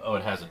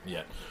hasn't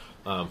yet.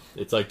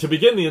 It's like to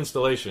begin the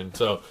installation,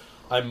 so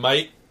I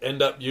might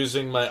end up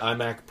using my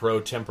iMac Pro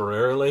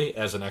temporarily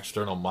as an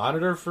external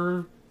monitor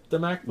for the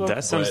MacBook.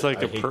 That sounds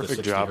like a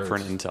perfect job for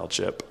an Intel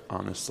chip,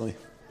 honestly.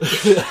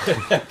 This is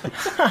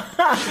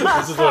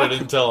what an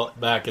Intel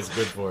Mac is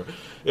good for.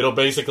 It'll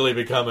basically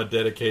become a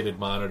dedicated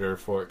monitor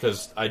for,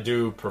 because I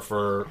do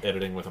prefer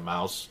editing with a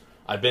mouse.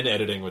 I've been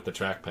editing with the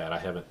trackpad. I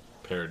haven't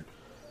paired.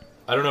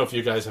 I don't know if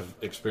you guys have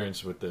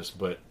experience with this,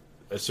 but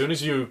as soon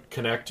as you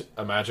connect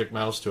a Magic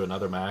Mouse to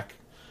another Mac,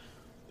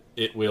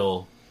 it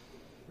will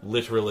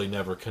literally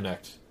never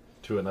connect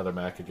to another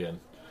Mac again.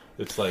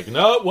 It's like,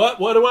 no, what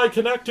do I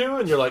connect to?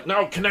 And you're like,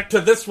 no, connect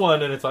to this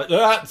one. And it's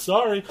like,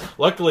 sorry.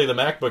 Luckily, the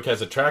MacBook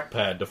has a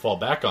trackpad to fall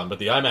back on, but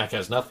the iMac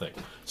has nothing.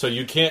 So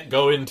you can't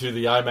go into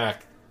the iMac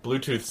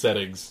Bluetooth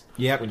settings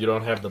when you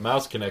don't have the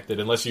mouse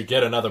connected unless you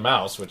get another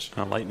mouse, which...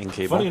 A lightning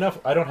cable. Funny enough,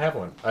 I don't have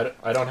one.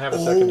 I don't have a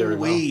secondary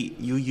mouse. Wait,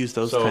 you use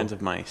those kinds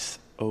of mice.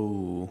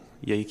 Oh,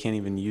 yeah, you can't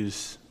even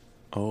use...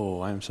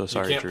 Oh, I'm so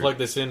sorry, Drew. You can't plug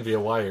this in via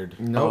wired.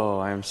 Nope. Oh,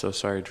 I am so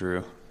sorry,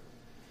 Drew.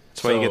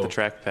 That's why you get the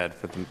trackpad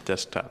for the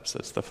desktops.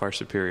 That's the far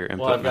superior input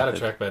Well, I've got a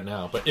trackpad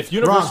now. But if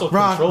universal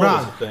control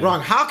is a thing... Wrong.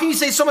 How can you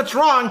say so much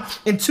wrong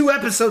in 2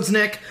 episodes,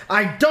 Nick?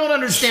 I don't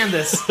understand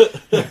this.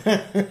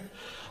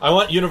 I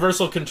want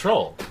universal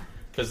control.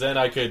 Because then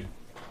I could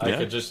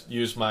just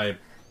use my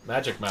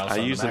Magic Mouse on the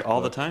MacBook. I use it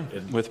all the time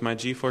with my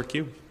G4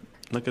 Cube.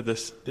 Look at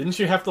this. Didn't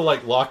you have to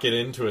lock it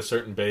into a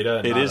certain beta?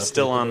 And it is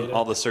still on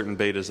all the certain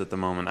betas at the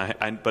moment.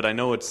 But I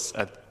know it's...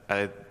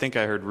 I think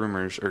I heard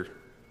rumors, or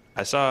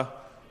I saw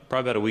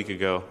probably about a week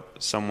ago,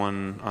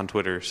 someone on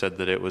Twitter said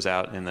that it was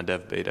out in the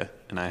dev beta,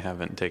 and I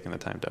haven't taken the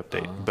time to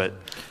update. But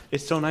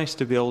it's so nice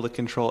to be able to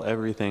control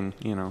everything,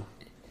 you know.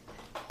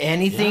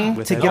 Anything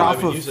to get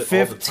off of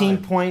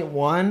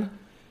 15.1,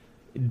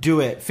 do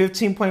it.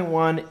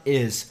 15.1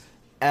 is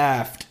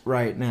effed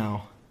right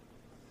now.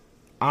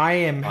 I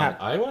am on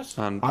iOS?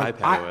 On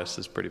iPadOS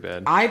is pretty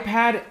bad.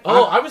 iPad.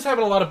 I was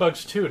having a lot of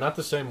bugs too. Not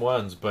the same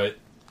ones, but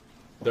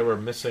there were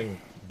missing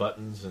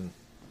buttons and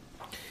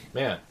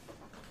man,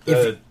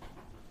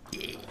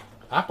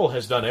 Apple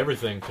has done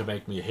everything to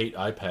make me hate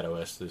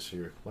iPadOS this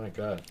year. My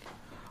God,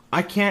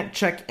 I can't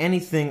check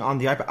anything on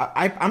the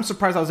iPad. I'm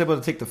surprised I was able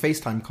to take the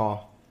FaceTime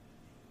call.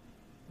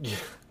 Yeah,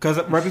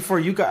 because right before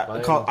you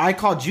got called, I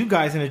called you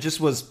guys and it just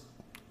was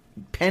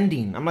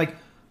pending. I'm like,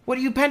 what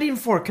are you pending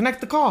for?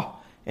 Connect the call.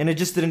 And it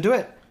just didn't do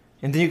it.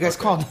 And then you guys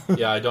called.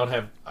 Yeah, I don't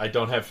have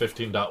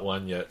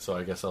 15.1 yet, so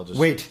I guess I'll just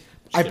wait.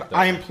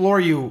 I implore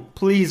you,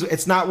 please.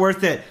 It's not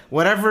worth it.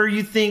 Whatever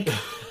you think,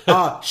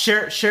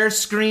 share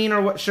screen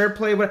or share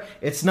play.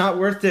 It's not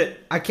worth it.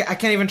 I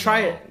can't even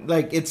try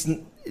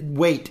it.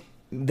 Wait.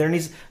 There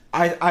needs.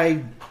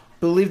 I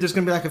believe there's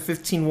gonna be like a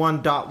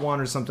 15.1.1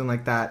 or something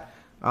like that.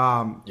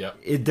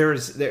 There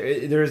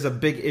is a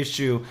big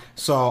issue.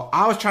 So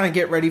I was trying to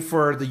get ready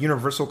for the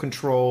universal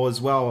control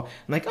as well.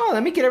 I'm like,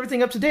 let me get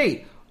everything up to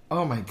date.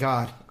 Oh my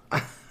God.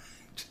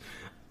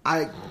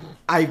 I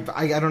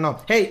don't know.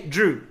 Hey,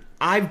 Drew,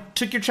 I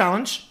took your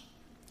challenge.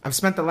 I've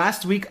spent the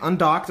last week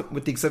undocked,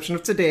 with the exception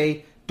of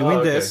today,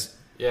 doing this.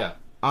 Yeah.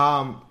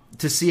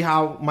 To see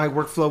how my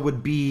workflow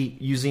would be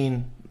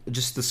using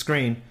just the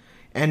screen.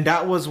 And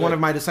that was one of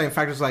my deciding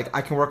factors. Like,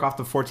 I can work off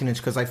the 14-inch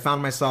because I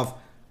found myself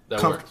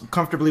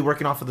comfortably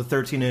working off of the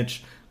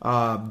 13-inch,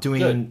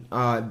 doing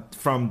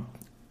from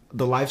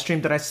the live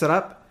stream that I set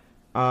up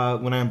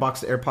when I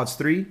unboxed the AirPods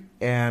 3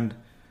 and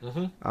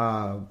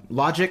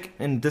Logic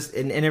and this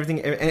and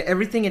everything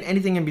and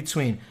anything in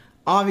between.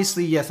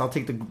 Obviously, yes, I'll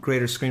take the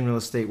greater screen real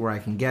estate where I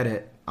can get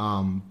it.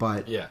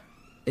 But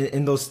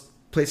in those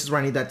places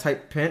where I need that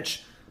tight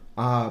pinch,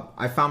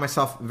 I found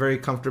myself very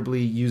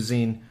comfortably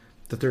using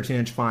the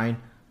 13-inch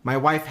fine. My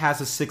wife has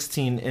a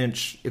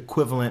 16-inch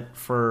equivalent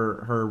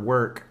for her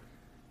work.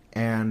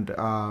 And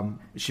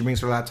she brings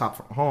her laptop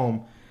from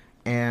home,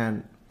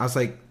 and I was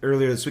like,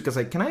 earlier this week, I was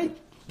like, can I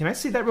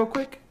see that real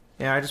quick?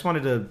 Yeah, I just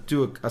wanted to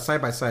do a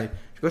side-by-side.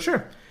 She goes,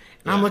 sure.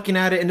 And I'm looking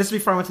at it, and this is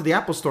before I went to the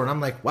Apple store, and I'm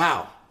like,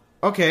 wow,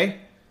 okay,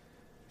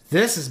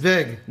 this is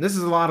big. This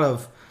is a lot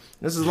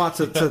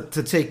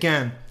to take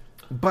in.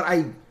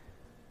 But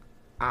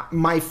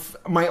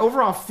my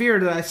overall fear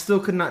that I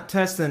still could not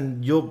test,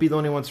 and you'll be the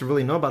only one to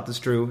really know about this,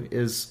 Drew,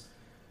 is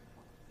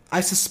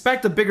I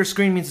suspect a bigger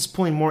screen means it's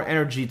pulling more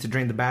energy to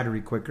drain the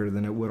battery quicker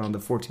than it would on the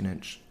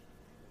 14-inch.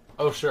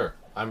 Oh, sure.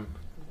 I'm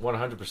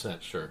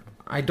 100% sure.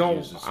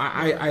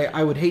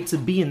 I would hate to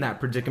be in that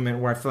predicament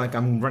where I feel like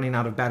I'm running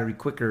out of battery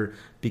quicker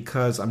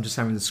because I'm just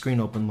having the screen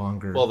open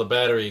longer. Well, the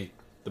battery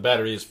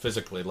is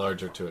physically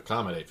larger to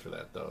accommodate for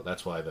that, though.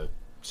 That's why the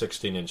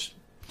 16-inch...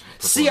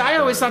 See, I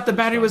always thought the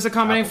battery was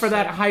accommodating for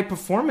that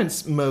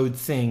high-performance mode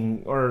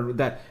thing, or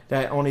that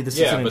only the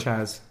 16-inch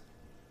has.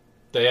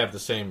 They have the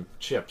same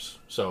chips,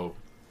 so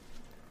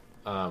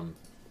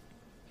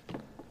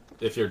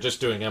if you're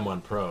just doing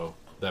M1 Pro,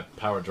 that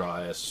power draw,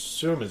 I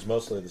assume, is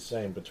mostly the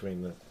same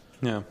between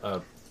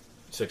the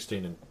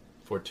 16 and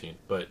 14.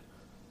 But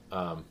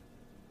I'm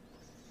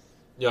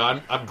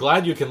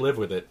glad you can live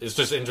with it. It's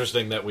just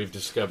interesting that we've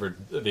discovered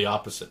the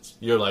opposites.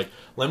 You're like,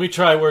 let me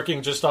try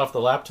working just off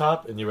the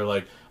laptop, and you were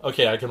like,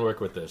 okay, I can work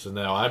with this. And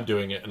now I'm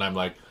doing it, and I'm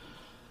like,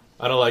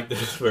 I don't like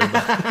this very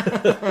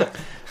much.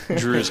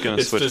 Drew's going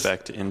to switch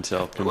back to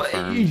Intel,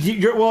 confirmed.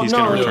 He's going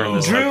to return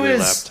this ugly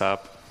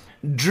laptop.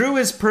 Drew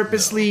is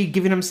purposely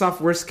giving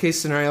himself worst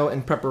case scenario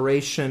in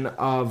preparation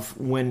of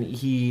when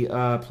he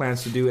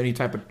plans to do any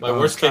type of My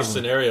worst case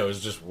scenario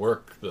is just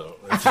work, though.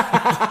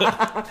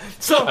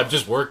 So I'm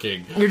just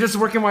working. You're just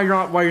working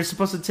while you're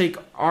supposed to take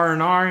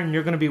R&R, and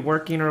you're going to be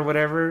working or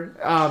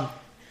whatever.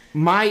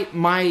 My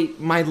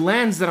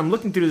lens that I'm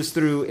looking through this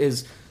through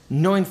is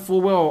knowing full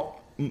well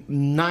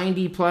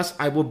 90 plus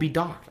I will be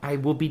docked.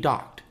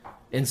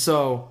 And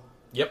so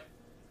yep.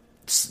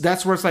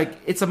 That's where it's like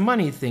it's a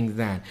money thing.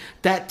 Then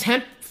that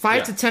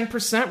 5 to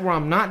 10% where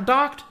I'm not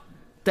docked,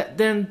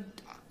 then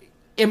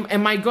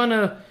am I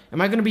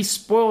gonna be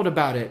spoiled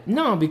about it?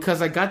 No,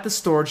 because I got the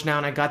storage now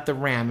and I got the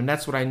RAM, and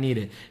that's what I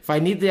needed. If I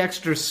need the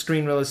extra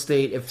screen real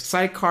estate, if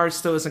Sidecar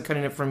still isn't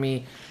cutting it for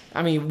me,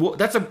 I mean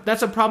that's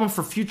a problem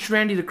for future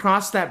Andy to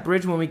cross that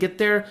bridge when we get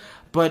there.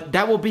 But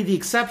that will be the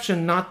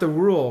exception, not the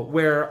rule.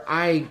 Where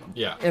I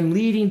am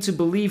leading to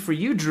believe for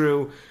you,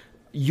 Drew,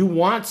 you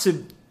want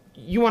to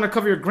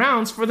cover your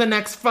grounds for the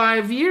next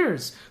 5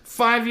 years.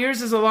 5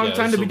 years is a long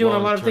time to be doing a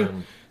lot of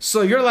things.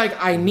 So you're like,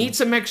 I need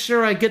to make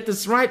sure I get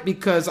this right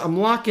because I'm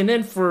locking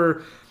in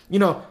for,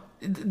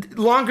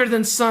 longer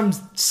than some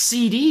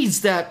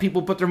CDs that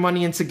people put their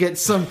money in to get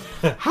some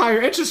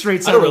higher interest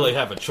rates. I don't really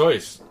have a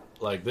choice.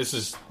 Like this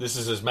is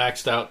as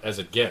maxed out as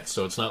it gets.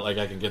 So it's not like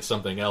I can get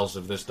something else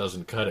if this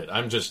doesn't cut it.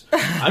 I'm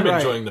right.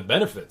 Enjoying the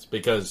benefits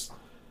because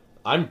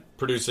I'm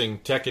producing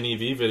tech and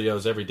EV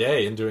videos every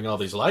day and doing all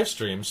these live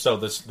streams. So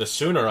the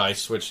sooner I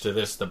switch to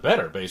this, the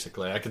better.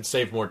 Basically, I can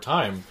save more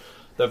time.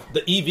 The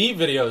EV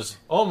videos,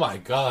 oh my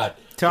god,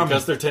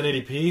 because they're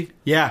 1080p.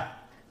 Yeah,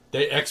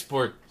 they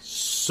export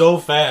so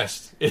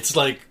fast. It's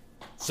like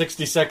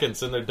 60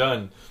 seconds and they're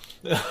done.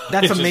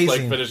 That's amazing. Just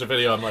like finish a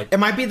video. I'm like, it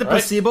might be the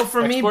placebo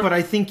for me, but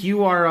I think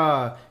you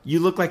are. You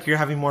look like you're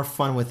having more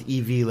fun with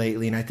EV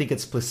lately, and I think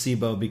it's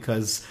placebo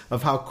because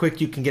of how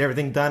quick you can get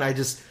everything done. I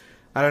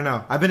don't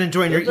know. I've been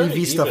enjoying your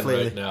EV stuff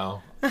lately. Right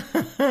now,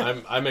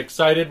 I'm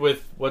excited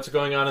with what's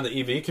going on in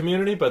the EV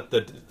community, but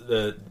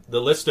the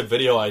list of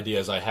video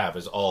ideas I have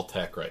is all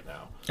tech right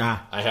now.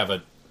 I have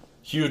a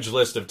huge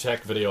list of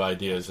tech video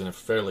ideas and a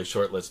fairly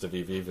short list of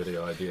EV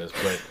video ideas,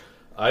 but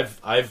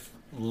I've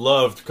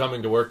loved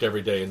coming to work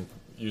every day and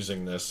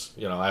using this.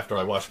 After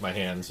I wash my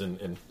hands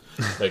and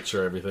make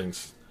sure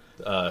everything's.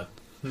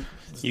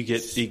 You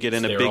get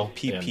in a big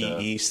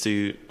PPE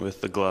suit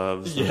with the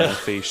gloves and the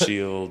face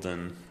shield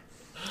and.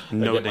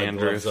 No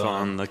dandruff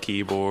on the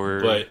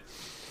keyboard. But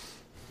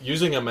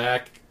using a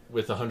Mac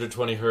with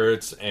 120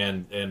 hertz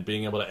and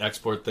being able to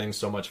export things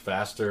so much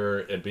faster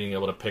and being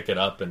able to pick it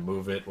up and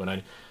move it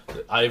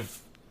I've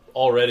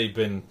already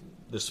been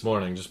this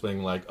morning just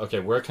being like, okay,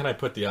 where can I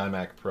put the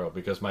iMac Pro?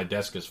 Because my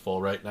desk is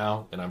full right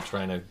now and I'm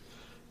trying to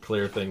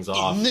clear things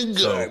off. In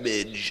the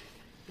garbage.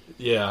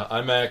 Yeah,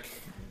 iMac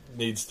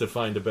needs to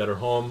find a better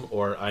home,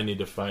 or I need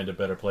to find a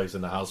better place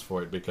in the house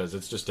for it because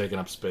it's just taking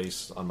up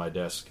space on my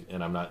desk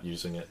and I'm not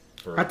using it.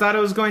 I thought it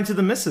was going to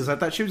the missus. I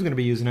thought she was going to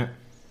be using it.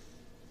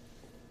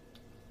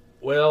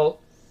 Well,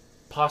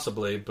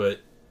 possibly, but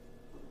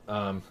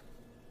I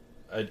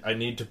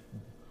need to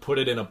put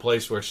it in a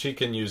place where she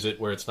can use it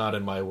where it's not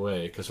in my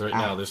way because right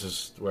now this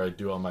is where I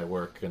do all my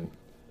work and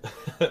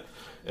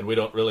and we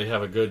don't really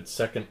have a good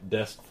second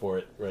desk for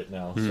it right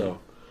now. So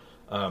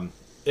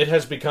it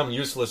has become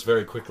useless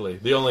very quickly.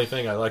 The only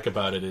thing I like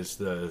about it is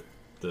the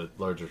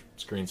larger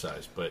screen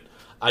size, but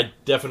I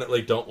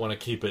definitely don't want to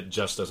keep it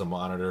just as a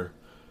monitor.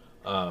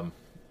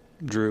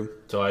 Drew,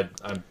 so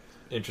I'm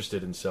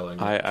interested in selling.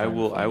 I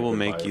will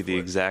make you the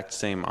exact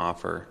same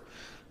offer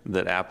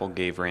that Apple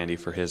gave Randy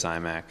for his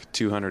iMac,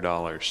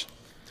 $200.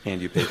 And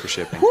you pay for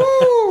shipping.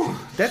 Woo!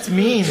 That's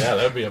mean. Yeah,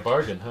 that would be a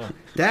bargain, huh?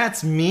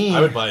 That's mean.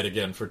 I would buy it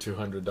again for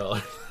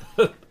 $200.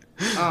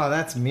 Oh,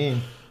 that's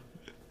mean.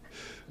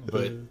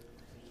 But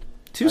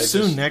too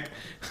soon, Nick.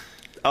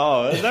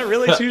 Oh, is that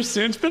really too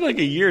soon? It's been like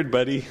a year,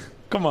 buddy.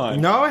 Come on.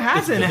 No, it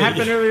hasn't. It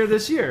happened earlier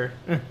this year.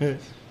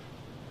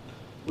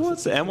 Well,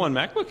 it's the M1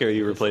 MacBook Air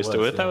you replaced it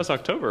with. That was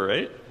October,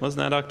 right? Wasn't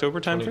that October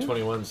time frame?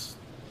 2021's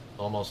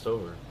almost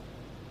over.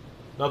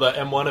 No, the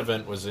M1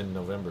 event was in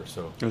November,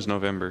 so... It was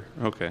November.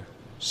 Okay.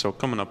 So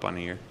coming up on a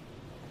year.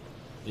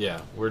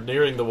 Yeah, we're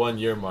nearing the 1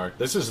 year mark.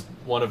 This is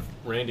one of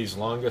Randy's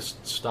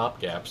longest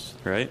stopgaps.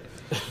 Right?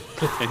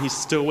 And he's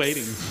still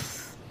waiting.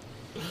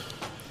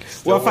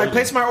 If I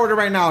place my order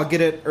right now, I'll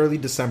get it early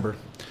December.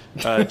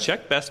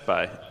 Check Best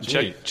Buy.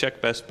 Check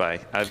Best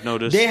Buy. I've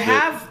noticed they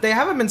have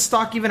them in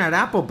stock even at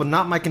Apple, but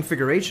not my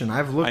configuration.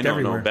 I've looked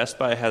everywhere. No, Best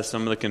Buy has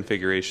some of the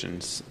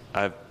configurations.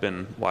 I've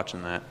been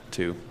watching that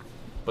too.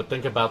 But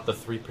think about the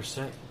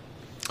 3%.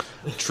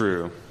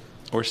 True.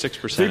 Or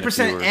 6%.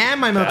 3%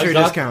 and my military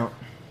discount.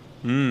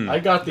 I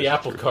got the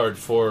Apple Card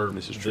for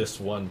this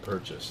one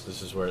purchase.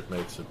 This is where it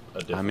makes a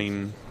difference. I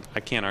mean, I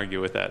can't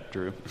argue with that,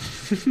 Drew.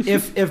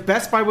 if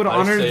Best Buy would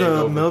honor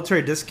the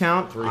military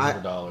discount,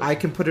 $300. I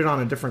can put it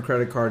on a different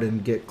credit card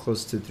and get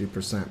close to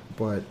 3%.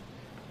 But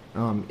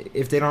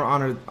if they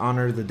don't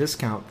honor the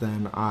discount,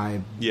 then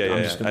I'm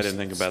just gonna I didn't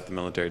think about the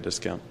military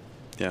discount.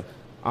 Yeah.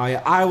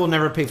 I will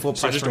never pay full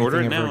price. So just for order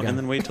it anything ever now again. and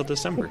then wait till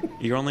December.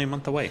 You're only a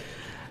month away.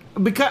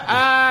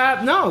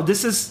 Because no,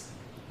 this is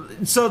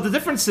so the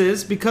difference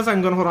is because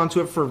I'm going to hold on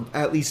to it for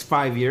at least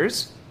 5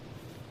 years.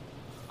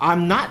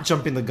 I'm not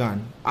jumping the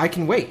gun. I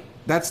can wait.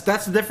 That's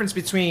the difference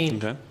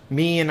between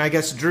me and I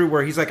guess Drew,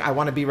 where he's like, I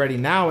want to be ready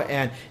now,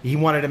 and he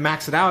wanted to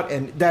max it out,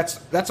 and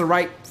that's a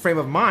right frame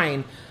of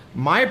mind.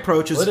 My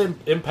approach is it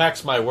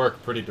impacts my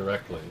work pretty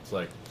directly. It's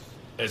like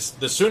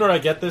the sooner I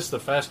get this, the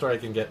faster I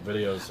can get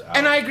videos out.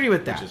 And I agree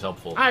with that. Which is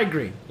helpful. I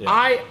agree. Yeah.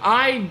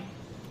 I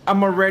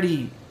am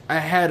already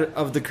ahead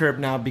of the curve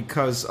now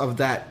because of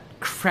that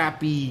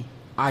crappy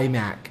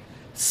iMac.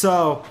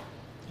 So,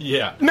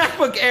 yeah,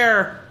 MacBook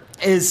Air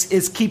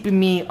is keeping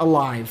me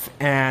alive,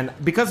 and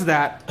because of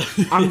that,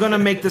 I'm gonna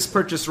make this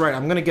purchase right.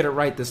 I'm gonna get it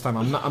right this time.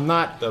 I'm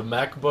not the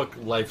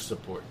MacBook life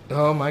support.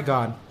 Oh my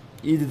god,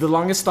 the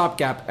longest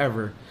stopgap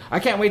ever. I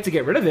can't wait to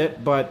get rid of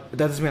it, but that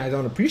doesn't mean I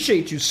don't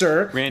appreciate you,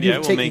 sir. Randy, I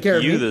will make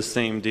you the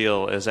same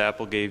deal as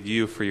Apple gave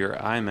you for your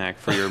iMac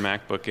for your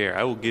MacBook Air.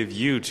 I will give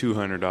you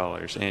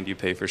 $200, and you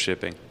pay for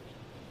shipping.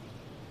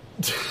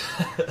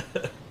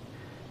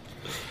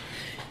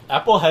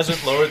 Apple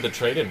hasn't lowered the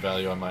trade-in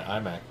value on my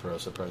iMac Pro,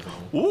 surprisingly.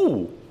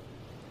 Ooh,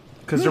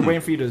 because they're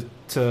waiting for you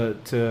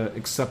to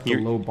accept the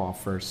low ball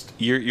first.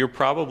 You're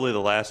probably the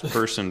last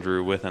person,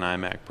 Drew, with an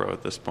iMac Pro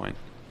at this point.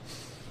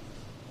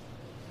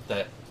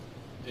 That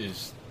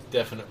is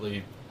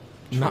definitely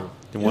true.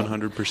 Not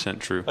 100%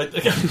 true.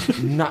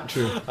 Not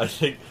true.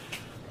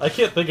 I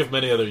can't think of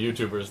many other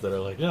YouTubers that are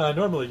like, yeah, I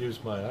normally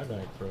use my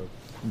iMac Pro,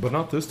 but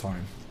not this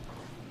time.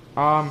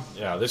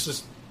 Yeah, this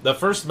is the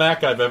first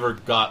Mac I've ever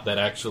got that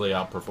actually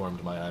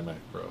outperformed my iMac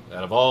Pro.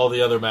 Out of all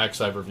the other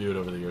Macs I've reviewed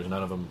over the years,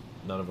 none of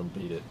them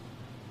beat it.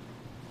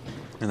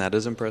 And that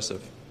is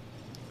impressive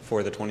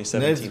for the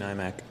 2017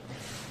 iMac.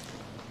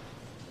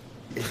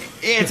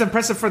 It's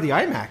impressive for the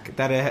iMac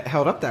that it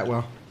held up that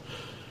well.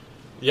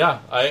 Yeah,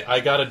 I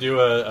got to do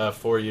a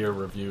 4-year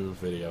review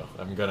video.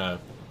 I'm gonna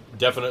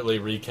definitely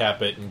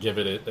recap it and give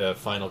it a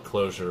final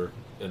closure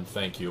and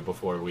thank you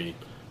before we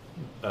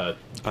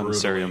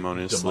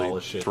unceremoniously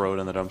demolish it. Throw it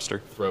in the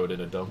dumpster. Throw it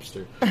in a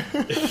dumpster.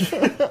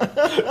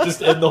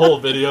 Just end the whole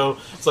video.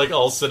 It's like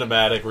all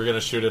cinematic. We're gonna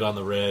shoot it on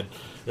the red,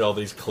 all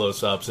these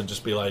close-ups, and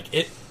just be like,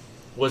 it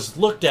was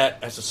looked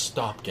at as a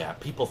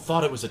stopgap. People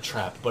thought it was a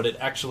trap, but it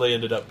actually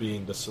ended up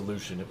being the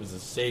solution. It was a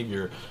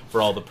savior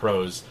for all the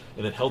pros,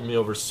 and it held me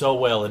over so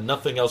well, and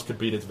nothing else could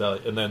beat its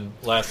value. And then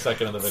last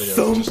second of the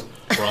video, it's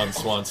just Ron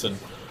Swanson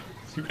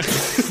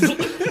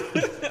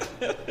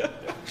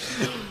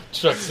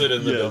chucks it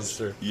in the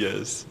dumpster.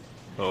 Yes.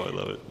 Oh, I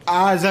love it.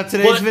 Is that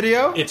today's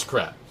video? It's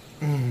crap.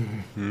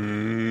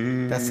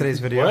 That's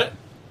today's video? What?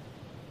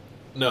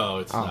 No,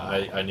 it's not.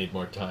 I need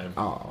more time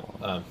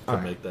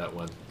to make that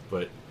one.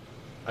 But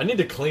I need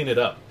to clean it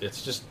up.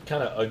 It's just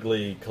kind of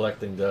ugly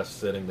collecting dust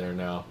sitting there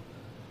now.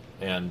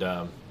 And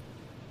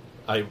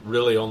I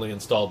really only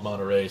installed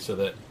Monterey so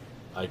that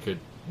I could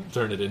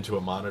turn it into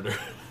a monitor.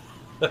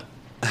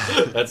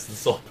 That's the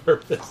sole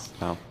purpose.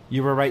 Wow.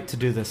 You were right to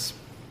do this.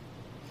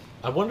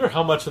 I wonder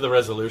how much of the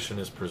resolution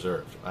is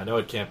preserved. I know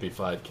it can't be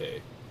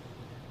 5K.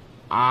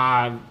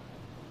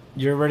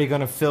 You're already going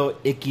to feel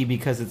icky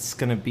because it's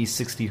going to be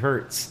 60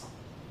 hertz.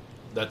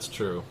 That's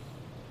true.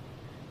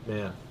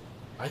 Man,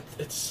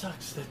 it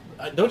sucks.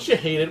 Don't you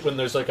hate it when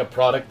there's like a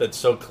product that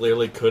so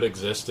clearly could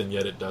exist and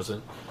yet it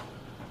doesn't?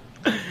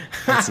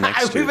 That's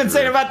next We've been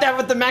saying about that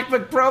with the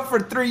MacBook Pro for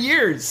 3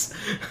 years.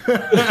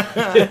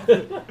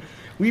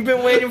 We've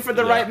been waiting for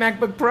the right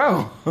MacBook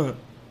Pro.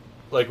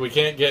 Like, we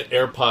can't get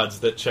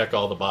AirPods that check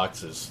all the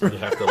boxes. You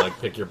have to, like,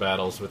 pick your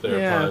battles with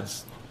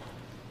AirPods.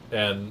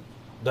 Yeah. And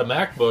the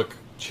MacBook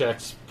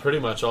checks pretty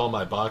much all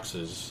my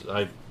boxes.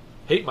 I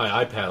hate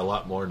my iPad a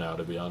lot more now,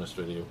 to be honest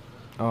with you.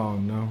 Oh,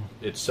 no.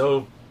 It's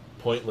so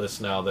pointless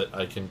now that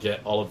I can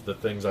get all of the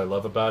things I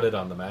love about it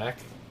on the Mac,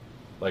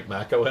 like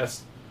Mac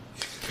OS.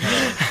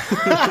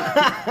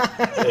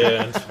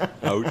 And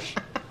ouch.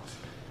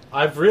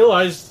 I've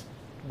realized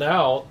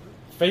now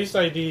Face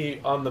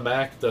ID on the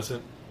Mac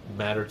doesn't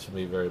matter to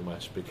me very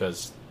much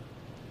because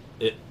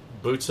it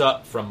boots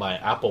up from my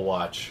Apple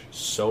Watch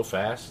so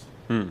fast.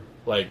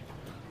 Like,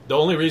 the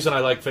only reason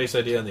I like Face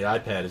ID on the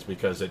iPad is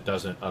because it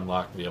doesn't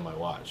unlock via my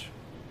watch.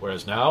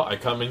 Whereas now, I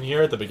come in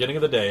here at the beginning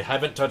of the day,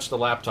 haven't touched the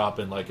laptop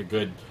in like a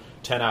good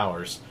 10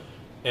 hours,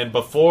 and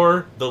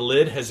before the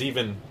lid has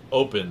even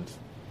opened,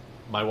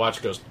 my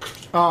watch goes...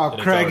 Oh,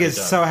 Craig is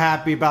so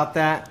happy about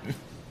that.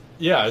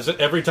 Yeah,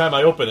 every time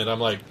I open it,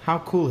 I'm like... How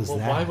cool is that?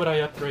 Why would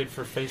I upgrade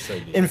for Face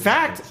ID? In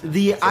fact,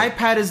 the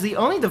iPad is the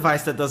only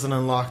device that doesn't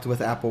unlock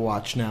with Apple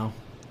Watch now.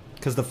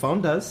 Because the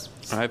phone does.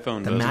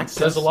 iPhone does. Mac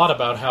says a lot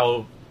about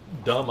how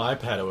dumb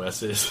iPad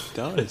OS is. It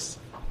does.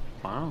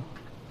 Wow.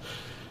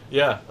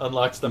 Yeah,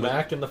 unlocks the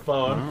Mac and the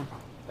phone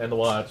and the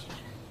watch.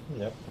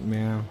 Yep.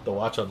 Yeah. The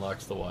watch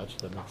unlocks the watch.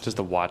 Just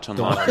the watch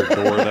unlocks your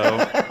door,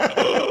 though.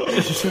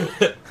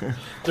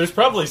 There's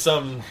probably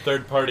some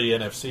third-party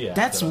NFC app.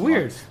 That's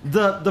weird.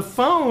 The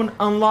phone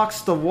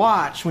unlocks the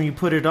watch when you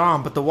put it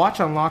on, but the watch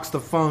unlocks the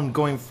phone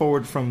going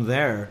forward from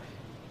there.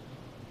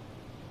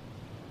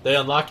 They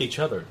unlock each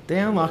other. They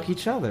unlock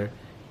each other.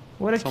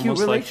 What a cute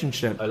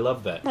relationship. I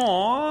love that.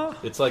 Aww.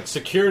 It's like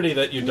security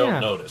that you don't Yeah.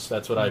 notice.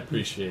 That's what I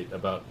appreciate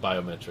about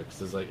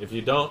biometrics. Is like if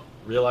you don't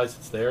realize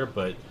it's there,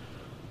 but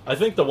I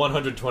think the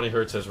 120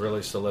 hertz has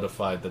really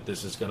solidified that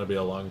this is going to be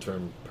a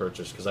long-term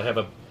purchase because I have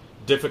a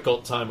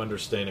difficult time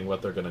understanding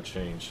what they're going to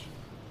change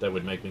that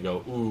would make me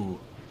go, ooh,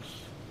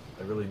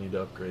 I really need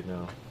to upgrade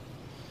now.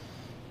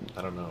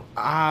 I don't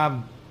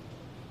know.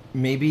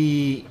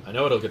 Maybe... I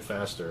know it'll get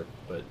faster,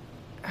 but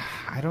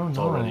I don't know. It's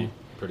already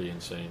pretty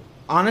insane.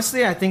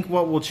 Honestly, I think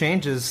what will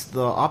change is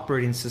the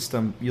operating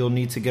system. You'll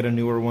need to get a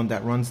newer one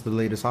that runs the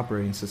latest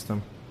operating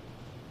system.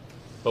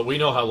 But we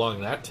know how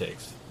long that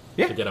takes.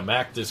 Yeah. To get a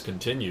Mac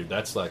discontinued,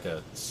 that's like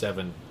a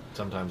 7,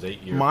 sometimes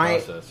 8-year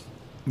process.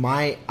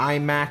 My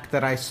iMac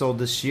that I sold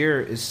this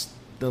year is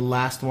the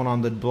last one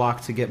on the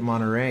block to get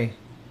Monterey.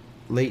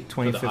 Late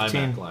 2015. For the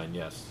iMac line,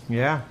 yes.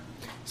 Yeah.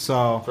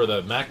 So for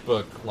the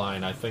MacBook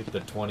line, I think the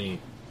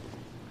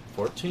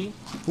 2014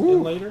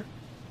 and later.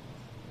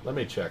 Let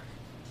me check.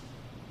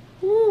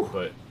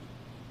 But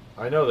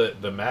I know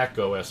that the Mac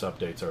OS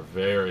updates are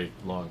very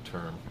long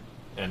term,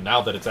 and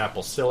now that it's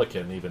Apple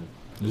Silicon,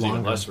 there's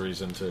even less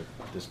reason to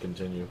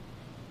discontinue.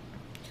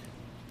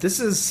 This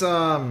is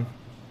I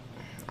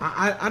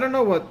don't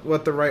know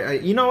what the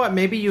right. You know what?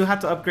 Maybe you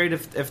have to upgrade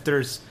if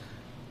there's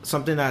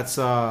something that's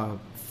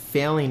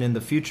failing in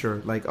the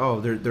future. Like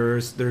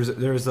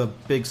there's a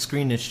big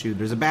screen issue.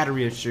 There's a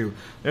battery issue.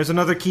 There's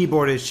another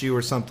keyboard issue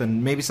or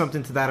something. Maybe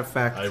something to that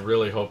effect. I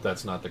really hope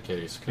that's not the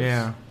case. 'Cause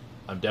yeah.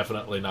 I'm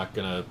definitely not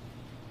gonna,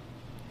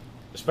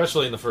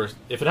 especially in the first.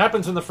 If it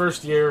happens in the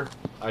first year,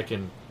 I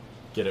can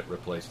get it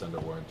replaced under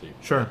warranty.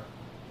 Sure.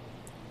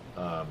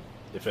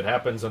 If it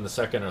happens in the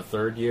second or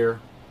third year,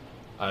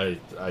 I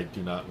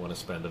do not want to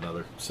spend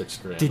another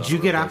 $6,000. Did you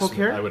get Apple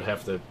Care? I would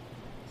have to.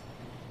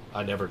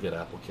 I never get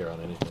Apple Care on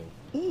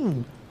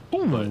anything.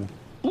 But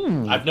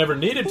I've never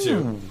needed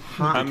to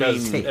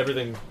because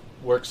everything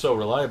works so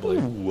reliably.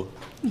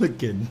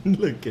 Look at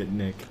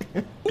Nick.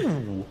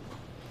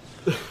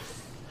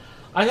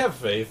 I have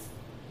faith.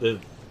 I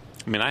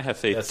mean, I have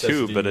faith SSD.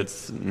 too, but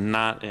it's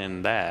not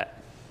in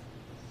that.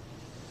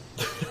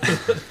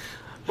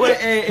 Well,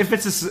 if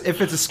it's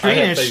a screen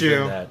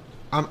issue,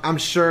 I'm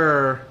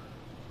sure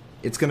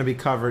it's going to be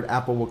covered.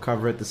 Apple will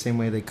cover it the same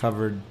way they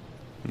covered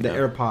the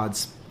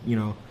AirPods.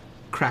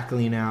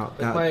 Crackling out.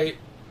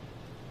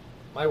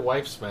 My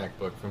wife's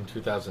MacBook from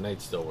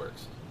 2008 still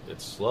works.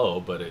 It's slow,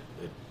 but it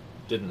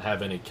didn't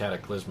have any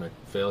cataclysmic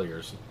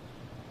failures.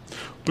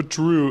 But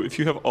Drew, if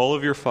you have all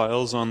of your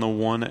files on the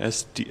one 8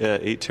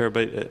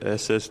 terabyte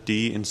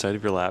SSD inside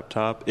of your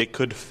laptop, it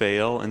could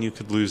fail and you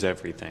could lose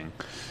everything.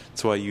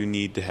 That's why you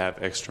need to have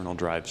external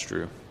drives,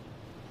 Drew.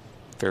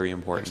 Very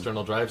important.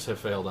 External drives have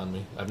failed on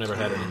me. I've never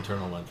had an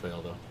internal one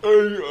fail,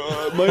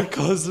 though. My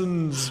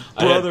cousin's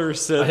brother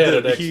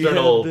said that he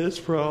had this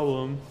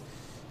problem.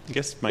 I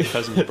guess my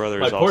cousin's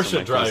brother is my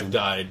also Porsche drive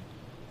died.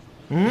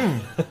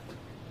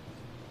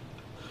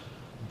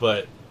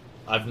 But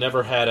I've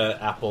never had an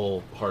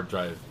Apple hard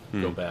drive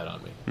go bad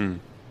on me.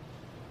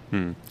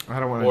 I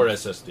don't want or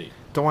SSD.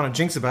 Don't want to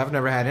jinx it, but I've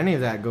never had any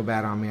of that go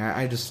bad on me.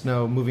 I just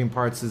know moving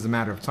parts is a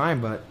matter of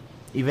time. But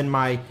even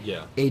my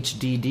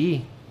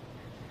HDD,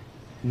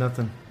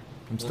 nothing.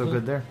 I'm still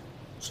good there.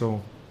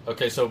 So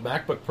okay, so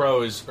MacBook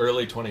Pro is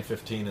early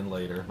 2015 and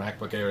later.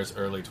 MacBook Air is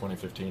early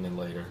 2015 and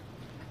later.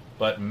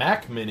 But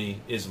Mac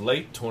Mini is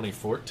late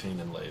 2014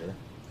 and later.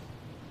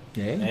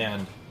 Yeah.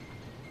 And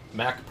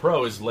Mac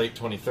Pro is late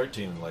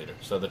 2013 and later.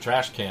 So the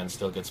trash can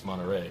still gets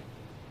Monterey.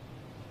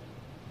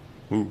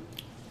 Ooh.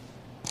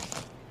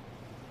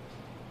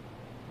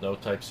 No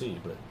Type-C,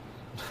 but...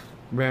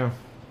 Yeah.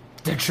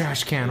 The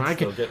trash can. It's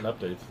still getting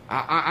updates.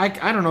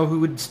 I don't know who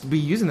would be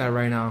using that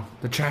right now.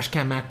 The trash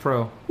can Mac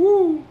Pro.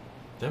 Woo!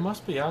 They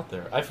must be out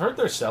there. I've heard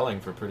they're selling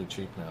for pretty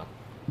cheap now.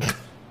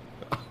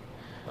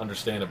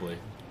 Understandably.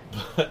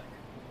 But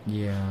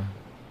yeah.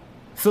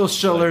 Phil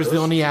Schiller's the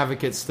only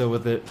advocate still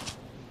with it.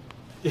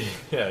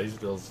 Yeah, he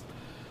still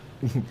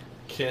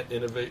can't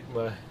innovate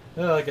my...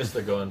 Well, I guess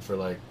they're going for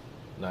like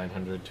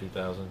 900,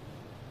 2,000.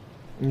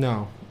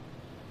 No.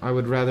 I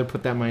would rather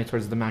put that money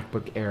towards the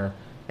MacBook Air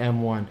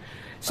M1.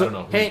 So, I don't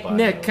know who's hey, buying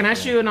Nick, those, can I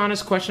ask you an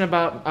honest question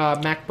about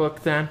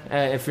MacBook then,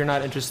 if you're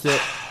not interested?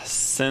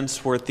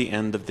 Since we're at the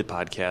end of the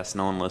podcast,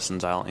 no one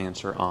listens, I'll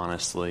answer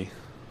honestly.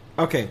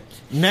 Okay.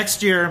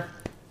 Next year,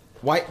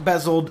 white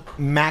bezeled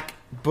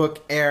MacBook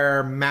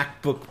Air,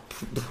 MacBook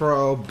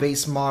Pro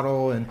base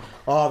model, and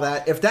all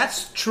that. If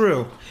that's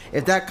true,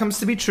 if that comes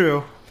to be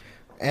true,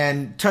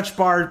 and Touch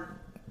Bar,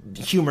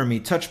 humor me,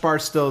 Touch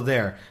Bar's still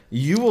there,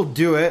 you will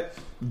do it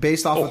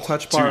based off of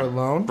Touch Bar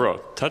alone? Bro,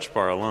 Touch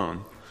Bar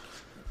alone.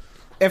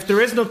 If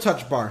there is no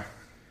Touch Bar,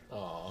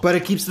 but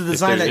it keeps the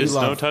design that you love. If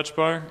there is no Touch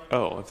Bar?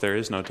 Oh, if there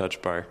is no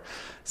Touch Bar.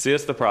 See,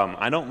 that's the problem.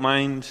 I don't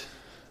mind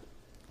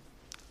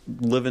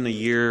living a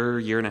year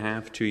and a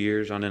half, 2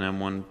 years on an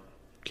M1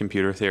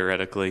 computer,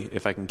 theoretically,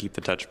 if I can keep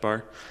the Touch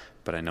Bar.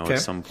 But I know at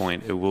some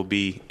point it will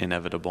be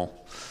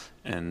inevitable.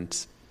 And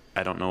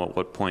I don't know at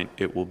what point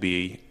it will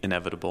be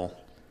inevitable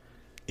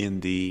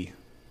in the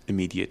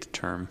immediate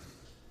term.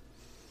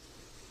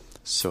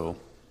 So,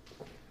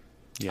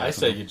 yeah. I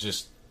say you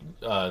just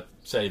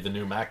say the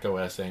new Mac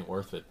OS ain't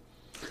worth it.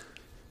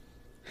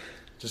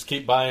 Just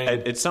keep buying.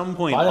 At some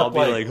point, I'll be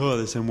like, oh,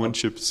 this M1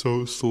 chip's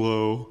so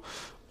slow.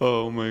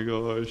 Oh my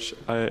gosh.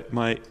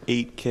 My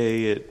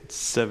 8K at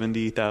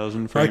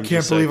 70,000 frames I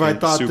can't believe I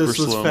thought this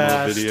was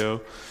fast.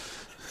 Video.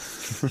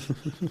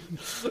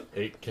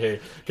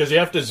 8K. Because you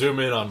have to zoom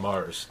in on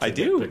Mars. I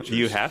do. Pictures.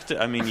 You have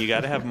to. I mean, you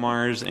got to have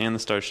Mars and the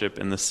Starship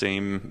in the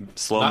same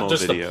slow-mo video. Not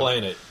just the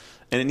planet.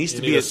 And it needs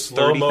to be at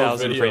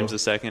 30,000 frames a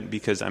second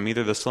because I'm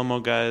either the slow-mo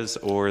guys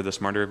or the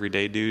smarter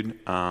everyday dude.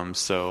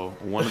 So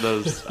one of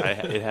those,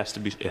 it has to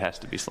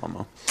be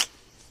slow-mo.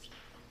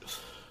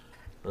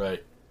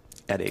 Right.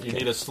 At 8K. You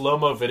need a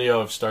slow-mo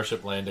video of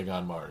Starship landing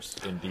on Mars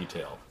in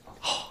detail.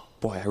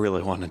 Boy, I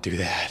really want to do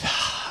that.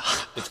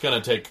 It's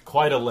going to take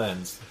quite a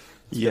lens.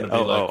 Yeah.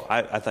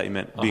 I thought you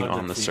meant being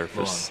on the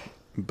surface,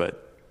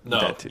 but no,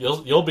 that too.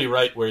 You'll be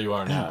right where you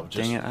are now. Just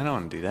dang it! I don't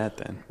want to do that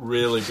then.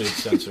 Really big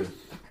sensor.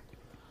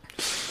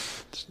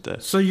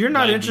 So you're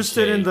not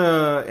interested in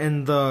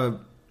the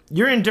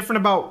you're indifferent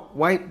about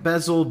white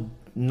bezeled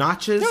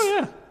notches?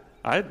 Oh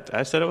yeah.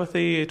 I said it with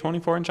the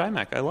 24-inch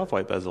iMac. I love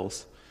white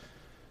bezels.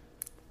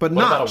 But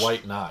what about a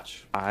white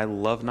notch? I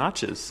love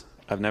notches.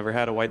 I've never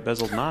had a white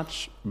bezeled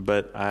notch,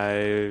 but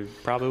I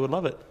probably would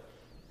love it.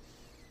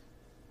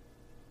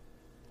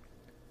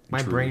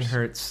 My brain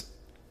hurts.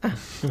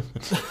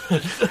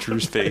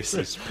 Drew's face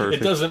is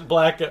perfect. It doesn't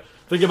black.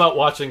 Think about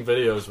watching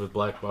videos with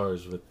black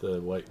bars with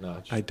the white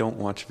notch. I don't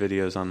watch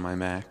videos on my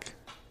Mac.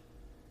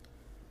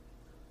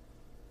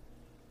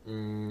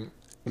 Think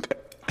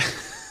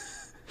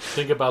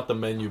about the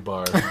menu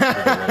bar. With the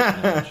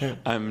white notch.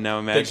 I'm now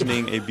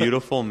imagining a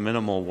beautiful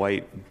minimal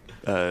white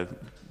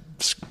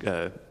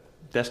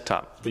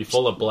desktop. Be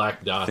full of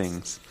black dots.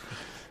 Things.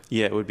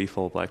 Yeah, it would be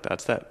full of black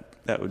dots.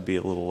 That would be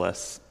a little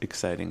less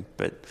exciting,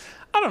 but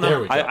I don't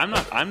know.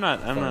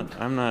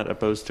 I'm not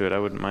opposed to it. I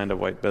wouldn't mind a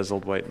white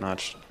bezeled, white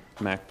notched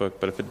MacBook,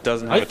 but if it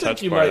doesn't have a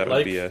touch bar, that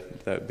would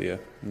be a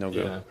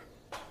no-go. Yeah.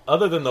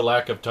 Other than the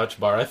lack of touch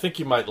bar, I think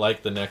you might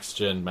like the next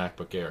gen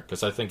MacBook Air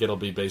because I think it'll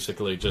be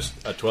basically just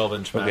a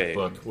 12-inch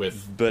MacBook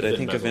with. But I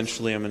think bezels.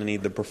 eventually I'm going to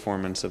need the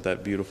performance of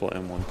that beautiful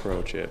M1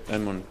 Pro chip,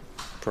 M1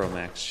 Pro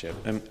Max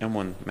chip,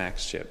 M1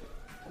 Max chip.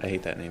 I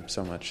hate that name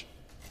so much.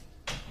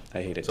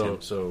 I hate it too.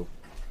 So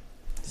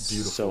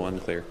beautiful. So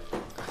unclear.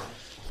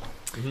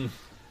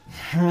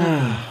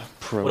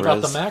 What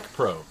about the Mac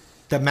Pro?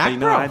 The Mac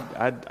Pro.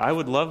 I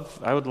would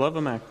love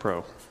a Mac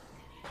Pro.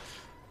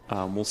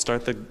 We'll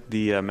start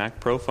the Mac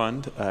Pro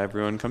Fund.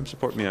 Everyone come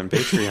support me on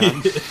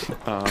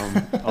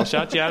Patreon. I'll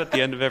shout you out at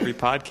the end of every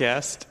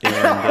podcast, and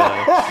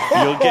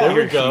you'll get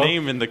your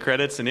name in the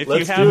credits. And if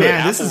you have an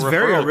Apple this is referral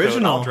very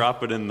original. code, I'll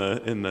drop it in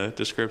the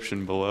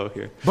description below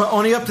here. But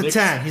only up to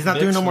 10. He's not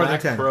doing no more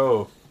Mac than 10.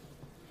 Pro.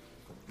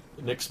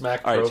 Nick's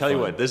Mac Pro. All right, tell you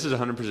fund. what, this is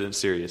 100%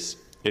 serious.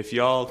 If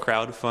y'all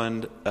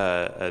crowdfund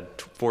a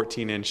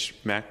 14-inch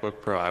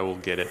MacBook Pro, I will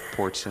get it,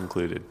 ports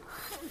included.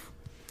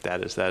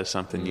 That is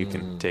something you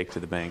can take to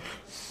the bank.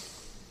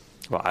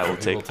 Well, I will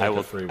take it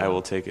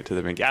to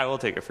the bank. Yeah, I will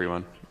take a free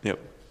one. Yep.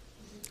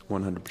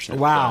 100%.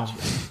 Wow.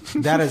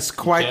 That is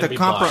quite the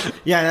compromise.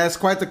 Yeah, that's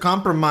quite the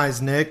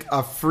compromise, Nick.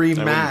 A free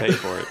Mac. I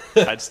wouldn't pay for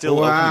it. I'd still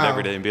open it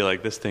every day and be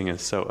like, this thing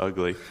is so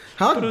ugly.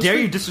 How dare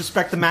you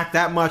disrespect the Mac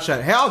that much?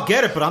 Hey, I'll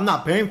get it, but I'm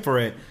not paying for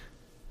it.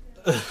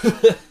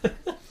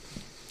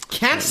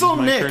 Cancel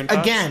Nick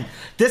again.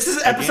 This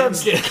is episode.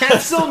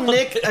 Cancel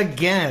Nick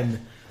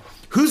again.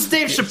 Who's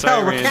Dave Chappelle?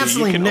 Sorry, We're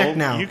canceling Nick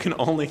now. You can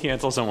only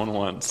cancel someone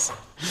once.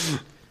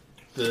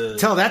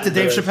 Tell that to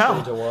Dave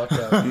Chappelle.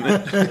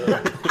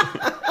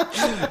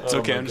 It's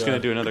okay. I'm just going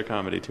to do another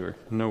comedy tour.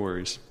 No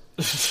worries.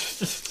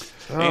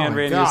 And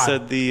Randy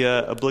said the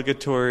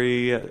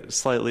obligatory,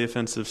 slightly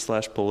offensive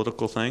 /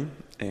 political thing.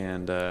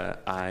 And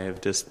I have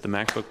dissed the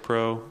MacBook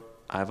Pro.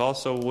 I've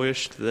also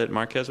wished that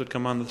Marquez would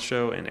come on the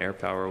show and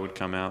AirPower would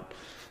come out.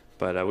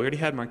 But we already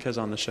had Marquez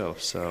on the show,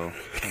 so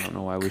I don't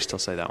know why we still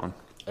say that one.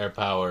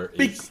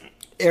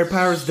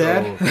 AirPower's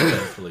dead.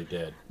 Thankfully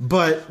dead.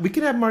 But we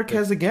can have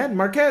Marquez again.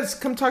 Marquez,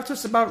 come talk to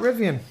us about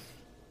Rivian.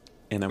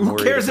 And Who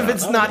cares if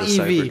it's not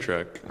EV?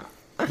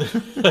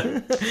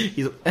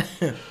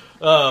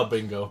 Oh,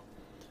 bingo.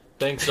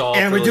 Thanks all.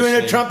 And we're doing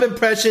a Trump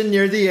impression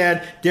near the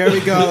end. There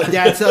we go.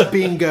 That's a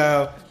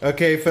bingo.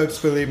 Okay, folks,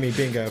 believe me,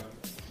 bingo.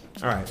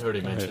 All right. I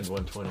already mentioned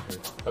 120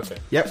 hertz. Okay.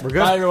 Yep, we're good.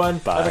 Bye, everyone.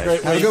 Bye. Have a great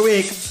week. Have a good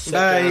week.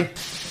 Bye. Care.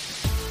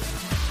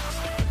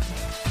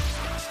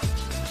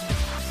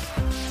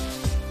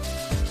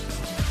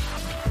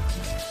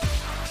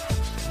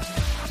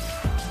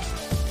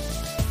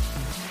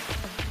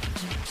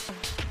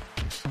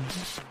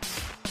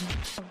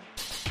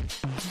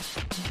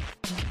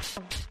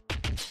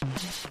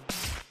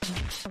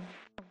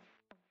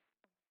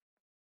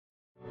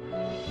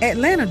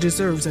 Atlanta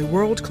deserves a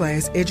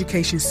world-class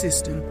education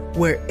system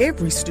where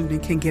every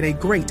student can get a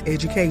great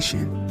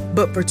education.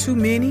 But for too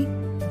many,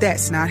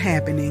 that's not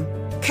happening.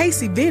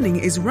 Casey Venning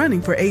is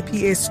running for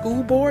APS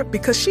School Board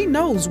because she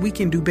knows we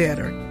can do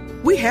better.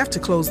 We have to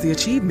close the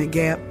achievement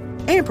gap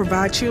and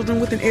provide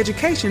children with an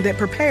education that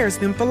prepares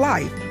them for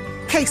life.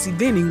 Casey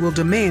Venning will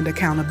demand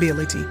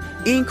accountability,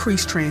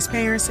 increase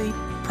transparency,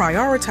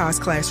 prioritize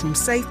classroom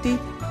safety,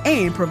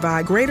 and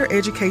provide greater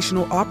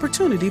educational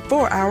opportunity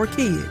for our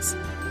kids.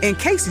 And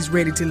Casey's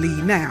ready to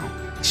lead now.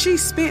 She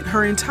spent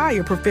her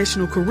entire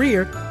professional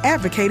career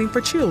advocating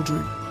for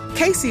children.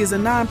 Casey is a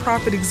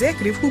nonprofit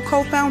executive who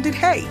co-founded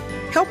HEY,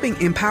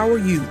 Helping Empower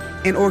You,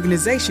 an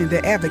organization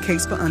that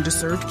advocates for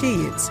underserved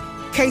kids.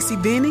 Casey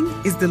Venning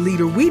is the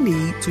leader we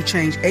need to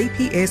change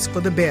APS for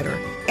the better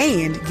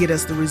and get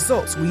us the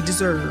results we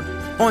deserve.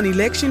 On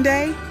Election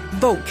Day,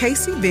 vote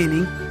Casey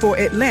Venning for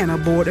Atlanta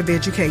Board of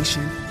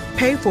Education.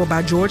 Paid for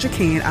by Georgia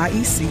Can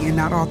IEC and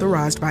not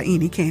authorized by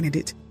any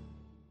candidate.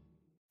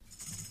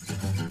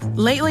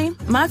 Lately,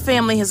 my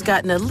family has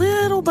gotten a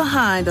little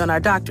behind on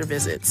our doctor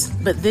visits,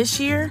 but this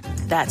year,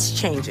 that's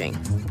changing.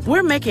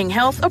 We're making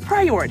health a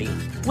priority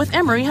with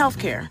Emory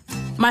Healthcare.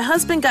 My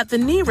husband got the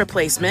knee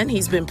replacement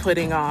he's been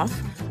putting off.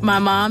 My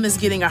mom is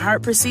getting a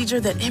heart procedure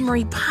that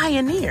Emory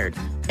pioneered,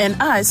 and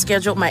I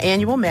scheduled my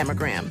annual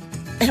mammogram.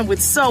 And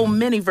with so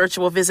many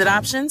virtual visit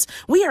options,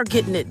 we are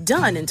getting it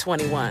done in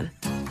 21.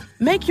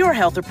 Make your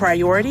health a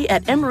priority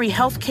at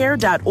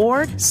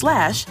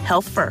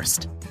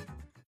emoryhealthcare.org/healthfirst.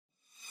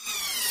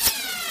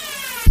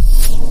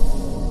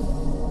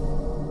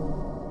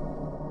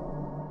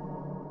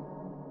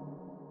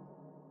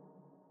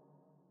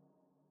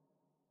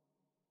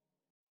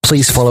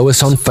 Please follow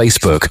us on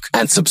Facebook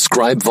and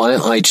subscribe via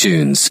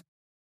iTunes.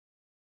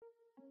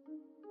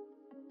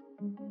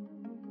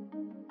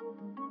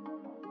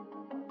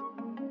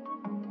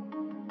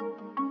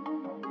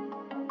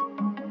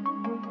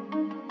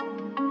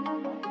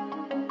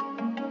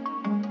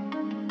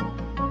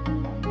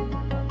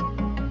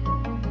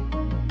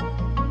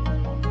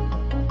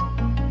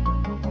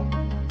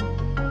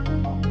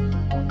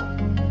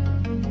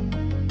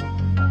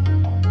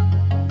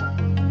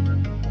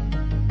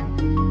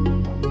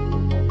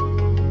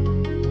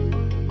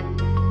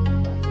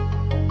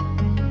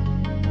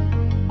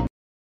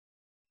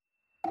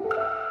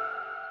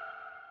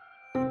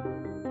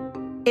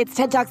 It's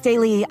TED Talks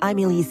Daily. I'm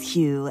Elise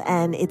Hu,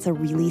 and it's a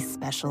really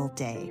special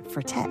day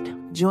for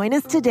TED. Join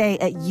us today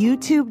at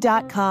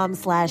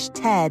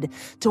youtube.com/TED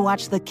to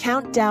watch the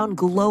Countdown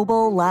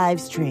Global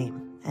live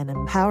stream, an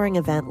empowering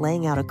event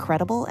laying out a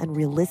credible and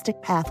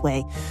realistic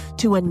pathway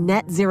to a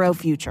net zero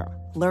future.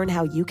 Learn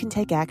how you can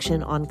take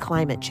action on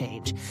climate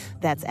change.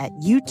 That's at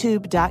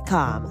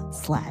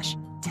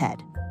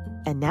youtube.com/TED.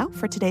 And now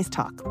for today's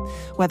talk.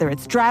 Whether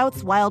it's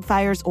droughts,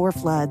 wildfires, or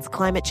floods,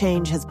 climate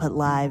change has put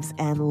lives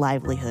and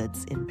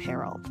livelihoods in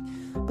peril.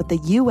 But the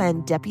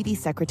UN Deputy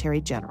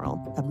Secretary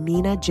General,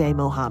 Amina J.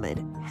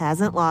 Mohammed,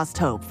 hasn't lost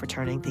hope for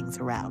turning things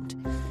around.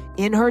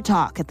 In her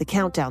talk at the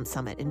Countdown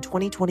Summit in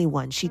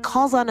 2021, she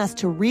calls on us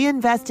to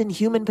reinvest in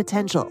human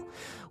potential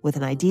with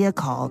an idea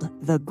called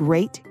the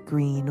Great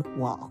Green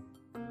Wall.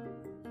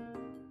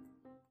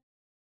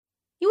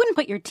 You wouldn't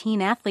put your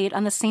teen athlete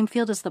on the same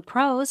field as the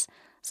pros.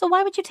 So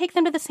why would you take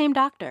them to the same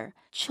doctor?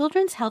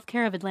 Children's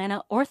Healthcare of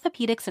Atlanta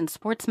Orthopedics and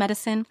Sports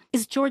Medicine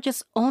is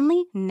Georgia's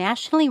only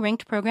nationally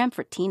ranked program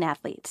for teen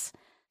athletes.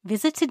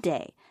 Visit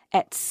today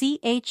at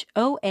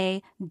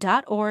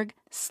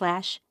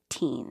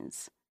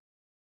choa.org/teens.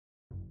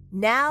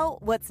 Now,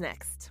 what's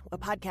next? A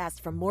podcast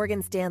from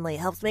Morgan Stanley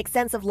helps make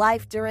sense of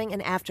life during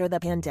and after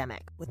the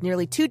pandemic. With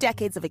nearly 2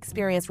 decades of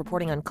experience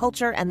reporting on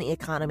culture and the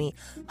economy,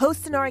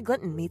 host Denari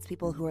Glinton meets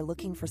people who are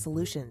looking for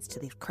solutions to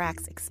the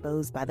cracks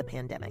exposed by the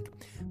pandemic.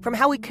 From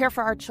how we care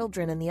for our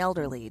children and the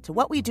elderly to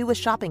what we do with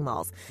shopping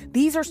malls,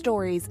 these are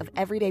stories of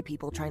everyday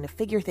people trying to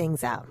figure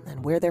things out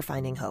and where they're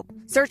finding hope.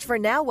 Search for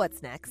Now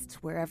What's Next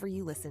wherever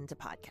you listen to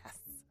podcasts.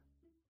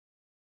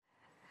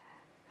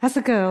 As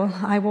a girl,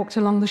 I walked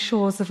along the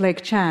shores of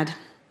Lake Chad,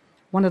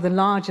 one of the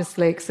largest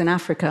lakes in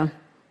Africa.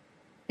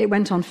 It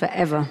went on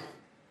forever,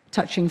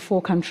 touching 4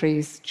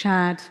 countries,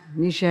 Chad,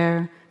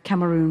 Niger,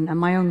 Cameroon, and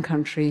my own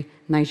country,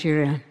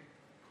 Nigeria.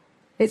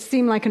 It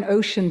seemed like an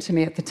ocean to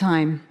me at the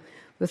time,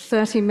 with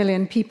 30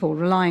 million people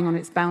relying on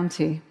its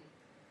bounty.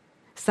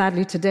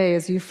 Sadly, today,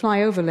 as you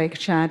fly over Lake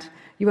Chad,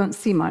 you won't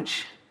see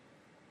much.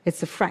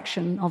 It's a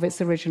fraction of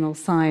its original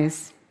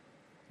size.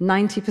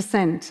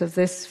 90% of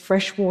this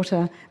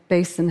freshwater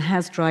basin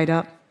has dried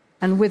up,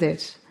 and with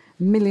it,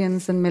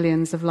 millions and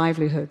millions of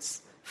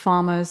livelihoods,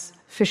 farmers,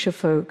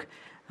 fisherfolk,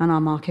 and our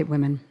market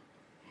women.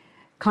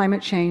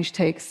 Climate change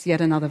takes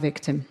yet another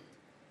victim.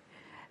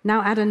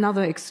 Now add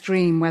another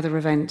extreme weather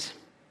event,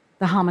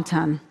 the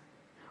Harmattan.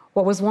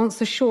 What was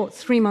once a short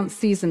 3-month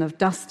season of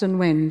dust and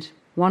wind,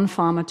 one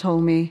farmer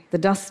told me the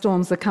dust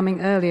storms are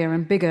coming earlier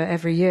and bigger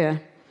every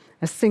year.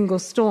 A single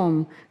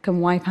storm can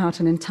wipe out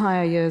an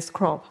entire year's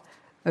crop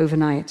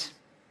overnight.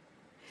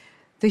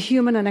 The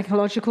human and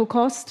ecological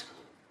cost?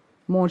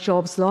 More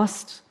jobs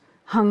lost,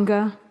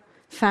 hunger,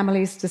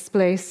 families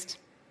displaced,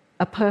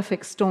 a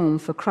perfect storm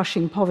for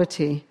crushing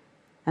poverty,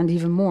 and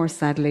even more,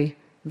 sadly,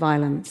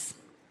 violence.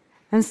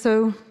 And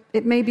so,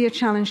 it may be a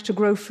challenge to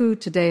grow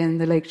food today in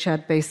the Lake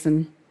Chad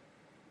Basin,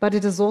 but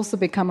it has also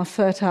become a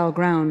fertile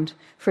ground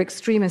for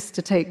extremists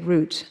to take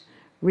root,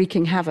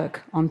 wreaking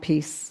havoc on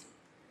peace.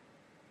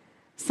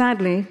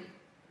 Sadly,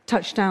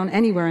 touch down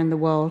anywhere in the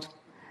world,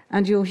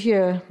 and you'll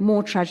hear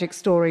more tragic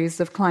stories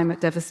of climate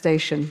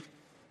devastation.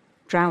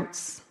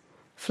 Droughts,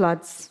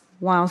 floods,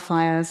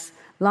 wildfires,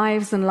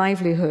 lives and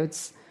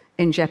livelihoods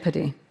in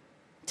jeopardy,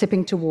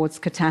 tipping towards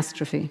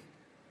catastrophe.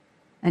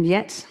 And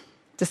yet,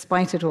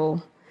 despite it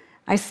all,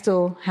 I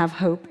still have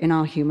hope in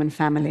our human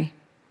family.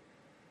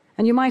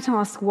 And you might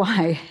ask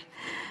why.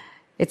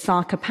 It's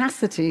our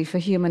capacity for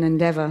human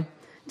endeavor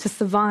to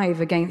survive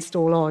against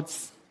all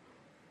odds.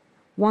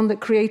 One that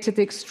created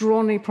the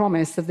extraordinary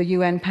promise of the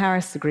UN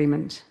Paris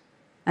Agreement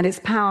and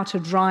its power to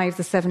drive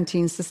the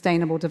 17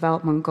 Sustainable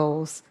Development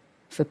Goals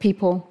for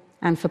people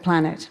and for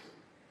planet.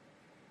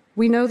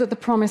 We know that the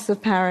promise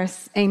of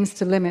Paris aims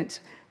to limit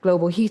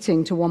global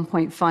heating to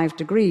 1.5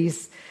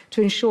 degrees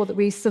to ensure that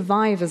we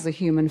survive as a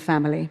human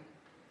family.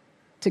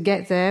 To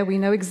get there, we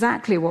know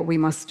exactly what we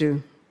must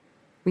do.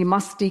 We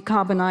must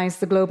decarbonize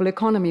the global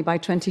economy by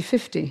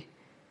 2050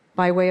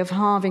 by way of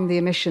halving the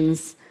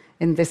emissions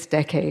in this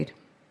decade.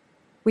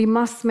 We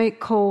must make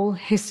coal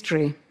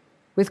history,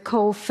 with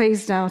coal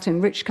phased out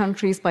in rich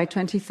countries by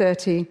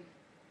 2030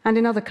 and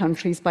in other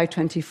countries by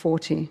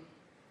 2040.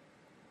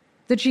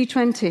 The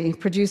G20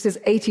 produces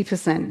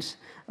 80%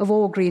 of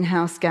all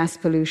greenhouse gas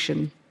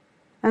pollution,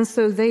 and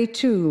so they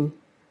too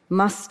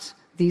must,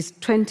 these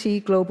 20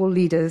 global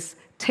leaders,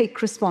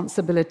 take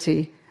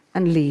responsibility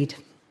and lead.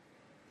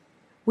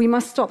 We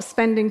must stop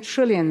spending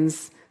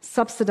trillions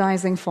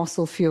subsidizing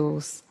fossil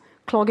fuels,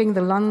 clogging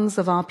the lungs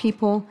of our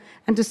people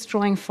and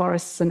destroying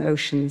forests and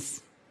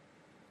oceans.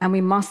 And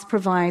we must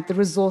provide the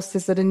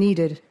resources that are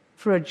needed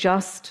for a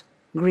just,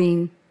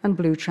 green, and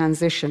blue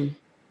transition.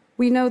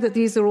 We know that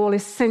these are all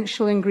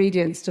essential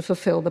ingredients to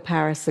fulfill the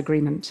Paris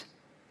Agreement.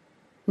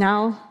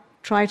 Now,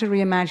 try to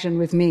reimagine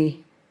with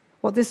me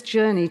what this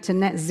journey to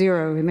net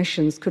zero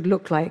emissions could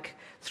look like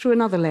through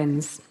another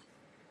lens.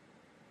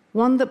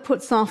 One that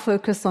puts our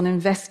focus on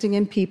investing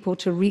in people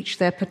to reach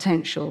their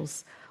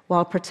potentials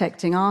while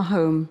protecting our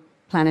home,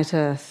 planet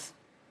Earth.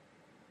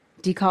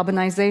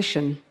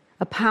 Decarbonization,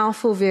 a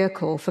powerful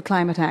vehicle for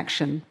climate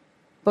action,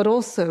 but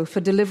also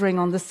for delivering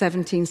on the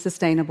 17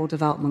 Sustainable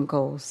Development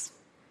Goals.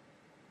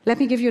 Let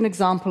me give you an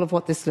example of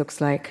what this looks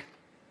like.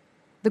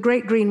 The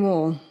Great Green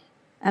Wall,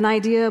 an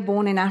idea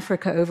born in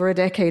Africa over a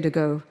decade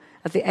ago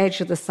at the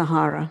edge of the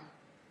Sahara.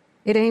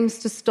 It aims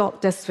to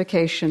stop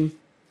desertification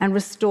and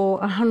restore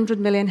 100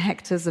 million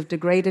hectares of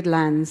degraded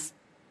lands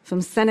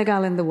from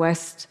Senegal in the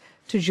west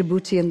to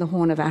Djibouti in the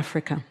Horn of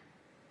Africa.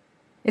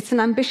 It's an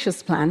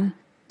ambitious plan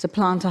to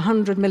plant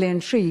 100 million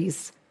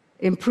trees,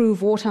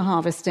 improve water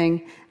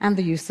harvesting and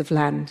the use of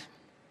land.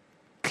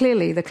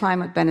 Clearly, the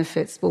climate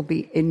benefits will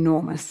be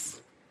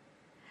enormous.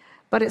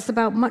 But it's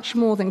about much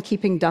more than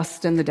keeping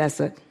dust in the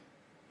desert.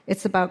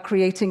 It's about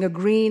creating a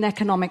green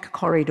economic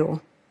corridor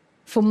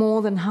for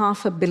more than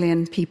 500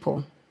 million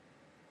people.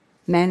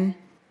 Men,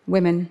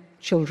 women,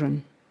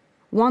 children.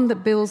 One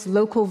that builds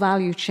local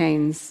value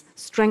chains,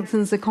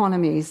 strengthens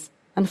economies,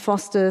 and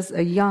fosters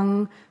a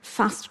young,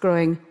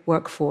 fast-growing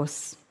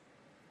workforce.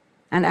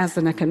 And as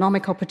an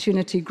economic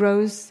opportunity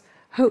grows,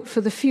 hope for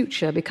the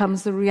future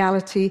becomes a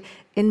reality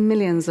in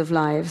millions of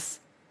lives,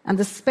 and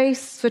the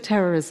space for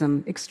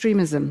terrorism,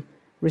 extremism,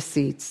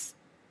 recedes.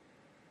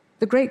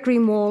 The Great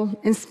Green Wall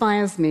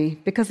inspires me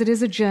because it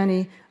is a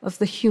journey of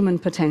the human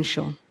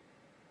potential.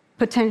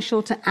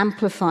 Potential to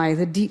amplify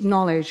the deep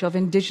knowledge of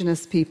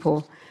indigenous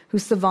people who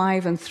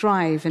survive and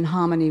thrive in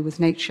harmony with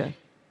nature.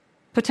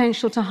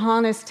 Potential to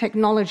harness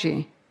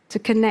technology to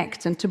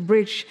connect and to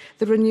bridge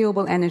the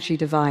renewable energy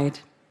divide,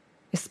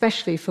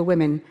 especially for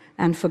women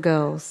and for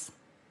girls.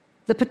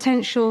 The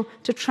potential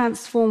to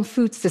transform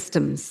food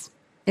systems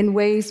in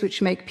ways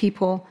which make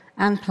people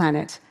and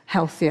planet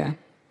healthier.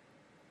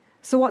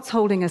 So what's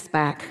holding us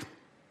back?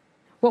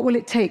 What will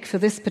it take for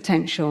this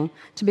potential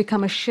to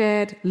become a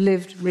shared,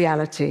 lived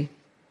reality?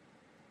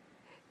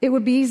 It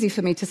would be easy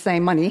for me to say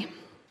money,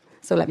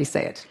 so let me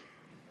say it.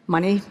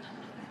 Money,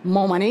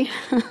 more money.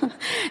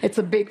 It's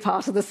a big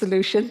part of the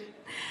solution.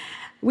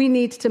 We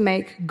need to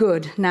make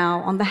good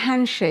now on the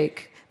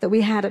handshake that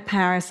we had at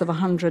Paris of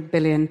 $100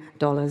 billion.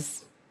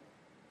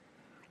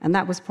 And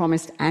that was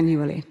promised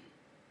annually.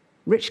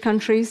 Rich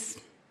countries,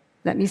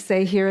 let me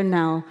say here and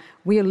now,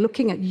 we are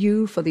looking at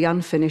you for the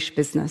unfinished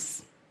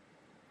business.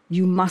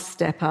 You must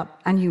step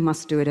up, and you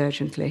must do it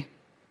urgently.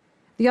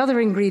 The other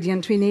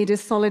ingredient we need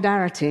is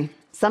solidarity.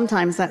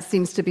 Sometimes that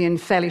seems to be in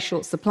fairly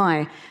short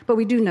supply, but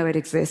we do know it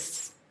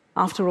exists.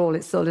 After all,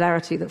 it's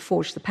solidarity that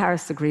forged the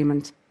Paris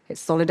Agreement.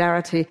 It's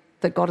solidarity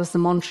that got us the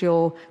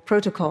Montreal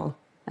Protocol.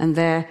 And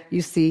there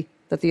you see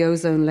that the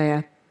ozone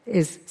layer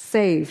is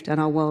saved and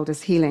our world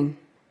is healing.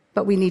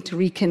 But we need to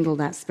rekindle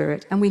that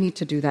spirit, and we need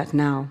to do that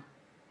now.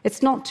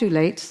 It's not too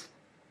late,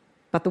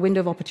 but the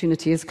window of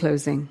opportunity is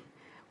closing,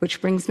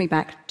 which brings me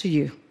back to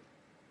you.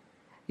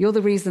 You're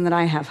the reason that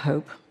I have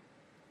hope.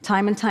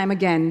 Time and time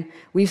again,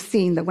 we've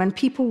seen that when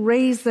people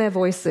raise their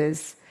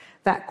voices,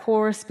 that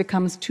chorus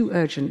becomes too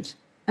urgent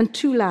and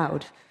too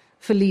loud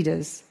for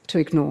leaders to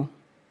ignore.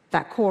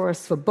 That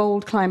chorus for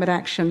bold climate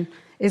action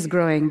is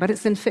growing, but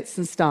it's in fits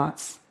and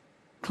starts.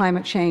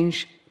 Climate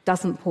change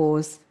doesn't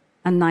pause,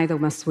 and neither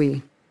must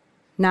we.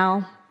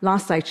 Now,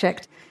 last I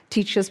checked,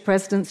 teachers,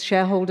 presidents,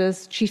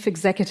 shareholders, chief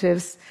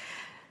executives,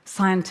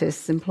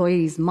 scientists,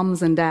 employees,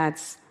 mums and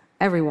dads,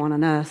 everyone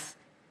on Earth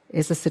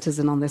is a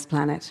citizen on this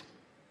planet.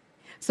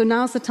 So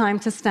now's the time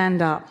to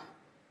stand up.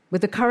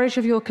 With the courage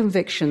of your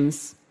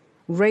convictions,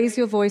 raise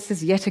your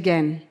voices yet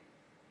again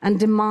and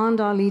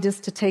demand our leaders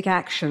to take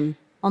action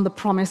on the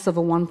promise of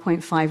a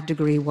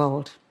 1.5-degree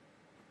world.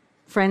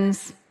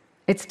 Friends,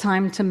 it's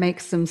time to make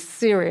some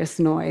serious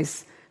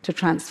noise to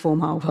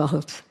transform our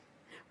world.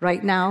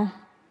 Right now,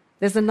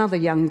 there's another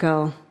young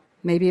girl.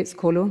 Maybe it's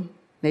Kolo,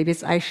 maybe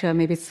it's Aisha,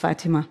 maybe it's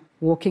Fatima,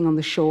 walking on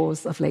the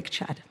shores of Lake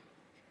Chad.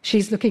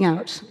 She's looking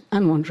out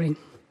and wondering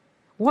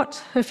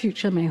what her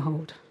future may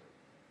hold.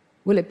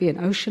 Will it be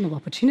an ocean of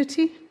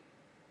opportunity?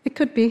 It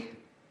could be.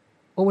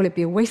 Or will it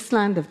be a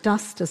wasteland of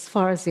dust as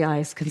far as the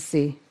eyes can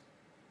see?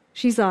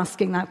 She's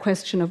asking that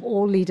question of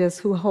all leaders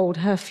who hold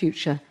her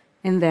future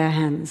in their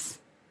hands.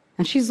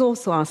 And she's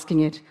also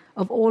asking it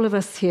of all of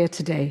us here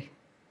today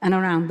and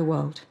around the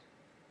world.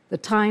 The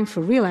time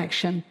for real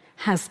action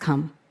has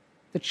come.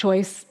 The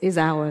choice is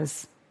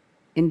ours.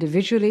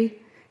 Individually,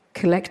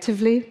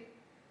 collectively,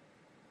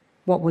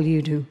 what will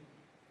you do?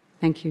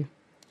 Thank you.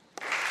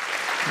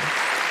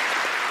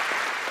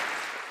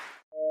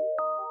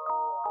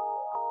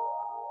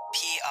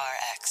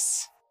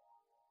 PRX.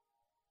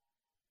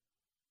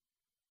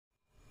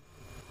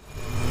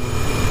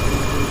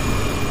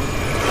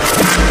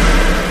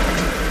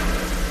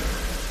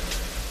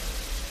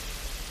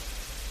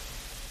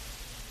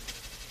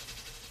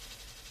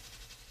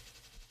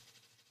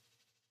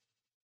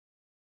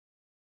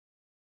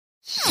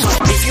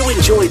 If you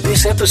enjoyed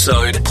this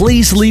episode,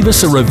 please leave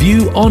us a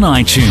review on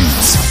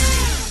iTunes.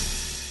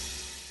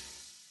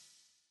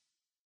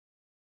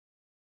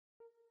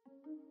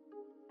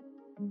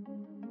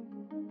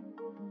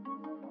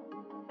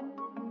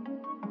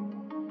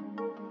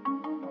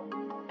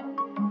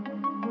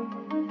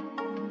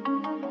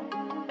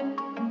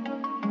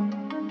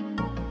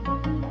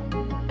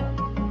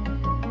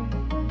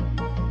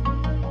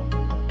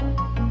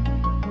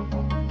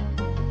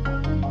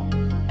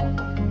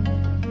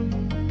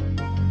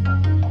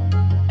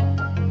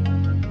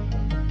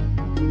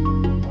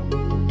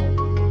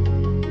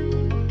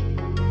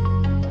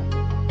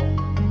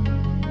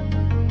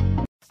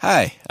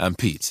 Hi, I'm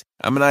Pete.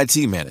 I'm an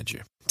IT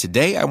manager.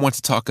 Today I want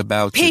to talk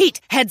about... Pete,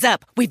 heads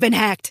up. We've been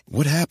hacked.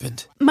 What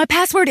happened? My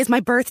password is my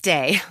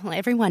birthday. Well,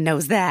 everyone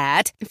knows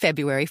that.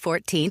 February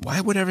 14th.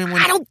 Why would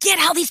everyone... I don't get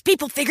how these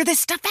people figure this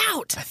stuff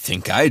out. I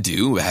think I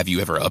do. Have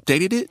you ever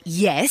updated it?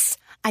 Yes.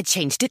 I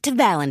changed it to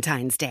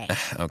Valentine's Day.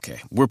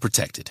 Okay, we're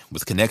protected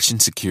with Connection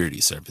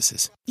Security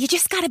Services. You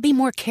just gotta be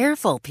more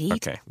careful, Pete.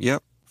 Okay,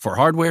 yep. For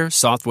hardware,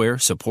 software,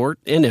 support,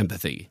 and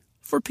empathy.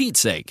 For Pete's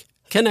sake,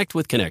 connect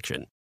with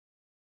Connection.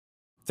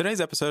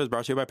 Today's episode is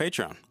brought to you by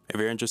Patreon. If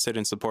you're interested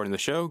in supporting the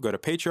show, go to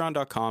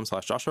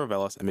patreon.com/Joshua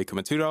Velas and become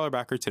a $2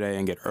 backer today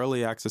and get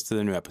early access to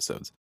the new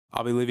episodes.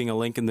 I'll be leaving a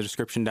link in the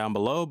description down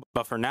below,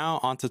 but for now,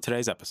 on to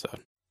today's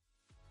episode.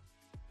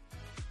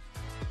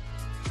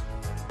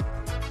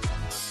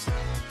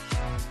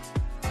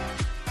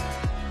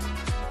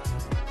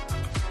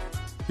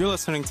 You're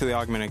listening to the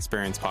Augmented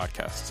Experience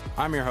podcast.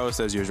 I'm your host,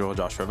 as usual,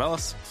 Joshua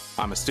Velas.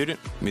 I'm a student,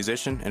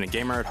 musician, and a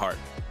gamer at heart.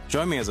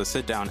 Join me as I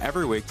sit down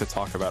every week to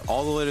talk about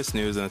all the latest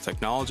news in the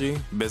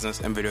technology, business,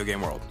 and video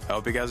game world. I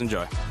hope you guys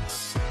enjoy.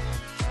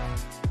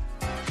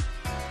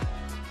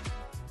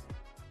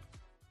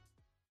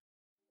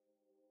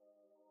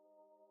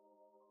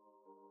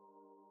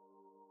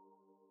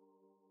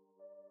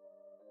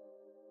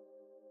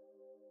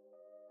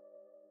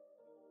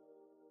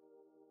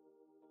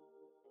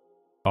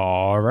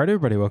 Alright,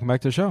 everybody, welcome back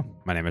to the show.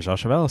 My name is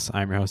Joshua Ellis.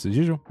 I'm your host as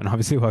usual, and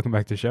obviously welcome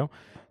back to the show.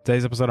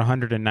 Today's episode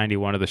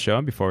 191 of the show,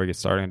 and before we get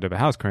started into the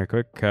house cleaning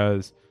quick,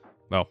 because,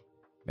 well,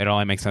 it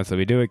only makes sense that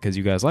we do it because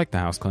you guys like the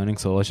house cleaning,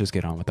 so let's just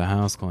get on with the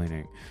house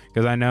cleaning.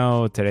 Because I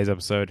know today's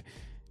episode,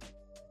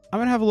 I'm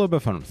going to have a little bit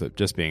of fun with it,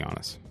 just being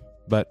honest.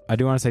 But I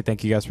do want to say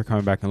thank you guys for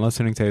coming back and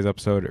listening to today's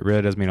episode. It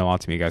really does mean a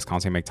lot to me. You guys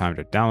constantly make time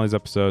to download these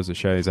episodes, to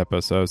share these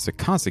episodes, to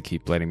constantly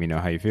keep letting me know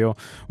how you feel,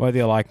 whether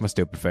you like my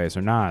stupid face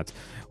or not.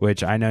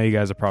 Which I know you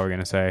guys are probably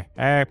going to say,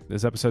 hey,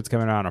 this episode's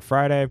coming out on a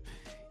Friday.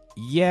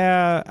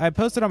 Yeah, I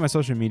posted on my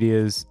social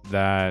medias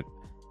that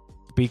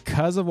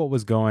because of what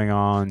was going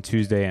on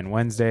Tuesday and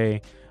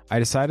Wednesday, I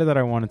decided that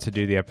I wanted to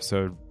do the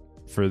episode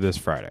for this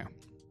Friday.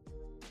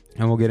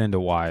 And we'll get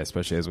into why,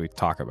 especially as we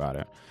talk about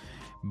it.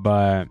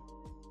 But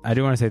I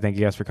do want to say thank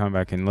you guys for coming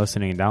back and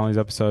listening and downloading these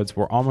episodes.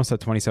 We're almost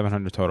at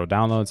 2,700 total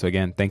downloads. So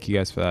again, thank you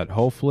guys for that.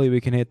 Hopefully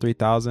we can hit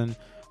 3,000,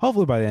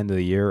 hopefully by the end of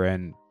the year.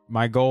 And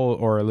my goal,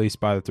 or at least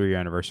by the 3-year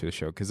anniversary of the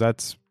show, because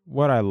that's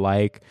what I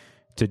like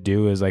to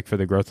do, is like for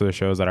the growth of the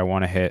show, is that I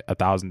want to hit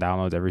 1,000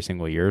 downloads every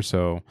single year.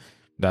 So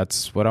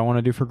that's what I want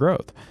to do for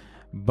growth.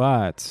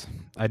 But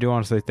I do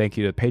want to say thank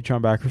you to the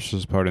Patreon backers for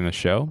supporting the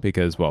show,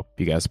 because, well,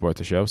 you guys support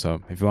the show.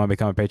 So if you want to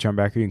become a Patreon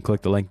backer, you can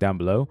click the link down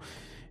below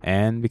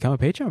and become a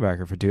Patreon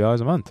backer for $2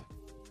 a month,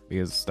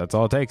 because that's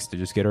all it takes to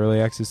just get early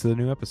access to the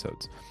new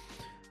episodes.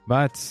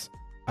 But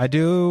I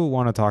do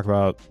want to talk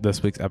about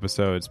this week's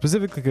episode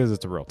specifically because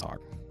it's a real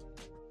talk.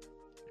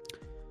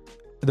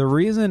 The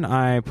reason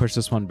I pushed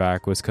this one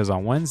back was because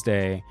on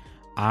Wednesday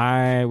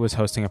I was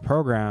hosting a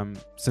program.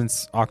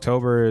 Since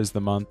October is the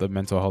month of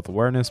Mental Health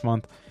Awareness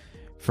Month,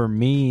 for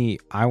me,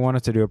 I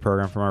wanted to do a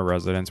program for my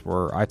residents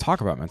where I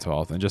talk about mental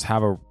health and just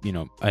have a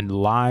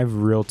live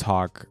real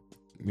talk.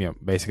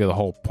 Basically the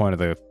whole point of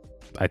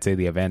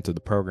the event of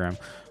the program,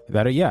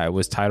 that it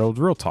was titled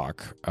Real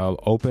Talk,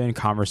 open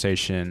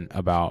conversation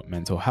about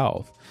mental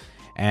health.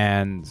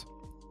 And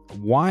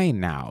why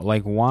now?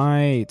 Like,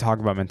 why talk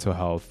about mental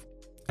health?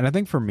 And I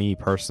think for me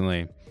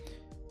personally,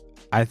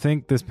 I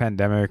think this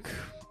pandemic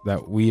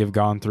that we have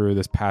gone through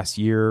this past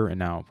year and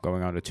now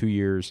going on to 2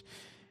 years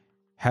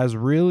has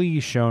really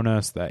shown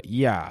us that,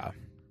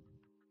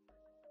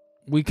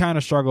 we kind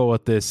of struggle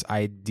with this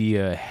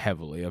idea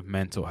heavily of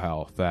mental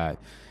health, that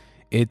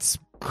it's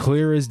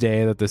clear as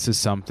day that this is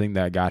something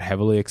that got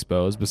heavily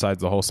exposed, besides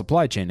the whole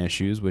supply chain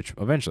issues, which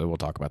eventually we'll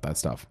talk about that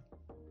stuff.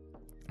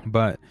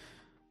 But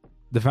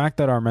the fact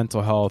that our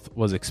mental health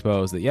was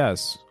exposed, that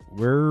yes,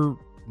 we're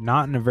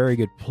not in a very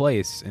good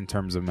place in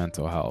terms of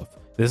mental health.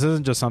 This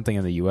isn't just something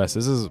in the US,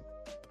 this is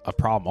a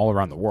problem all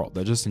around the world.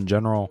 That just in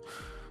general,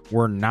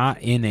 we're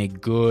not in a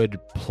good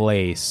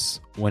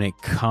place when it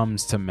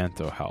comes to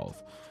mental health,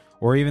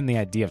 or even the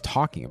idea of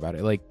talking about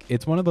it. Like,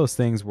 it's one of those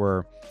things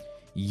where,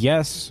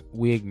 yes,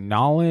 we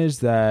acknowledge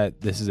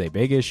that this is a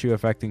big issue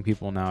affecting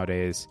people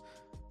nowadays,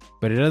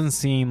 but it doesn't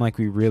seem like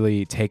we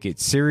really take it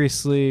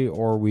seriously,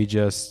 or we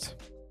just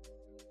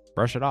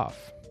brush it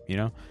off,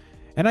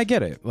 And I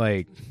get it.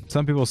 Like,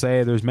 some people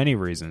say there's many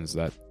reasons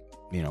that,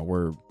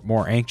 we're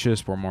more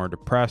anxious, we're more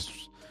depressed.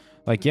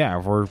 Like,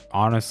 if we're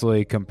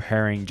honestly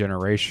comparing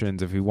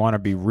generations, if we want to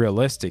be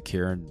realistic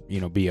here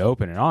and, be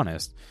open and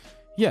honest,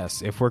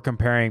 yes, if we're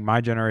comparing my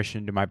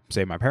generation to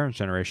my parents'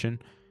 generation,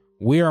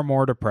 we are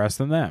more depressed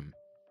than them.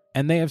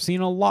 And they have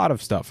seen a lot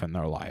of stuff in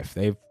their life.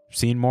 They've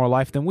seen more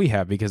life than we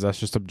have, because that's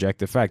just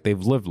objective fact. They've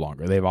lived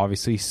longer. They've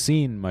obviously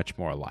seen much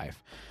more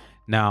life.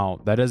 Now,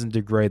 that doesn't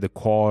degrade the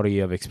quality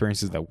of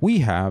experiences that we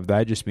have.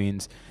 That just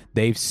means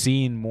they've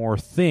seen more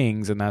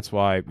things, and that's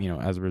why,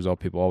 as a result,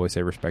 people always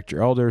say respect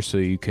your elders, so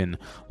you can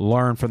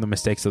learn from the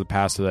mistakes of the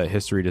past so that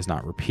history does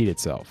not repeat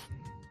itself.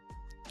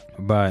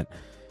 But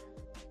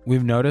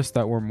we've noticed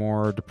that we're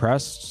more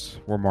depressed,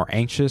 we're more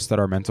anxious, that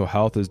our mental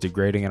health is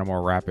degrading at a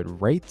more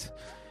rapid rate.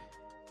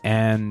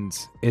 And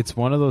it's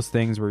one of those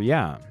things where,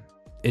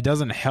 it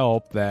doesn't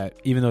help that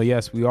even though,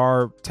 yes, we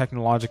are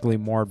technologically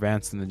more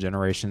advanced than the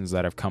generations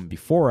that have come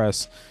before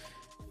us,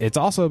 it's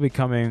also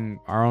becoming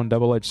our own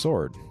double-edged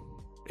sword,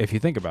 if you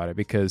think about it.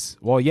 Because,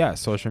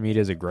 social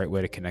media is a great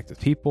way to connect with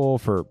people,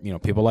 for,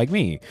 people like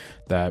me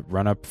that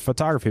run a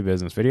photography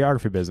business,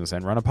 videography business,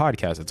 and run a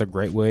podcast. It's a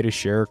great way to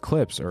share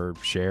clips or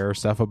share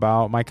stuff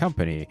about my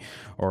company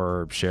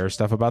or share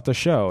stuff about the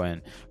show.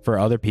 And for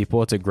other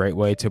people, it's a great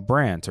way to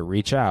brand, to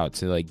reach out,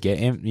 to like get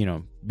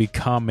in,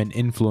 become an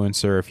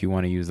influencer, if you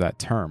want to use that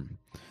term.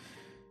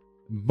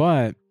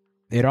 But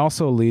it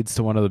also leads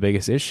to one of the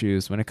biggest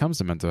issues when it comes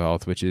to mental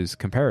health, which is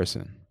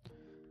comparison.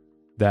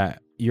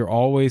 That you're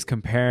always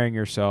comparing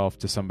yourself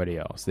to somebody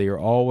else. That you're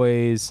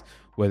always,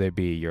 whether it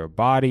be your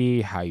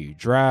body, how you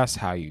dress,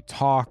 how you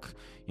talk,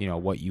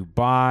 what you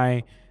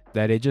buy,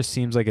 that it just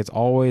seems like it's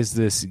always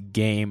this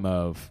game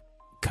of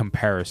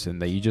comparison,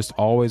 that you just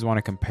always want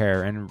to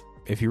compare. And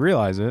if you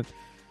realize it,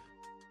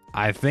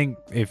 I think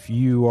if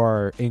you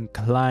are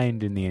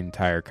inclined in the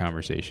entire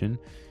conversation,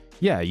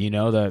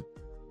 that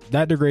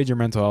degrades your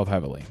mental health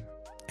heavily.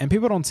 And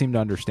people don't seem to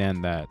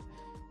understand that.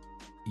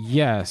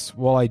 Yes,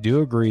 while I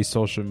do agree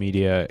social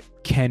media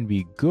can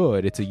be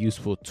good, it's a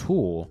useful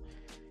tool,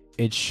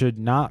 it should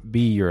not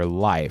be your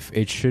life.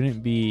 It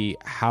shouldn't be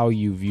how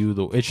you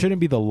view it shouldn't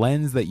be the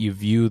lens that you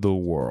view the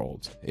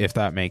world, if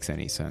that makes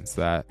any sense.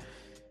 That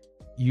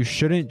you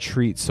shouldn't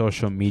treat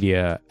social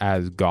media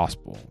as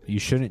gospel. You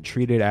shouldn't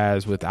treat it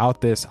as,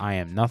 without this, I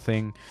am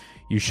nothing.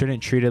 You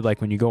shouldn't treat it like,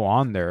 when you go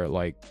on there,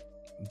 like,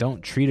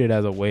 don't treat it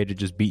as a way to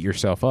just beat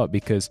yourself up.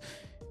 Because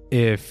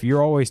if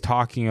you're always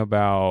talking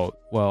about,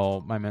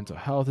 well, my mental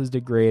health is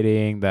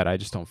degrading, that I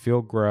just don't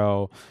feel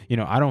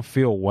I don't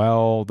feel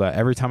well, that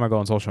every time I go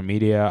on social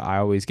media, I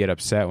always get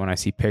upset when I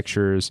see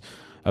pictures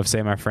of,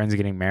 say, my friends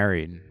getting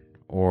married,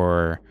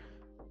 or,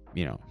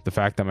 the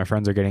fact that my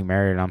friends are getting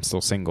married and I'm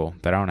still single,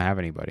 that I don't have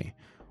anybody,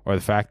 or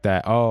the fact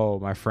that, oh,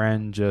 my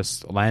friend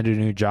just landed a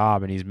new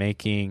job and he's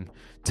making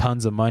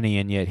tons of money,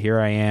 and yet here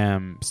I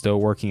am still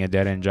working a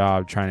dead-end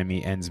job trying to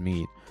meet ends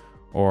meet.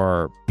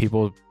 Or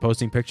people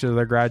posting pictures of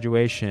their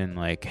graduation,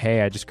 like,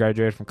 hey, I just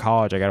graduated from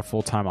college, I got a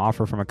full-time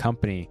offer from a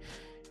company,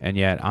 and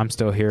yet I'm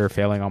still here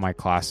failing all my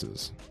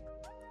classes.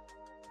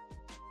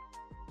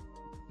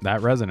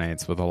 That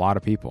resonates with a lot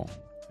of people,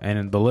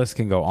 and the list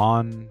can go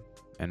on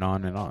and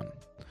on and on.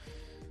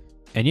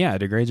 And yeah, it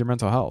degrades your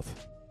mental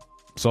health.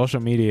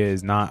 Social media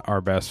is not our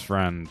best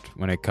friend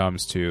when it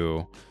comes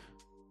to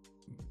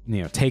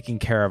taking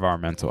care of our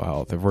mental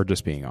health, if we're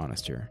just being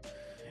honest here.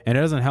 And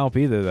it doesn't help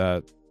either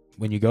that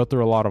when you go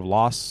through a lot of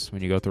loss,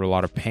 when you go through a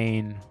lot of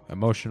pain,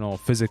 emotional,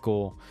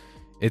 physical,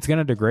 it's going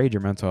to degrade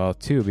your mental health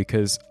too.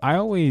 Because I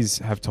always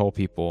have told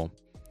people,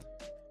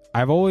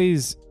 I've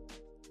always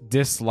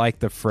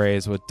disliked the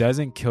phrase, what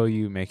doesn't kill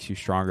you makes you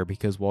stronger.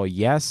 Because, well,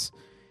 yes,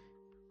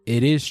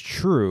 it is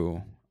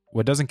true.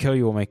 What doesn't kill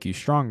you will make you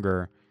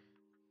stronger.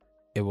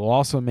 It will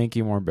also make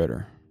you more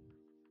bitter.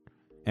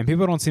 And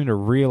people don't seem to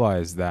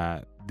realize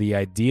that. The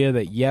idea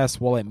that, yes,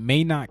 while it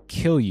may not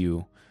kill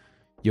you,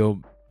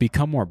 you'll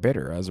become more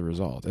bitter as a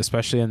result,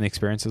 especially in the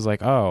experiences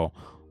like, oh,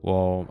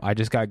 well, I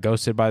just got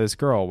ghosted by this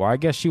girl. Well, I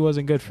guess she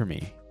wasn't good for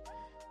me.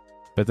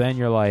 But then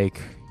you're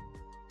like,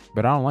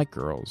 but I don't like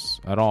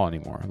girls at all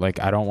anymore. Like,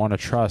 I don't want to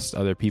trust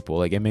other people.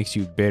 Like, it makes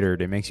you bitter.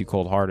 It makes you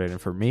cold-hearted. And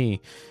for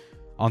me,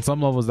 on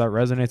some levels, that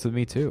resonates with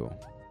me too.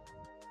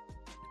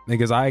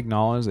 Because I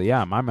acknowledge that,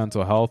 yeah, my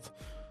mental health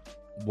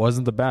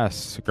wasn't the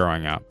best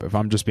growing up. If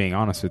I'm just being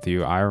honest with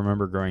you, I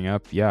remember growing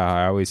up, yeah,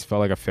 I always felt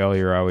like a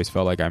failure. I always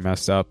felt like I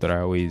messed up, that I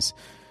always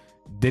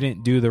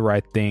didn't do the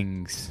right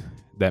things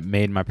that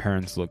made my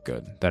parents look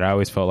good, that I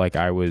always felt like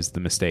I was the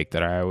mistake,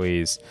 that I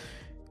always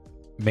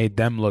made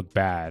them look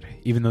bad,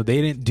 even though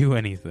they didn't do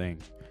anything.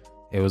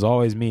 It was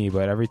always me.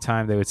 But every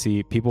time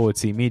people would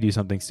see me do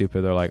something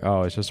stupid, they're like,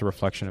 oh, it's just a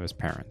reflection of his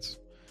parents.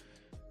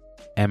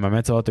 And my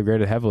mental health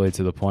degraded heavily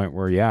to the point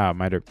where, yeah,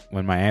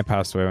 when my aunt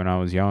passed away when I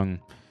was young,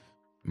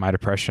 my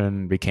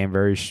depression became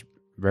very,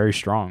 very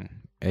strong.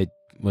 It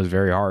was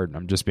very hard.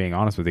 I'm just being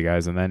honest with you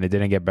guys. And then it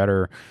didn't get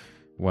better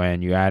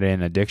when you add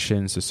in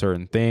addictions to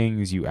certain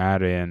things. You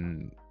add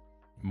in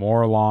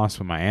more loss.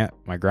 When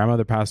my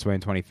grandmother passed away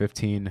in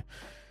 2015.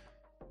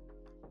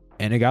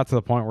 And it got to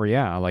the point where,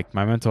 yeah, like,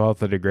 my mental health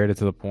had degraded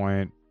to the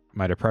point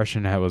my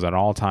depression was at an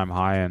all-time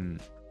high.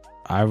 And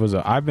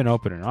I've been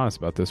open and honest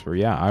about this, where,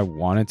 yeah, I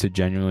wanted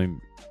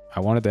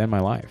to end my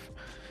life.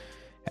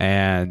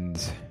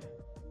 And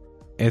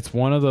it's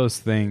one of those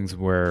things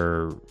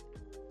where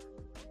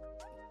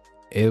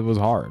it was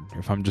hard,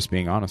 if I'm just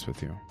being honest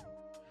with you.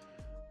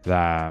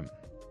 That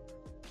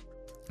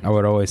I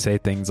would always say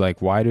things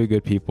like, why do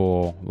good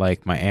people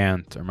like my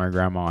aunt or my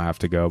grandma have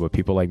to go, but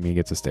people like me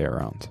get to stay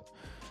around?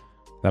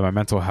 That my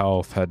mental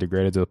health had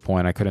degraded to the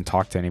point I couldn't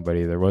talk to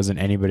anybody. There wasn't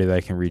anybody that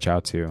I can reach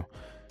out to.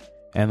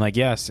 And, like,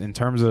 yes, in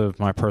terms of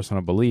my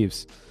personal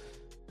beliefs,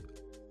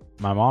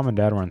 my mom and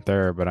dad weren't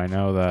there, but I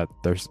know that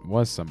there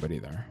was somebody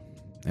there.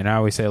 And I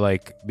always say,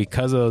 like,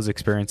 because of those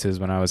experiences,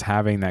 when I was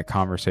having that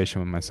conversation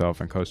with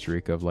myself in Costa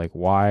Rica of, like,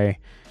 why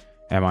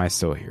am I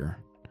still here?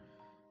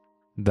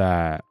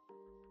 That,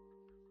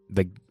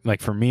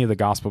 for me, the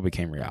gospel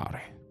became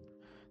reality.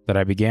 That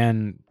I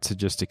began to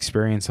just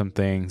experience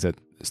something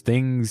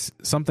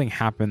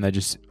happened that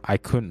just, I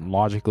couldn't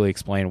logically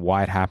explain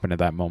why it happened at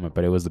that moment,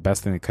 but it was the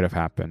best thing that could have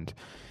happened.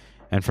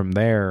 And from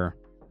there,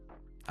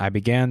 I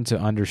began to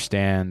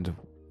understand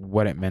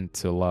what it meant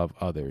to love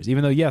others.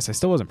 Even though, yes, I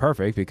still wasn't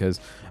perfect, because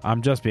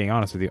I'm just being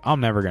honest with you, I'm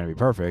never going to be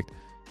perfect.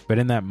 But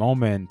in that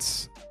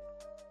moment,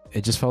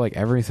 it just felt like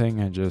everything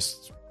had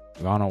just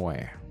gone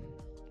away.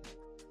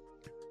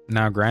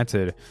 Now,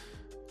 granted,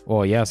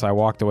 well, yes, I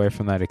walked away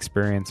from that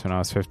experience when I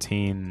was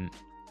 15,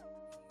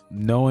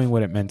 knowing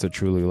what it meant to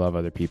truly love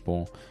other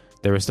people.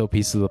 There were still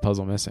pieces of the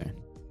puzzle missing.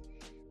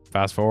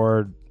 Fast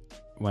forward,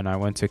 when I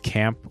went to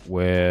camp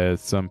with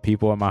some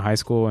people at my high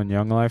school in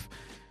Young Life,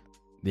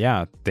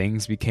 yeah,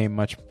 things became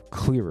much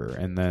clearer.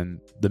 And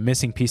then the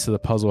missing piece of the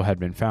puzzle had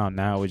been found.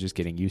 Now I was just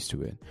getting used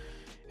to it.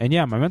 And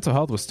yeah, my mental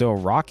health was still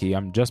rocky.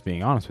 I'm just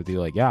being honest with you.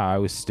 Like, yeah, I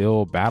was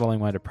still battling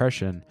my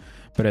depression.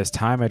 But as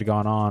time had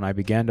gone on, I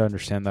began to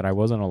understand that I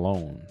wasn't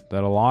alone.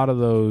 That a lot of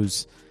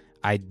those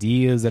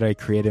ideas that I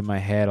created in my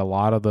head, a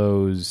lot of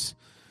those,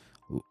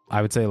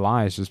 I would say,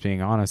 lies, just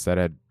being honest, that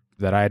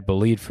I had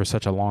believed for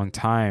such a long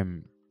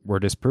time, were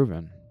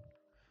disproven.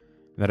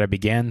 that I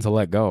began to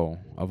let go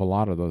of a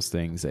lot of those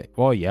things.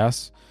 Well,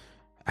 yes.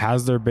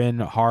 Has there been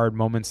hard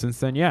moments since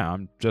then? Yeah,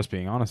 I'm just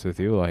being honest with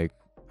you. Like,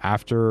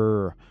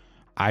 after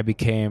I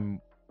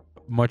became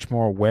much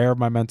more aware of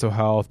my mental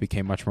health,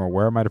 became much more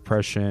aware of my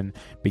depression,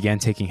 began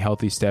taking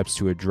healthy steps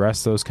to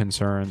address those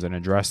concerns and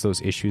address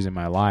those issues in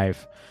my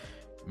life,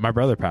 my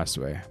brother passed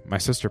away. My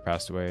sister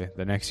passed away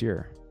the next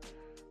year.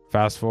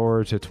 Fast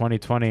forward to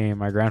 2020,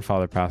 my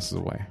grandfather passes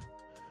away.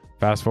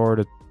 Fast forward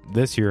to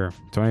this year,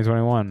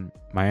 2021,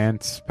 my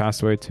aunt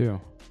passed away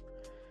too.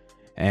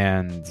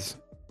 And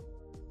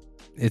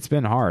it's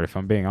been hard, if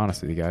I'm being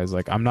honest with you guys.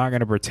 Like, I'm not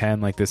going to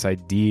pretend like this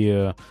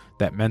idea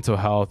that mental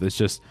health is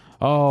just,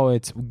 oh,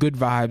 it's good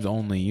vibes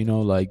only, you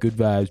know, like good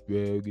vibes,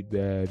 bro, good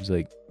vibes.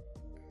 Like,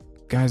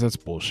 guys, that's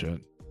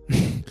bullshit.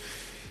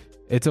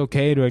 It's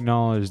okay to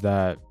acknowledge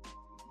that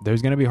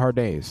there's going to be hard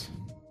days.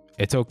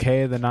 It's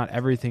okay that not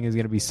everything is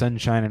going to be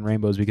sunshine and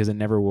rainbows, because it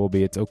never will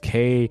be. It's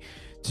okay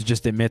to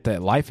just admit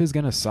that life is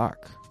going to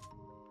suck.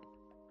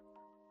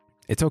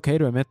 It's okay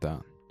to admit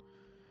that.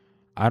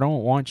 I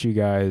don't want you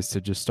guys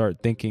to just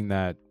start thinking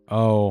that,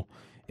 oh,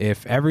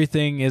 if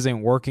everything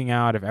isn't working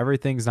out, if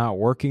everything's not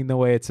working the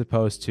way it's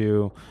supposed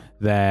to,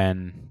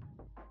 then,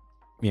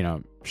 you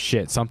know,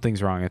 shit,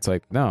 something's wrong. It's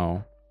like,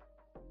 no.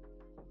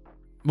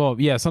 Well,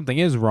 yeah, something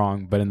is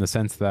wrong, but in the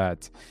sense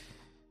that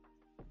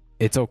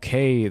it's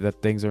okay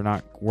that things are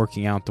not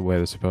working out the way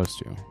they're supposed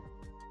to.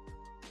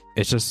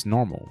 It's just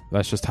normal.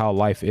 That's just how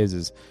life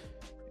is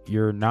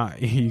you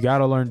got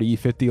to learn to eat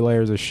 50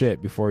 layers of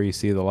shit before you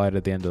see the light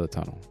at the end of the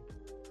tunnel.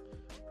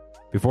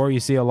 Before you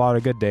see a lot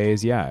of good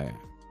days, yeah,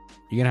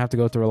 you're going to have to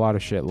go through a lot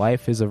of shit.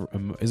 Life is a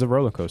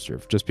roller coaster.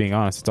 Just being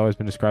honest, it's always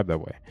been described that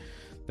way.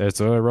 That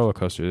it's a roller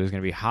coaster. There's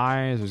going to be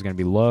highs, there's going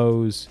to be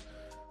lows,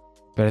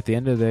 but at the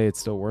end of the day, it's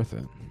still worth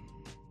it.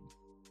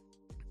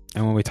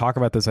 And when we talk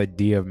about this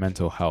idea of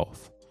mental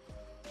health,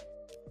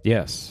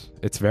 yes,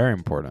 it's very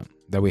important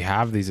that we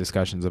have these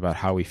discussions about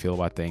how we feel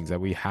about things,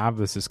 that we have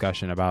this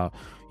discussion about,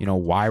 you know,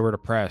 why we're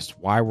depressed,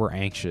 why we're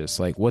anxious,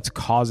 like what's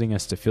causing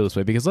us to feel this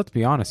way. Because let's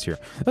be honest here,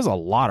 there's a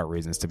lot of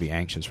reasons to be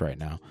anxious right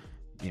now.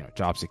 You know,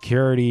 job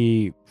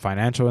security,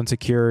 financial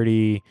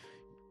insecurity.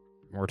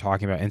 We're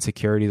talking about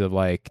insecurities of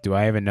like, do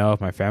I even know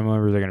if my family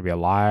members are going to be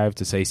alive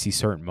to see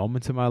certain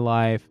moments in my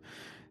life?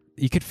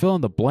 You could fill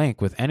in the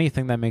blank with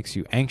anything that makes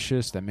you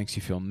anxious, that makes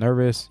you feel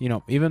nervous. You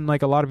know, even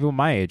like a lot of people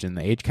my age, in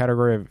the age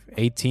category of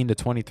 18 to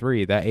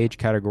 23, that age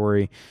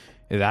category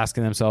is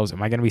asking themselves,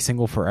 am I going to be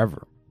single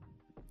forever?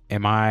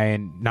 Am I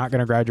not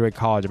going to graduate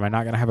college? Am I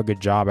not going to have a good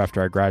job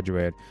after I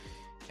graduate?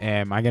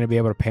 Am I going to be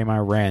able to pay my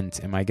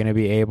rent? Am I going to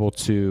be able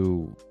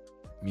to,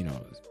 you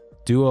know,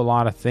 do a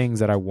lot of things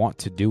that I want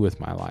to do with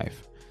my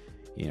life?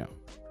 You know,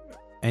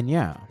 and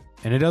yeah,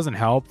 and it doesn't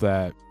help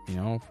that, you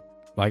know,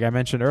 like I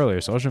mentioned earlier,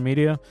 social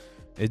media,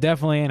 it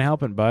definitely ain't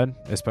helping, bud.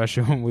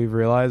 Especially when we've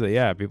realized that,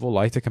 yeah, people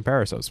like to compare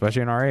ourselves,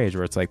 especially in our age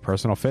where it's like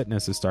personal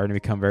fitness is starting to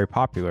become very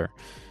popular.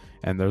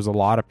 And there's a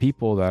lot of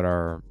people that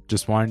are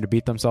just wanting to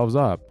beat themselves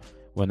up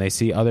when they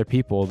see other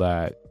people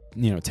that,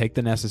 you know, take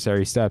the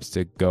necessary steps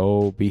to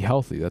go be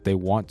healthy, that they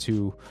want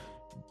to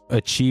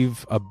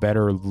achieve a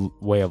better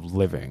way of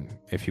living,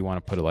 if you want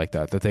to put it like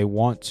that they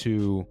want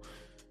to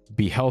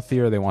be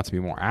healthier, they want to be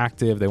more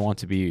active, they want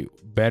to be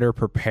better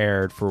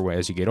prepared for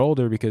as you get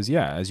older, because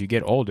yeah, as you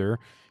get older,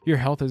 your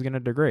health is going to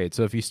degrade.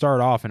 So if you start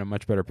off in a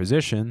much better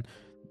position,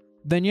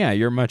 then yeah,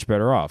 you're much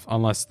better off,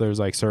 unless there's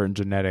like certain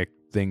genetic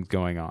things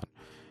going on.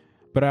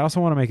 But I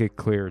also want to make it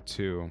clear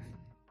too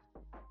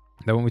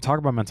that when we talk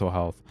about mental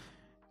health,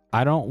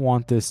 I don't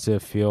want this to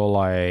feel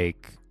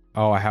like,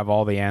 oh, I have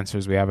all the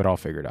answers, we have it all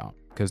figured out,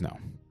 because no,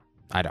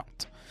 I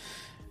don't.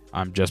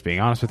 I'm just being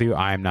honest with you.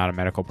 I am not a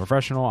medical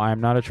professional. I am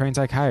not a trained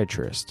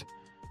psychiatrist.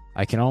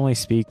 I can only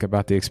speak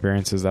about the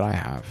experiences that I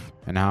have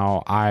and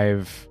how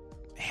I've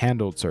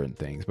handled certain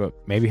things, but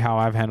maybe how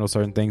I've handled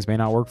certain things may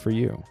not work for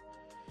you.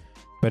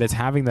 But it's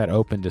having that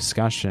open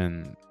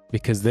discussion,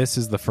 because this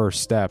is the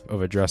first step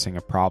of addressing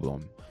a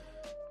problem,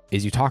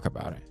 is you talk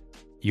about it.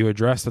 You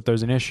address that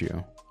there's an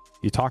issue.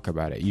 You talk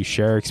about it. You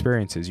share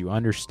experiences. You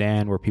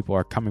understand where people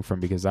are coming from,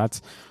 because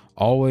that's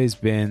always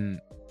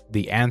been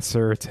the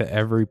answer to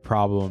every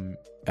problem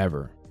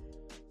ever,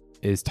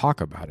 is talk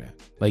about it.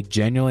 Like,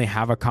 genuinely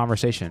have a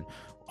conversation.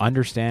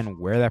 Understand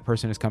where that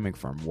person is coming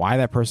from, why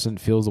that person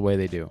feels the way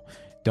they do.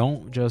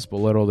 Don't just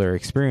belittle their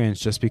experience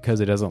just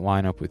because it doesn't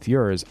line up with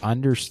yours.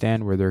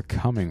 Understand where they're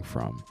coming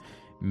from.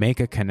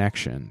 Make a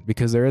connection,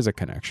 because there is a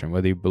connection,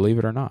 whether you believe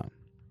it or not.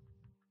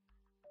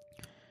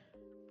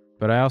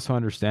 But I also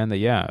understand that,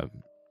 yeah,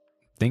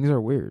 things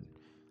are weird.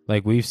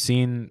 Like we've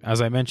seen,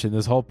 as I mentioned,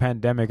 this whole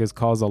pandemic has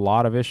caused a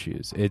lot of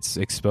issues. It's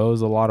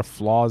exposed a lot of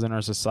flaws in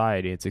our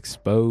society. It's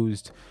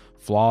exposed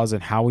flaws in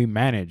how we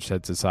manage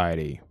that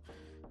society.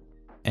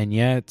 And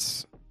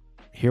yet,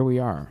 here we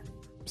are,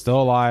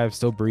 still alive,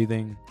 still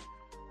breathing,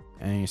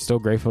 and you're still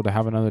grateful to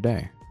have another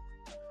day.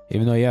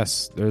 Even though,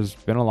 yes, there's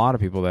been a lot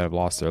of people that have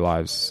lost their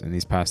lives in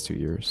these past 2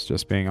 years,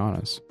 just being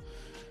honest.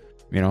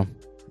 You know,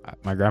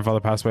 my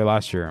grandfather passed away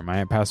last year. My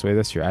aunt passed away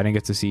this year. I didn't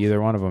get to see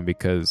either one of them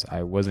because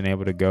I wasn't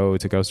able to go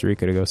to Costa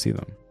Rica to go see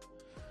them.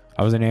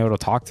 I wasn't able to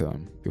talk to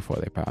them before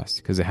they passed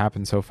because it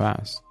happened so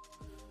fast.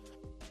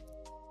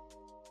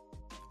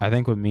 I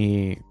think with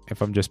me,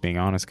 if I'm just being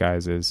honest,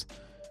 guys, is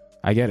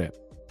I get it.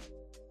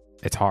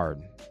 It's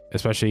hard,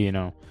 especially, you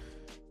know,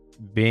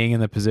 being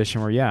in the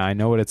position where, yeah, I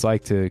know what it's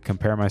like to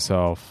compare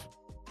myself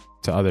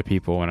to other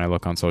people when I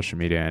look on social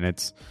media. And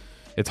it's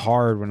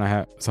hard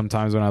when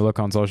sometimes when I look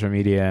on social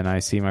media and I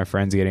see my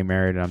friends getting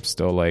married and I'm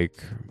still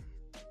like,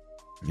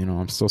 you know,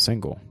 I'm still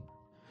single.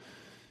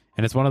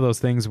 And it's one of those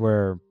things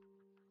where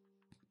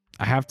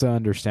I have to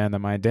understand that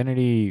my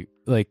identity,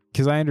 like,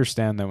 because I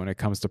understand that when it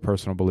comes to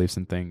personal beliefs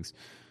and things,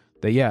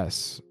 that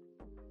yes,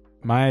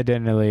 my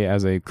identity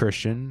as a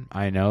Christian,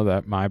 I know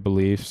that my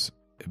beliefs,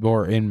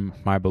 or in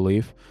my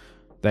belief,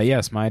 that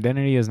yes, my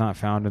identity is not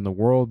found in the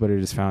world, but it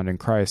is found in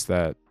Christ,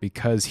 that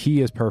because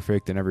he is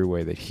perfect in every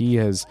way, that he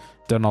has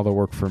done all the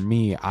work for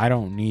me, I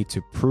don't need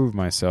to prove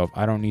myself.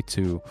 I don't need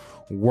to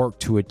work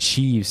to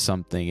achieve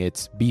something.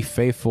 It's be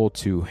faithful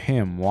to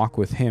him, walk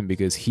with him,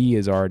 because he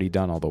has already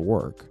done all the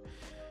work.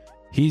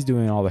 He's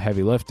doing all the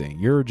heavy lifting.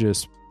 You're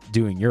just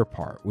doing your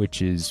part, which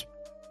is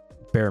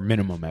bare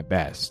minimum at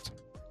best.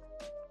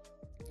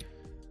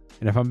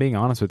 And if I'm being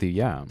honest with you,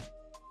 yeah,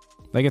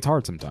 like, it's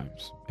hard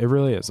sometimes. It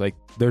really is. Like,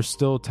 there's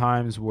still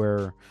times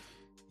where,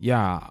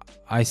 yeah,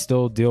 I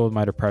still deal with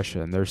my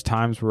depression. There's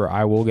times where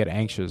I will get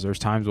anxious. There's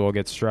times where I'll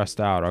get stressed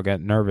out. I'll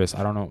get nervous.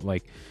 I don't know.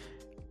 Like,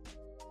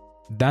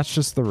 that's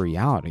just the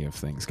reality of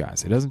things,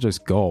 guys. It doesn't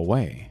just go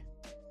away.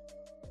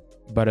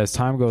 But as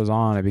time goes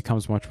on, it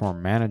becomes much more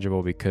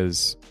manageable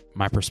because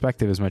my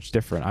perspective is much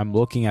different. I'm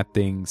looking at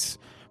things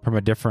from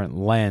a different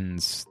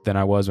lens than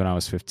I was when I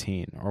was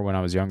 15 or when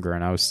I was younger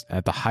and I was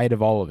at the height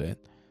of all of it.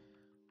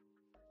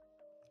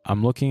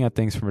 I'm looking at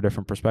things from a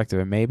different perspective,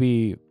 and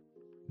maybe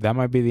that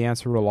might be the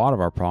answer to a lot of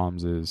our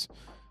problems, is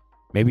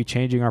maybe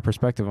changing our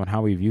perspective on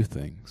how we view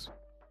things.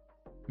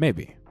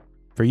 Maybe.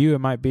 For you, it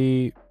might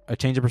be a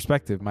change of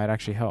perspective might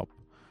actually help.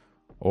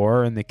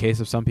 Or in the case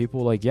of some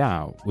people, like,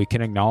 yeah, we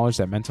can acknowledge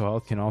that mental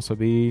health can also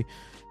be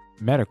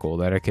medical,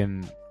 that it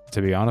can,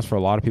 to be honest, for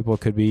a lot of people, it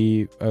could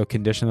be a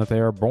condition that they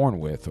are born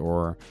with,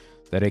 or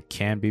that it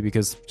can be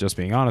because, just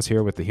being honest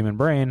here, with the human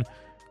brain,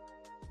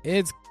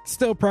 it's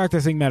still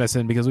practicing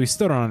medicine because we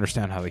still don't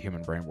understand how the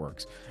human brain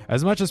works.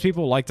 As much as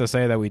people like to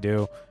say that we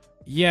do,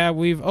 yeah,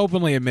 we've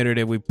openly admitted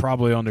it. We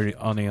probably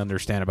only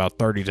understand about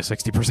 30 to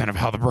 60% of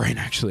how the brain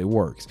actually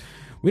works.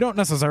 We don't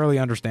necessarily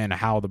understand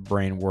how the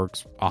brain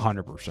works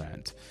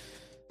 100%.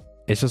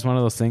 It's just one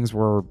of those things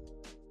where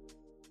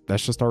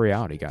that's just our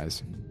reality,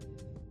 guys.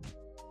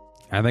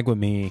 I think with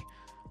me,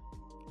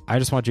 I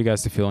just want you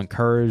guys to feel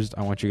encouraged.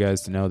 I want you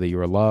guys to know that you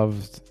are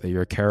loved, that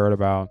you're cared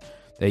about,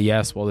 that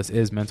yes, well, this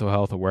is Mental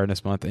Health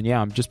Awareness Month. And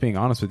yeah, I'm just being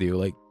honest with you.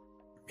 Like,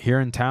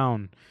 here in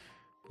town,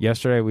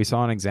 yesterday we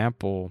saw an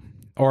example,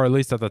 or at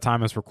least at the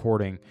time of this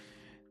recording,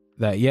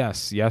 that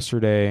yes,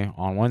 yesterday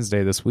on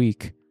Wednesday this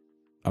week,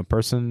 a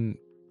person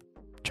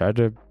tried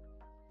to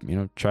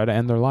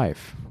end their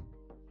life.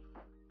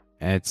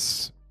 And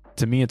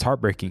to me, it's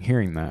heartbreaking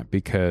hearing that,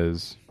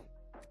 because,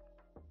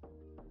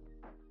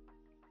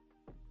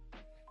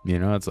 you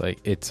know, it's like,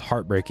 it's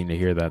heartbreaking to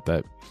hear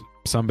that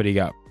somebody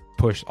got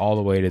pushed all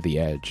the way to the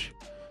edge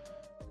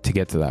to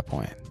get to that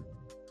point,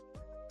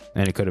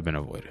 and it could have been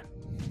avoided.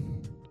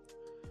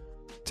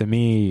 To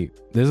me,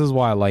 this is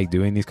why I like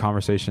doing these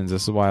conversations.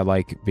 This is why I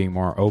like being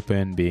more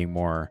open, being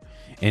more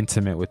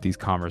intimate with these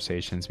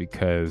conversations,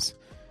 because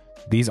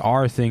these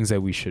are things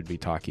that we should be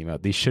talking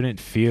about. These shouldn't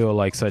feel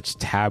like such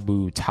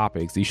taboo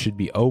topics. These should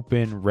be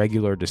open,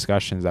 regular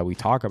discussions that we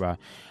talk about.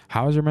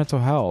 How is your mental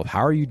health?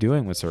 How are you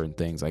doing with certain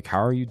things? Like,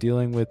 how are you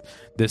dealing with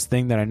this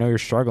thing that I know you're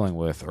struggling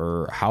with?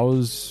 Or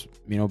how's,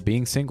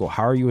 being single?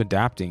 How are you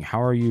adapting?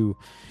 How are you,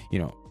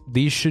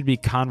 these should be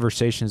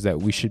conversations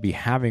that we should be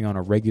having on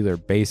a regular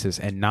basis,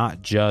 and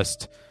not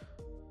just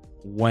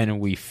when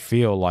we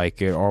feel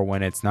like it, or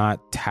when it's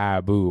not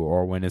taboo,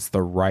 or when it's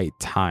the right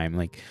time.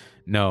 Like,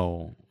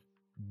 no,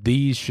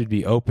 these should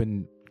be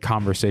open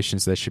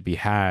conversations that should be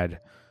had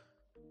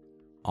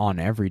on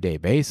an everyday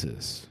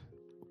basis.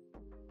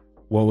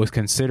 What was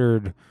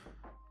considered,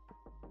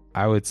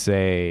 I would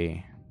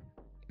say,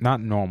 not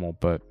normal,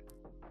 but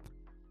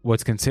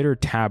what's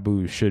considered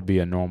taboo should be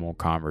a normal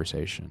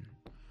conversation.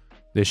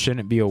 This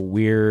shouldn't be a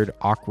weird,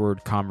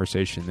 awkward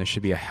conversation. This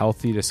should be a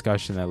healthy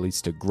discussion that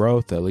leads to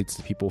growth, that leads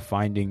to people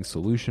finding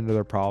solution to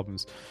their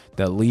problems,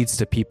 that leads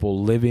to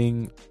people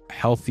living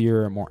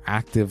healthier and more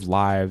active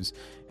lives,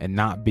 and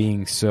not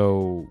being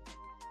so,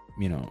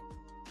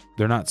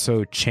 they're not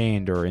so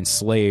chained or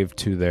enslaved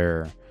to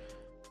their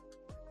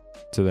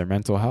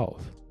mental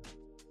health.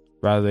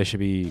 Rather, they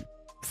should be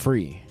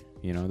free,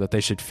 that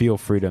they should feel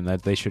freedom,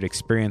 that they should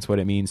experience what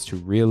it means to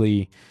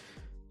really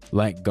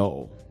let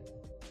go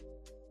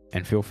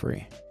and feel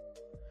free.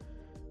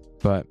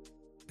 But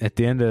at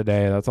the end of the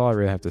day, that's all I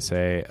really have to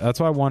say.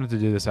 That's why I wanted to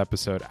do this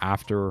episode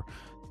after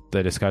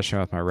the discussion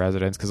with my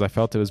residents, because I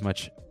felt it was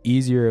much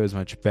easier, it was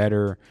much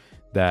better,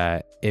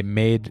 that it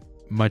made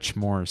much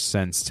more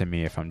sense to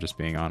me, if I'm just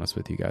being honest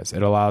with you guys.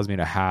 It allows me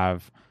to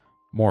have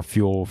more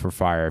fuel for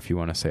fire, if you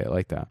want to say it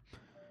like that.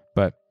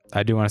 But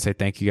I do want to say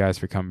thank you guys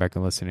for coming back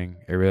and listening.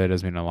 It really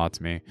does mean a lot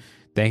to me.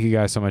 Thank you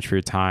guys so much for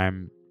your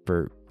time,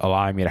 for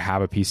allowing me to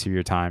have a piece of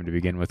your time to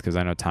begin with, because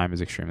I know time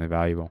is extremely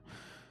valuable.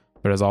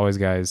 But as always,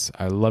 guys,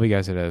 I love you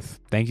guys to death.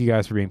 Thank you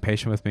guys for being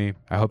patient with me.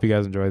 I hope you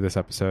guys enjoyed this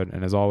episode.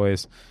 And as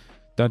always,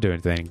 don't do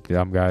anything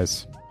dumb,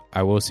 guys.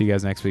 I will see you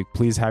guys next week.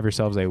 Please have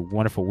yourselves a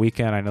wonderful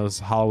weekend. I know this is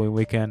Halloween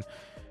weekend.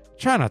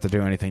 Try not to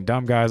do anything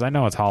dumb, guys. I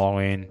know it's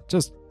Halloween.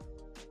 Just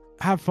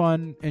have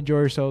fun, enjoy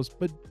yourselves,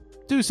 but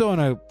do so in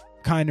a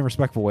kind and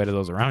respectful way to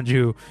those around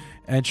you,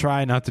 and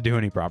try not to do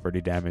any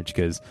property damage,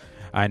 because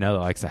I know that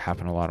likes to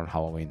happen a lot on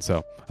Halloween.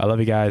 So I love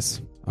you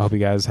guys. I hope you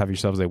guys have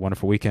yourselves a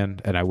wonderful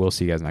weekend, and I will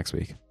see you guys next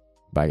week.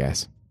 Bye,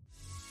 guys.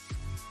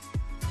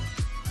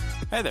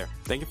 Hey there.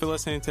 Thank you for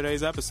listening to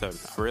today's episode.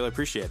 I really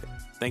appreciate it.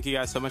 Thank you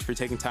guys so much for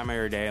taking time out of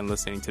your day and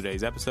listening to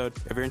today's episode.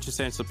 If you're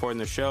interested in supporting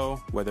the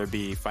show, whether it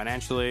be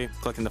financially,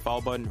 clicking the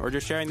follow button, or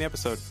just sharing the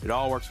episode, it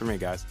all works for me,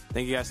 guys.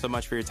 Thank you guys so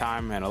much for your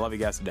time, and I love you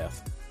guys to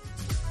death.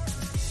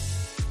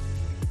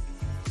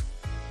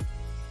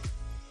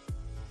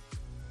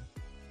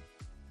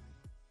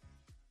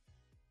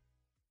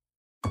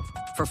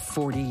 For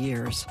 40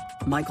 years,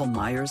 Michael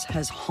Myers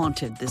has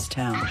haunted this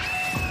town.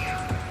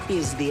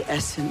 He's the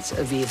essence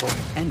of evil,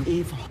 and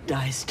evil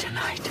dies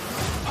tonight.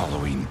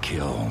 Halloween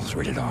Kills,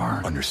 rated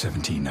R. Under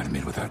 17, not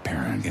admitted without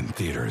parent. In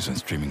theaters and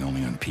streaming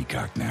only on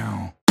Peacock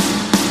now.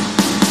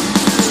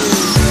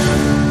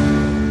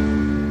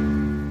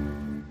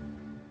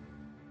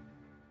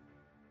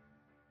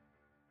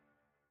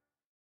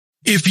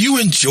 If you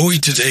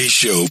enjoyed today's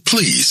show,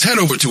 please head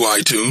over to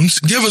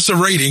iTunes, give us a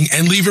rating,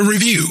 and leave a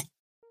review.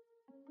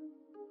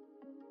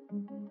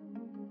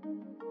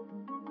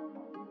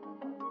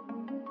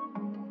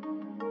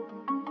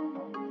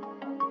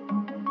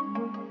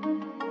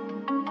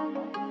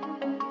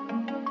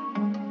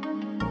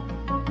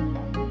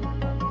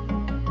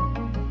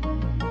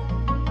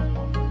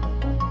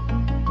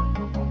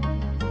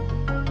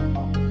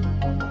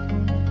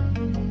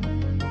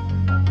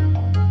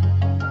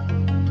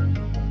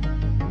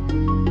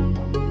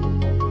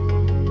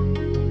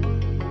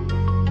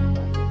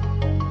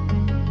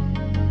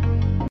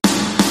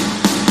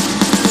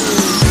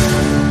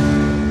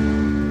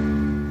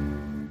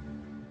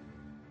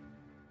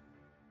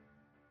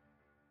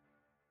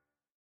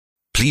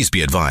 Please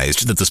be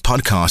advised that this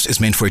podcast is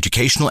meant for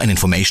educational and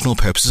informational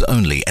purposes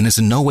only and is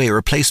in no way a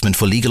replacement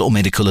for legal or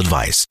medical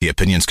advice. The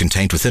opinions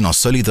contained within are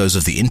solely those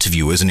of the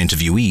interviewers and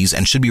interviewees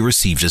and should be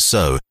received as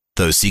so.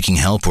 Those seeking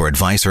help or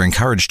advice are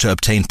encouraged to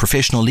obtain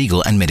professional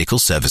legal and medical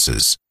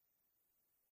services.